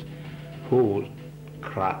street who will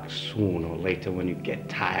crack sooner or later when you get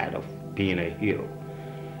tired of being a hero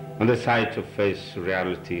and decide to face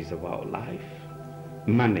realities about life.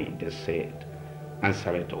 Money, they said,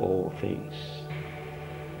 answereth all things.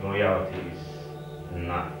 Loyalty is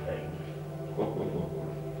nothing.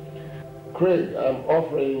 Craig, I'm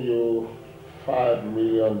offering you 5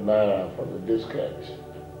 million naira for the discount.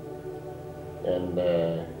 And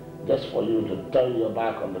just for you to turn your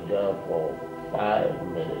back on the girl for 5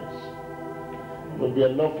 minutes. It will be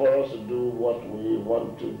enough for us to do what we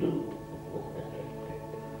want to do.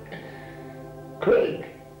 Craig,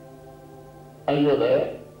 are you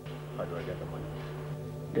there? How do I get the money?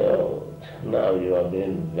 Good. Now you are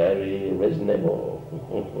being very reasonable.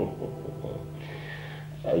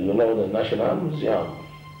 You know the National Museum.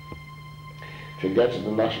 If you get to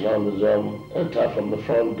the National Museum, enter from the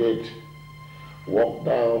front gate, walk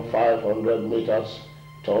down 500 meters,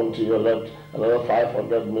 turn to your left, another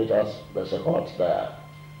 500 meters, there's a hut there.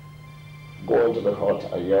 Go into the hut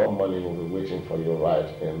and your money will be waiting for you right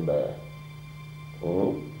in there.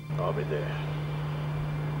 I'll be there.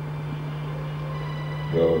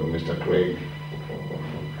 Good, Mr. Craig.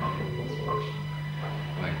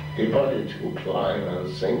 He bought it hook, line,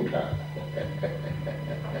 and sinker.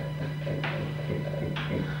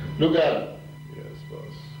 Look at. Yes,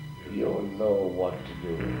 boss. You know what to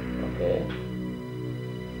do, okay?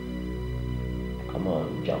 Come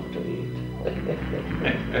on, jump to it.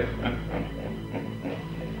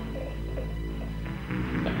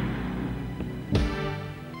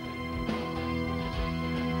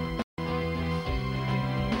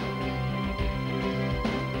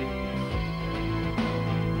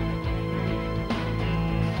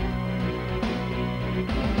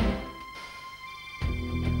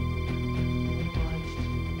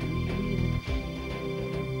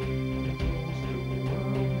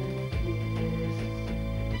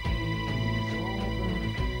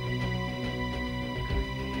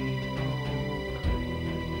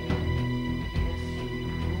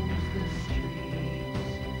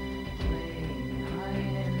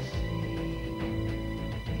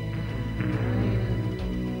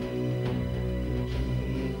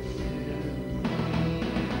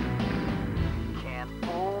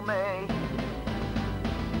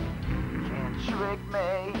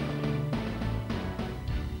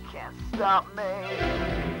 stop me,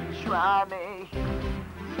 try me,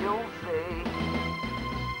 you'll see.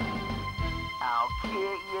 I'll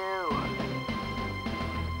get you,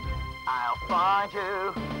 I'll find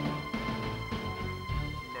you.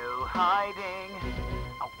 No hiding,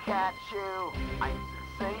 I'll catch you. I'm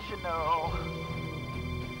sensational.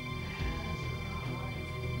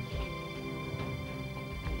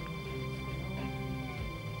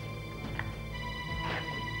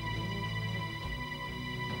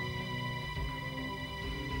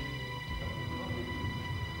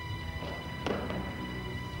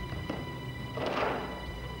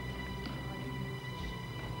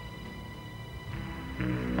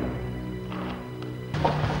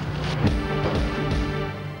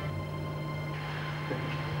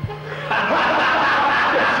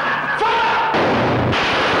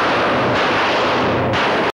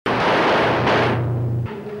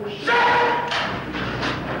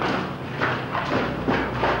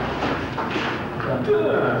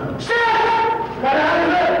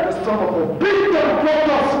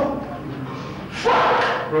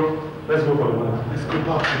 Let's go for the money. Let's go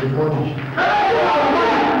back to the money.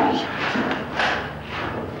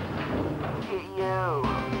 Get you.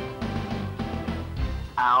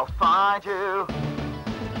 I'll find you.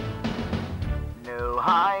 No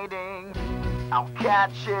hiding. I'll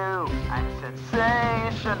catch you. I'm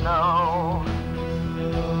sensational.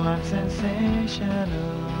 I'm sensational.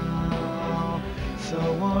 So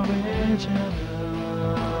original.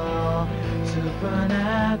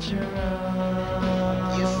 Supernatural.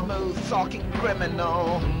 You smooth talking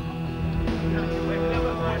criminal.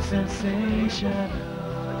 I'm sensational.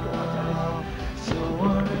 So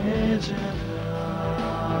original.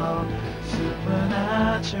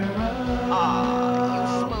 Supernatural. You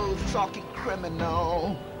smooth talking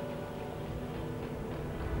criminal.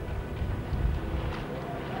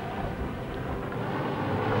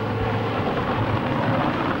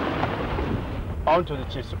 On to the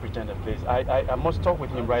chief superintendent, please. I must talk with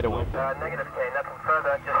him right away. Negative, K. Nothing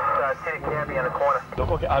further. Just take Gabby in the corner.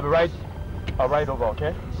 Okay, I'll ride over,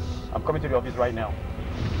 okay? I'm coming to the office right now.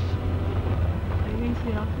 Are you going to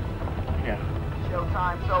the office? Yeah.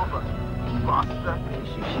 Showtime's over. Buster.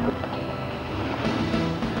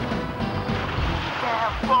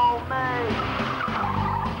 Can't fool me.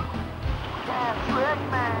 Can't trick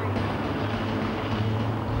me.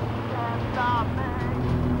 Can't stop me.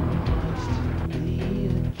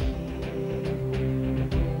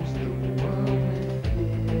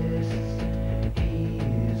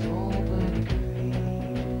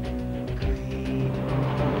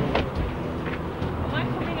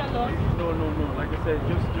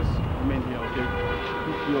 Just remain here, okay?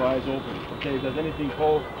 Keep your eyes open, okay? If there's anything,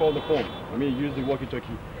 call the phone. I mean, use the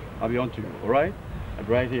walkie-talkie. I'll be on to you, all right? I'll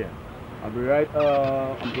be right here. I'll be right,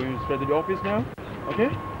 I'm going straight to the office now, okay?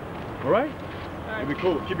 All right? It'll be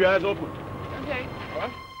cool. Keep your eyes open. Okay. All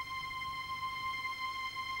right?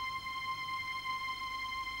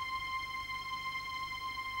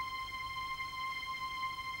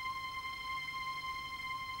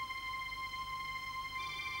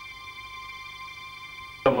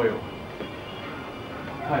 Moyo.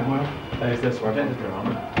 Hi, Moyo. Is this where I'm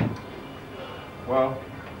around? Well,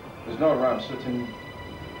 he's not around.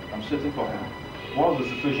 I'm sitting for him. What's the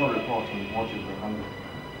situation report on what you've been handling?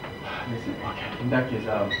 Listen, okay. In that case,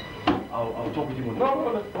 I'll talk with you.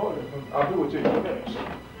 No, let's go. I'll be with you. Okay.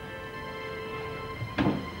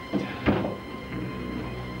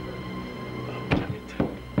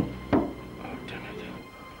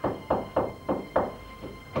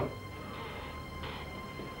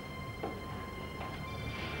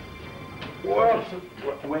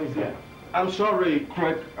 Where is he? I'm sorry,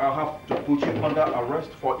 Craig. I'll have to put you under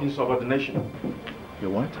arrest for insubordination. You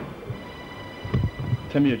what?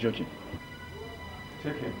 Tell me you're joking.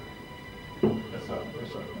 Take him. Yes, sir.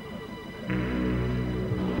 Yes, sir.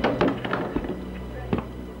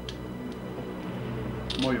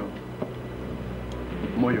 Moyo.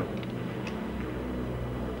 Moyo.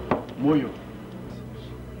 Moyo.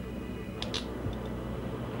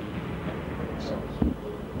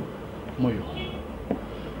 Moyo.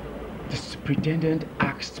 The superintendent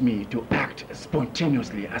asked me to act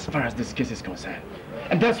spontaneously as far as this case is concerned.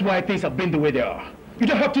 And that's why things have been the way they are. You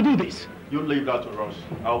don't have to do this. You leave that to us.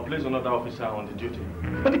 I'll place another officer on the duty.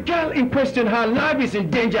 But the girl in question, her life is in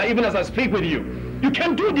danger even as I speak with you. You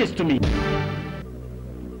can't do this to me.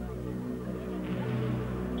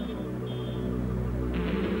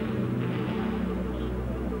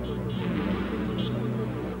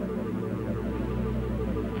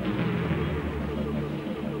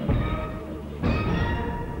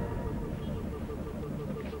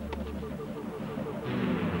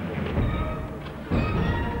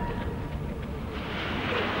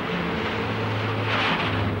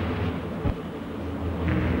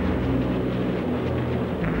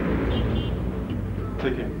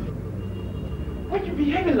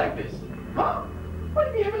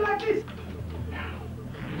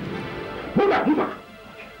 Move back, move back.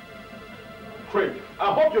 Craig,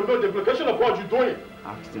 I hope you know the implication of what you're doing.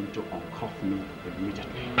 Ask them to uncuff me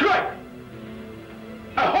immediately. Craig!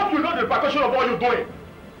 I hope you know the implication of what you're doing.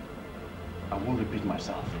 I won't repeat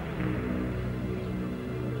myself.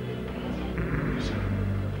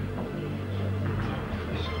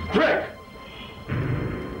 Craig!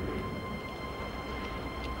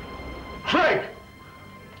 Craig!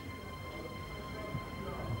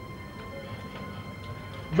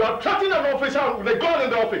 You are threatening an officer with a gun in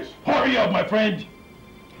the office. Hurry up, my friend.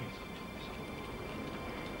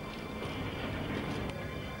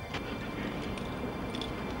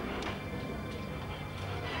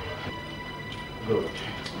 Good.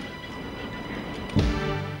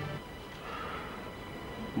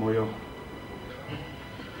 Moyo.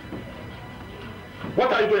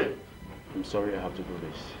 What are you doing? I'm sorry I have to do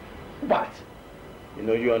this. What? You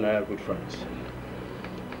know you and I are good friends.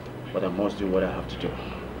 But I must do what I have to do.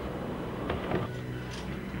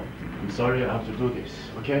 I'm sorry I have to do this,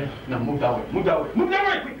 okay? Now move that way, move that way, move that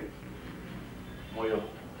way quickly! Moyo,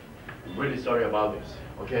 I'm really sorry about this,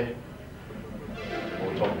 okay?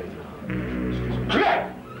 We'll talk later. Excuse me. Craig!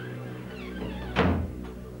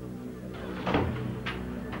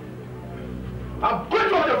 I'm going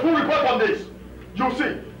to have a full report on this. You'll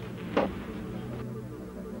see.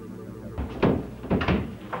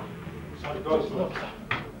 Sorry, go slow.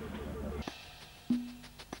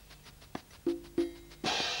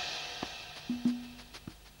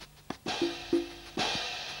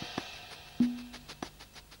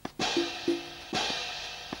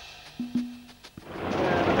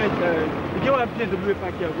 NOLLYWOOD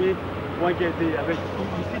back here, we one get there. You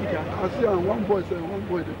see the car? I see one boy saying one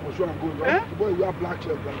boy they pursue and go. Right? The boy wear black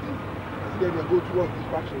shirt like this. I see them they go towards this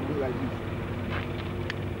faction go like this.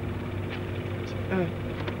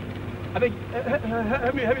 I beg,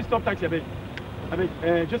 help me stop taxi, I beg. I beg,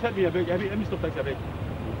 just help me, I beg. Help me stop taxi, I beg.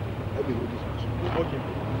 Let me go this way. Okay.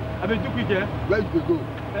 I beg, do quick, yeah? Where do you go?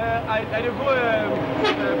 I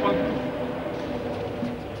go,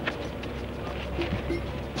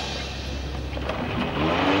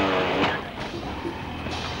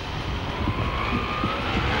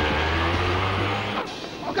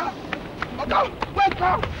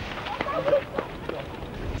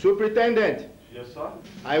 Superintendent. Yes, sir?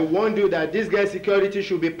 I warned you that this guy's security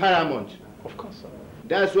should be paramount. Of course, sir.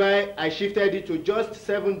 That's why I shifted it to just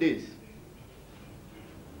 7 days.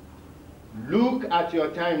 Look at your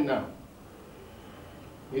time now.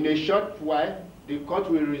 In a short while, the court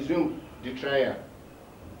will resume the trial.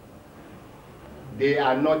 They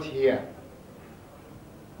are not here.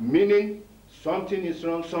 Meaning, something is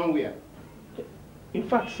wrong somewhere. In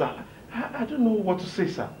fact, sir, I don't know what to say,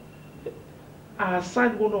 sir. I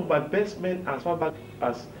assigned one of my best men as far back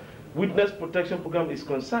as witness protection program is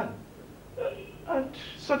concerned. And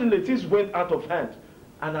suddenly things went out of hand.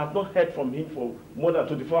 And I've not heard from him for more than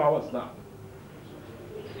 24 hours now.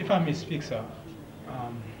 If I may speak, sir,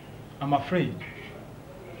 I'm afraid.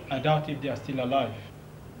 I doubt if they are still alive.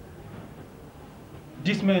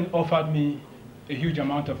 These men offered me a huge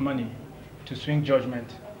amount of money to swing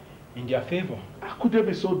judgment in their favor. How could they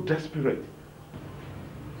be so desperate?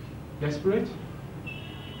 Desperate?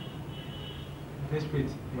 Desperate,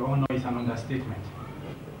 Your Honor, is an understatement.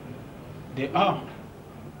 They are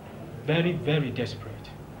very, very desperate.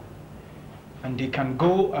 And they can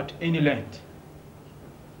go at any length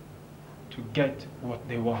to get what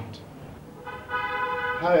they want.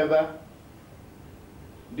 However,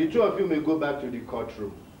 the two of you may go back to the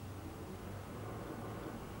courtroom.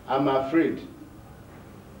 I'm afraid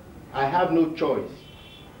I have no choice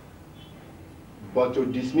but to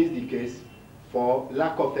dismiss the case for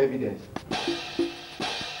lack of evidence.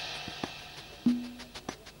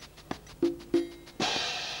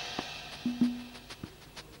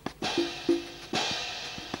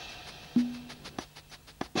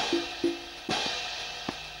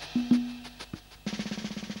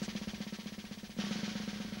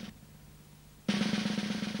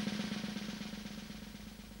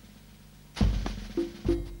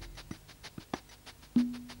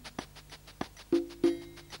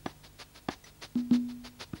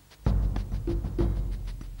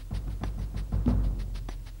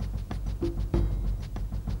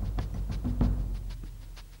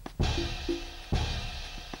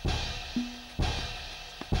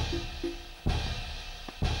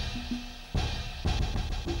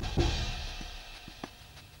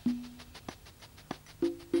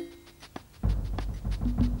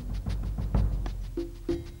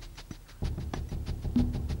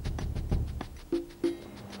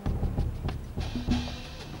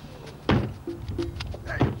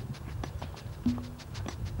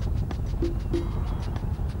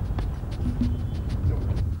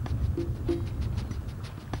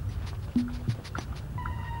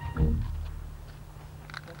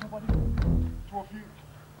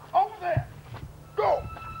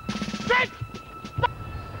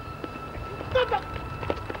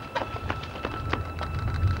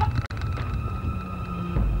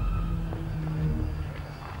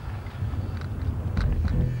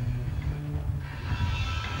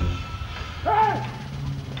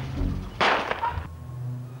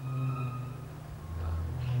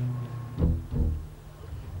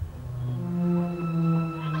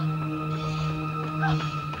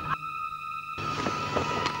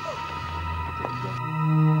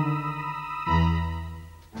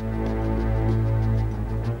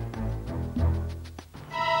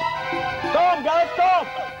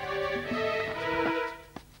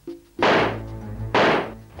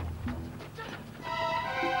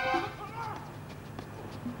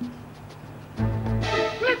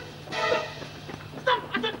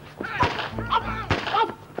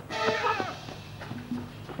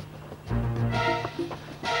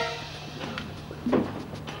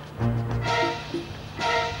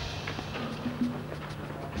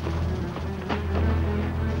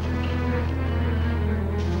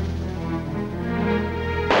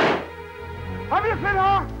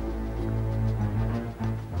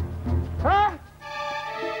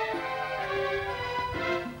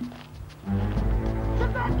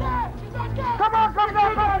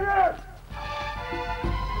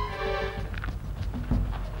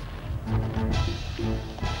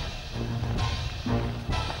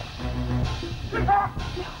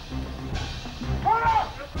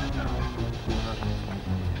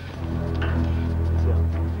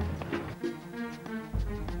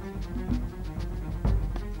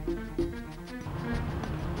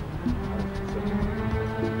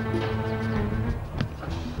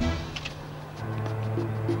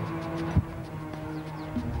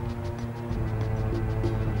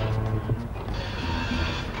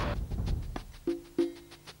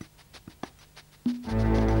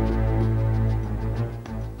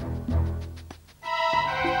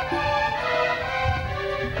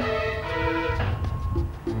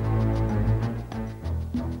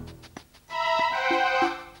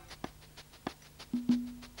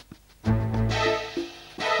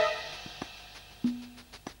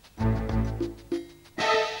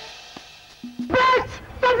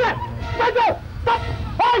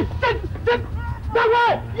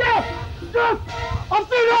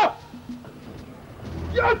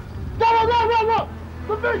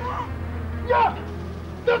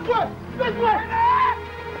 This way! This way!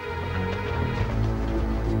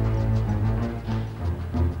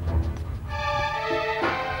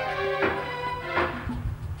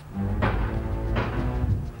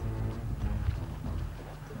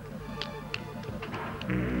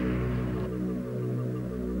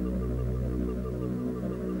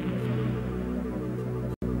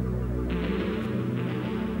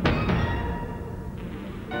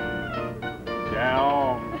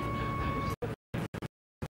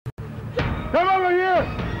 Come over here!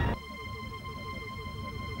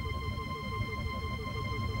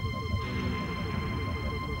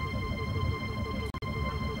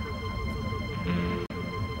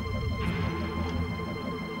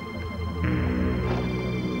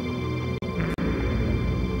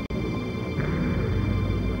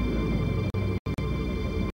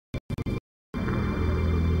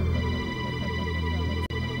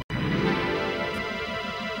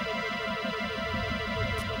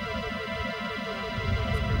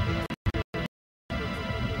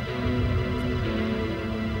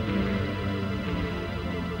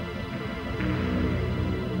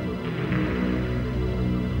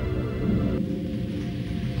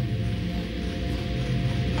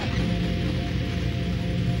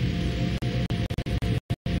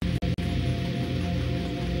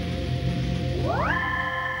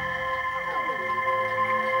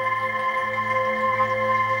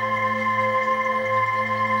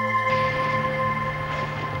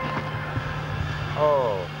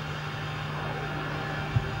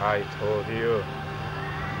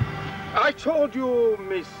 I told you,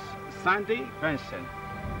 Miss Sandy Benson,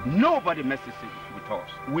 nobody messes with us.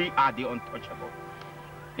 We are the untouchable.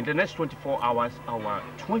 In the next 24 hours, our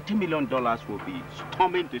 $20 million will be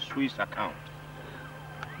storming the Swiss account.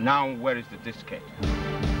 Now, where is the diskette?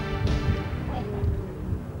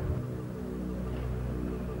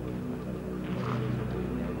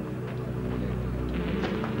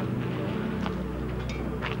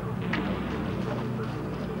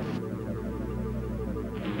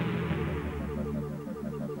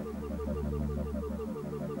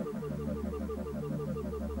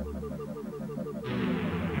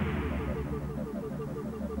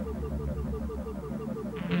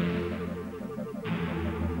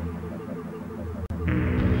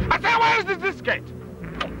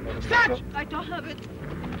 Search! I don't have it.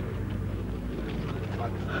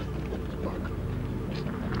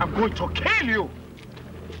 I'm going to kill you!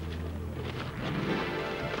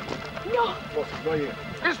 No! Boss, he's not here.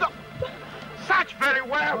 It's not... Search very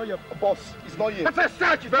well! He's not here. Boss, he's not here. I said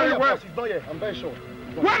search very well! Boss, he's not here. I'm very sure.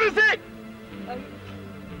 Where is it? It's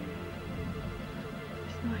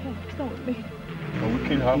not him. It's not with me. Can we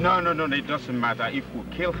kill her? No, it doesn't matter. If we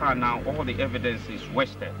kill her now, all the evidence is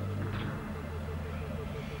wasted.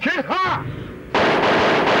 Kill her!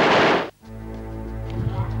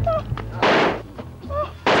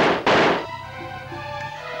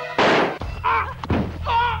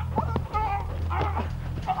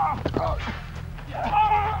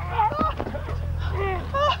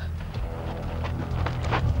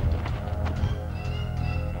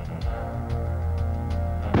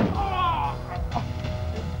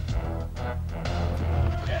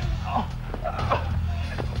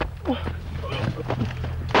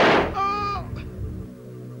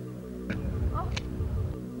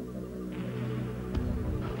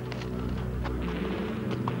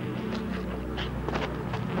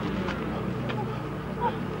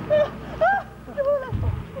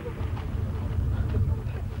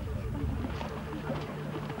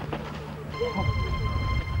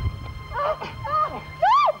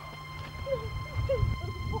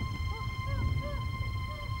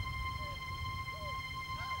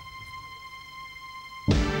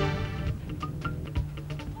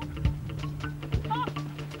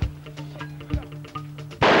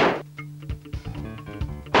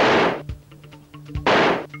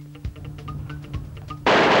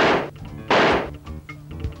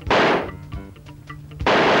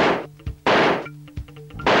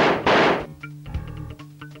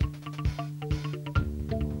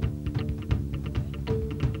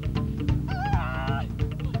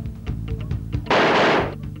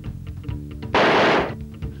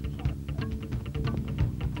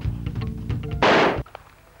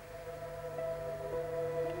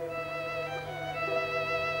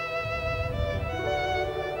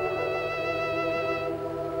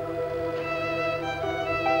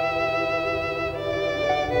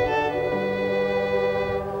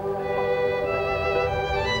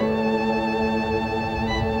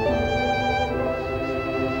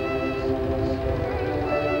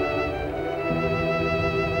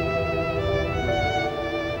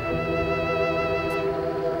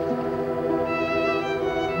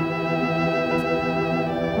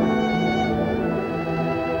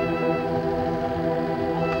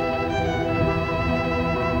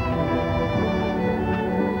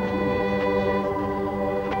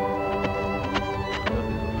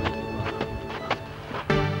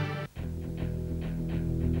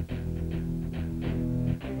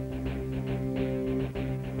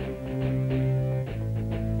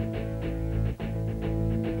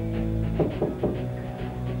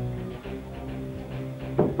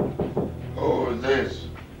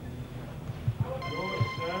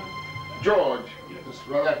 George, it's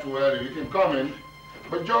rather too early. You can come in.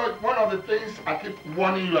 But George, one of the things I keep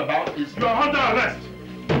warning you about is... You are under arrest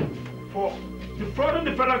for defrauding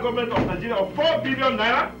the federal government of Nigeria of 4 billion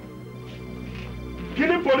naira,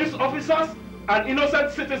 killing police officers and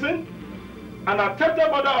innocent citizens, and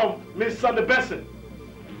attempted murder of Mr. Enebeli.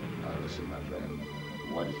 Now listen, my friend.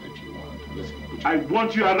 What is it you want? Listen, I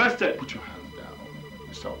want you arrested. Put your hands down.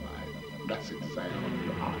 It's all right. That's the desire of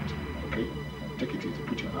your heart. Okay? Take it easy.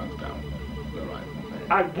 Put your hands down. You're right. Okay?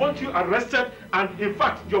 I want you arrested, and in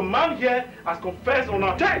fact, your man here has confessed on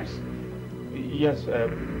our tapes. Yes,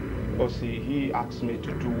 Osi, he asked me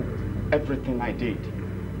to do everything I did.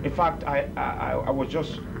 In fact, I was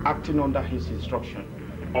just acting under his instruction.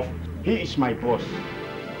 He is my boss.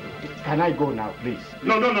 Can I go now, please?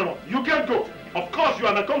 No. You can't go. Of course, you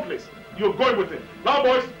are an accomplice. You're going with him. Now,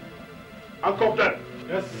 boys, handcuff them.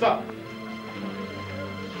 Yes, sir.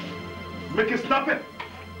 Make it snap it.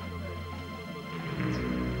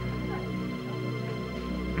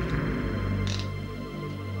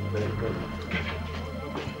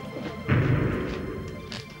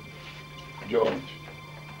 George,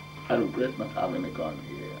 I regret not having a gun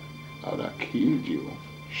here. I would have killed you,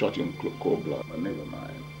 shot you in cold blood, but never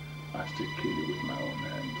mind. I still kill you with my own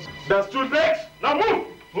hands. That's 2 legs. Now move.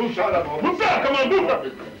 Move, shut up. Move there. Come on, move.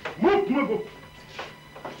 Move.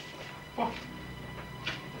 Oh.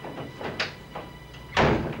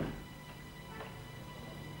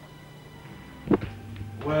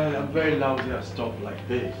 Well, I'm very lousy at stuff like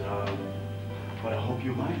this, but I hope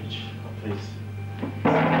you manage, please.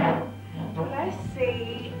 Will I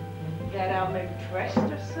say that I'm impressed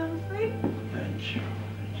or something? Thank you.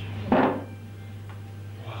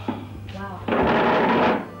 Wow.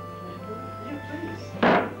 Yeah, please.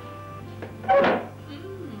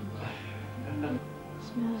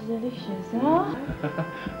 Smells delicious, huh?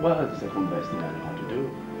 Well, it's the second best thing I know how to do.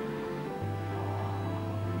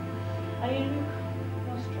 Are you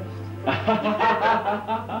not stressed?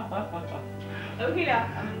 Okay,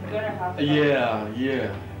 I'm gonna have fun.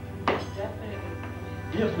 Yeah. Definitely.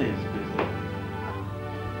 Yeah, please.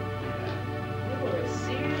 You're a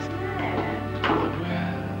serious man.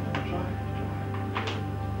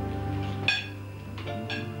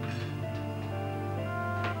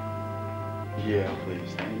 Yeah,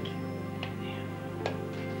 please, thank you.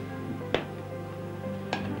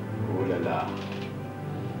 Oh la la.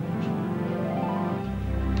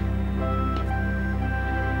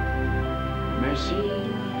 Merci.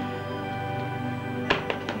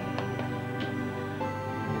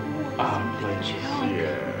 Please.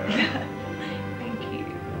 Yeah. Thank you.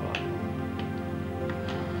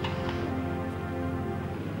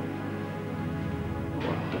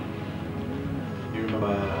 You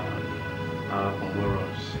remember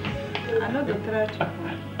Congoros? I know the threat.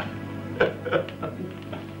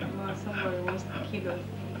 Well, somebody wants to kill us.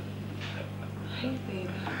 Hey, babe.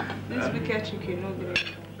 This wicked chicken, no good.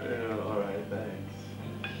 Yeah, alright, thanks.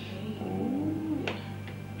 Ooh.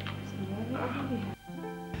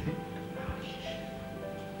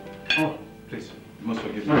 Oh, please, you must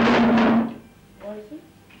forgive me. What is it?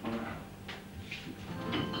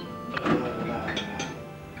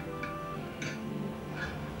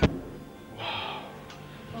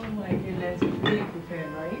 Oh my goodness, really prepared,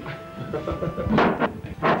 right?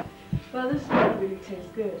 Well, this one really tastes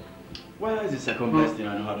good. Well, it's the second best thing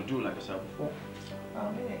I know how to do, like I said before. Oh,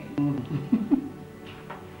 really?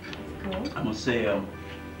 Cool. I must say, you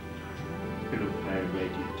look very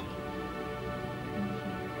radiant.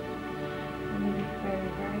 Very,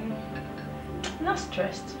 not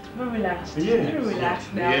stressed, but relaxed. Yeah. Very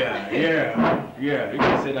relaxed now. Yeah. You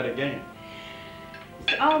can say that again.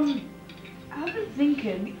 I've been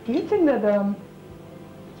thinking, do you think that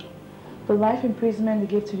the life imprisonment they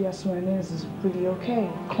gave to the Aswanis is really okay,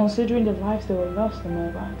 considering the lives they were lost and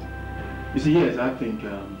all that? You see, yes, I think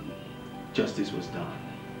justice was done.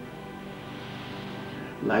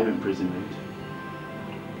 Life imprisonment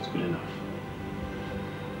is good enough.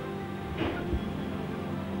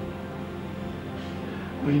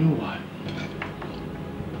 But you know what?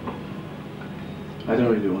 I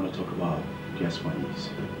don't really want to talk about the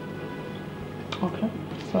Aswanis. Okay,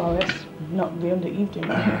 so let's not be on the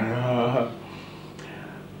evening. I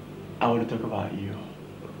want to talk about you.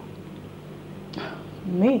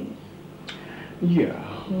 Me? Yeah.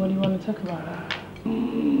 What do you want to talk about?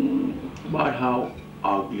 About how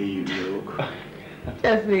ugly you look.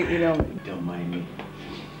 Just me, you know. Don't mind me.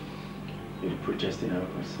 You're the prettiest thing I've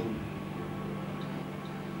ever seen.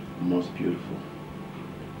 Most beautiful.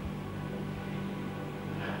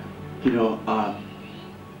 You know, I'm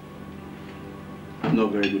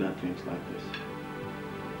not very good at things like this.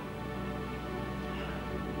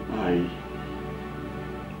 I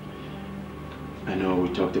know we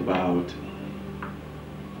talked about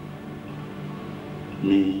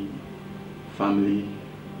me, family.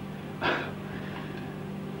 I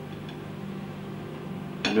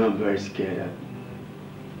know I'm very scared at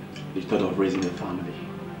the thought of raising a family.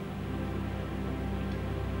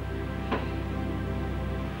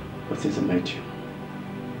 But since I met you,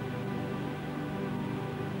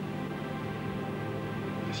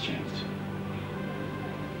 it's changed.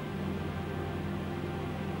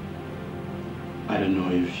 I don't know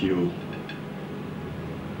if you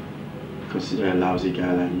consider a lousy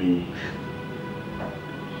guy like me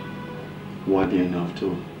worthy enough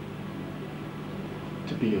to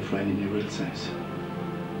be your friend in a real sense.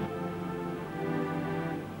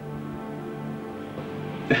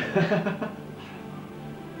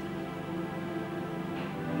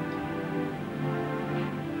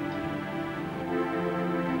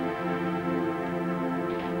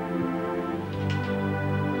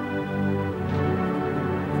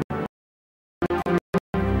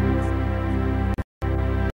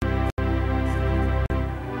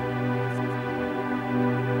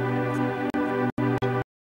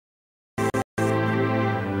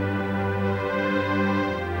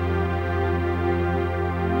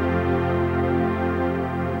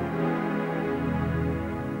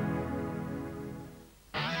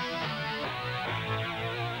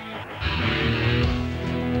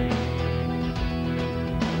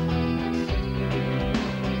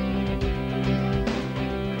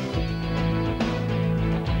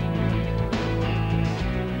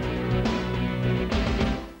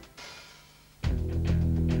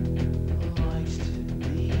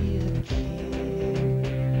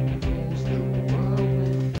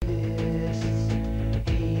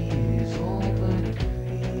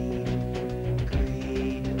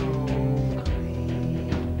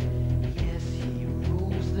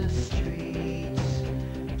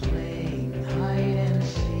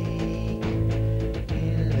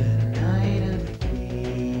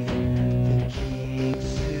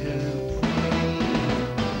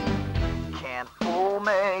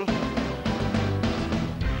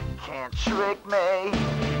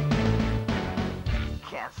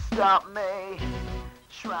 Stop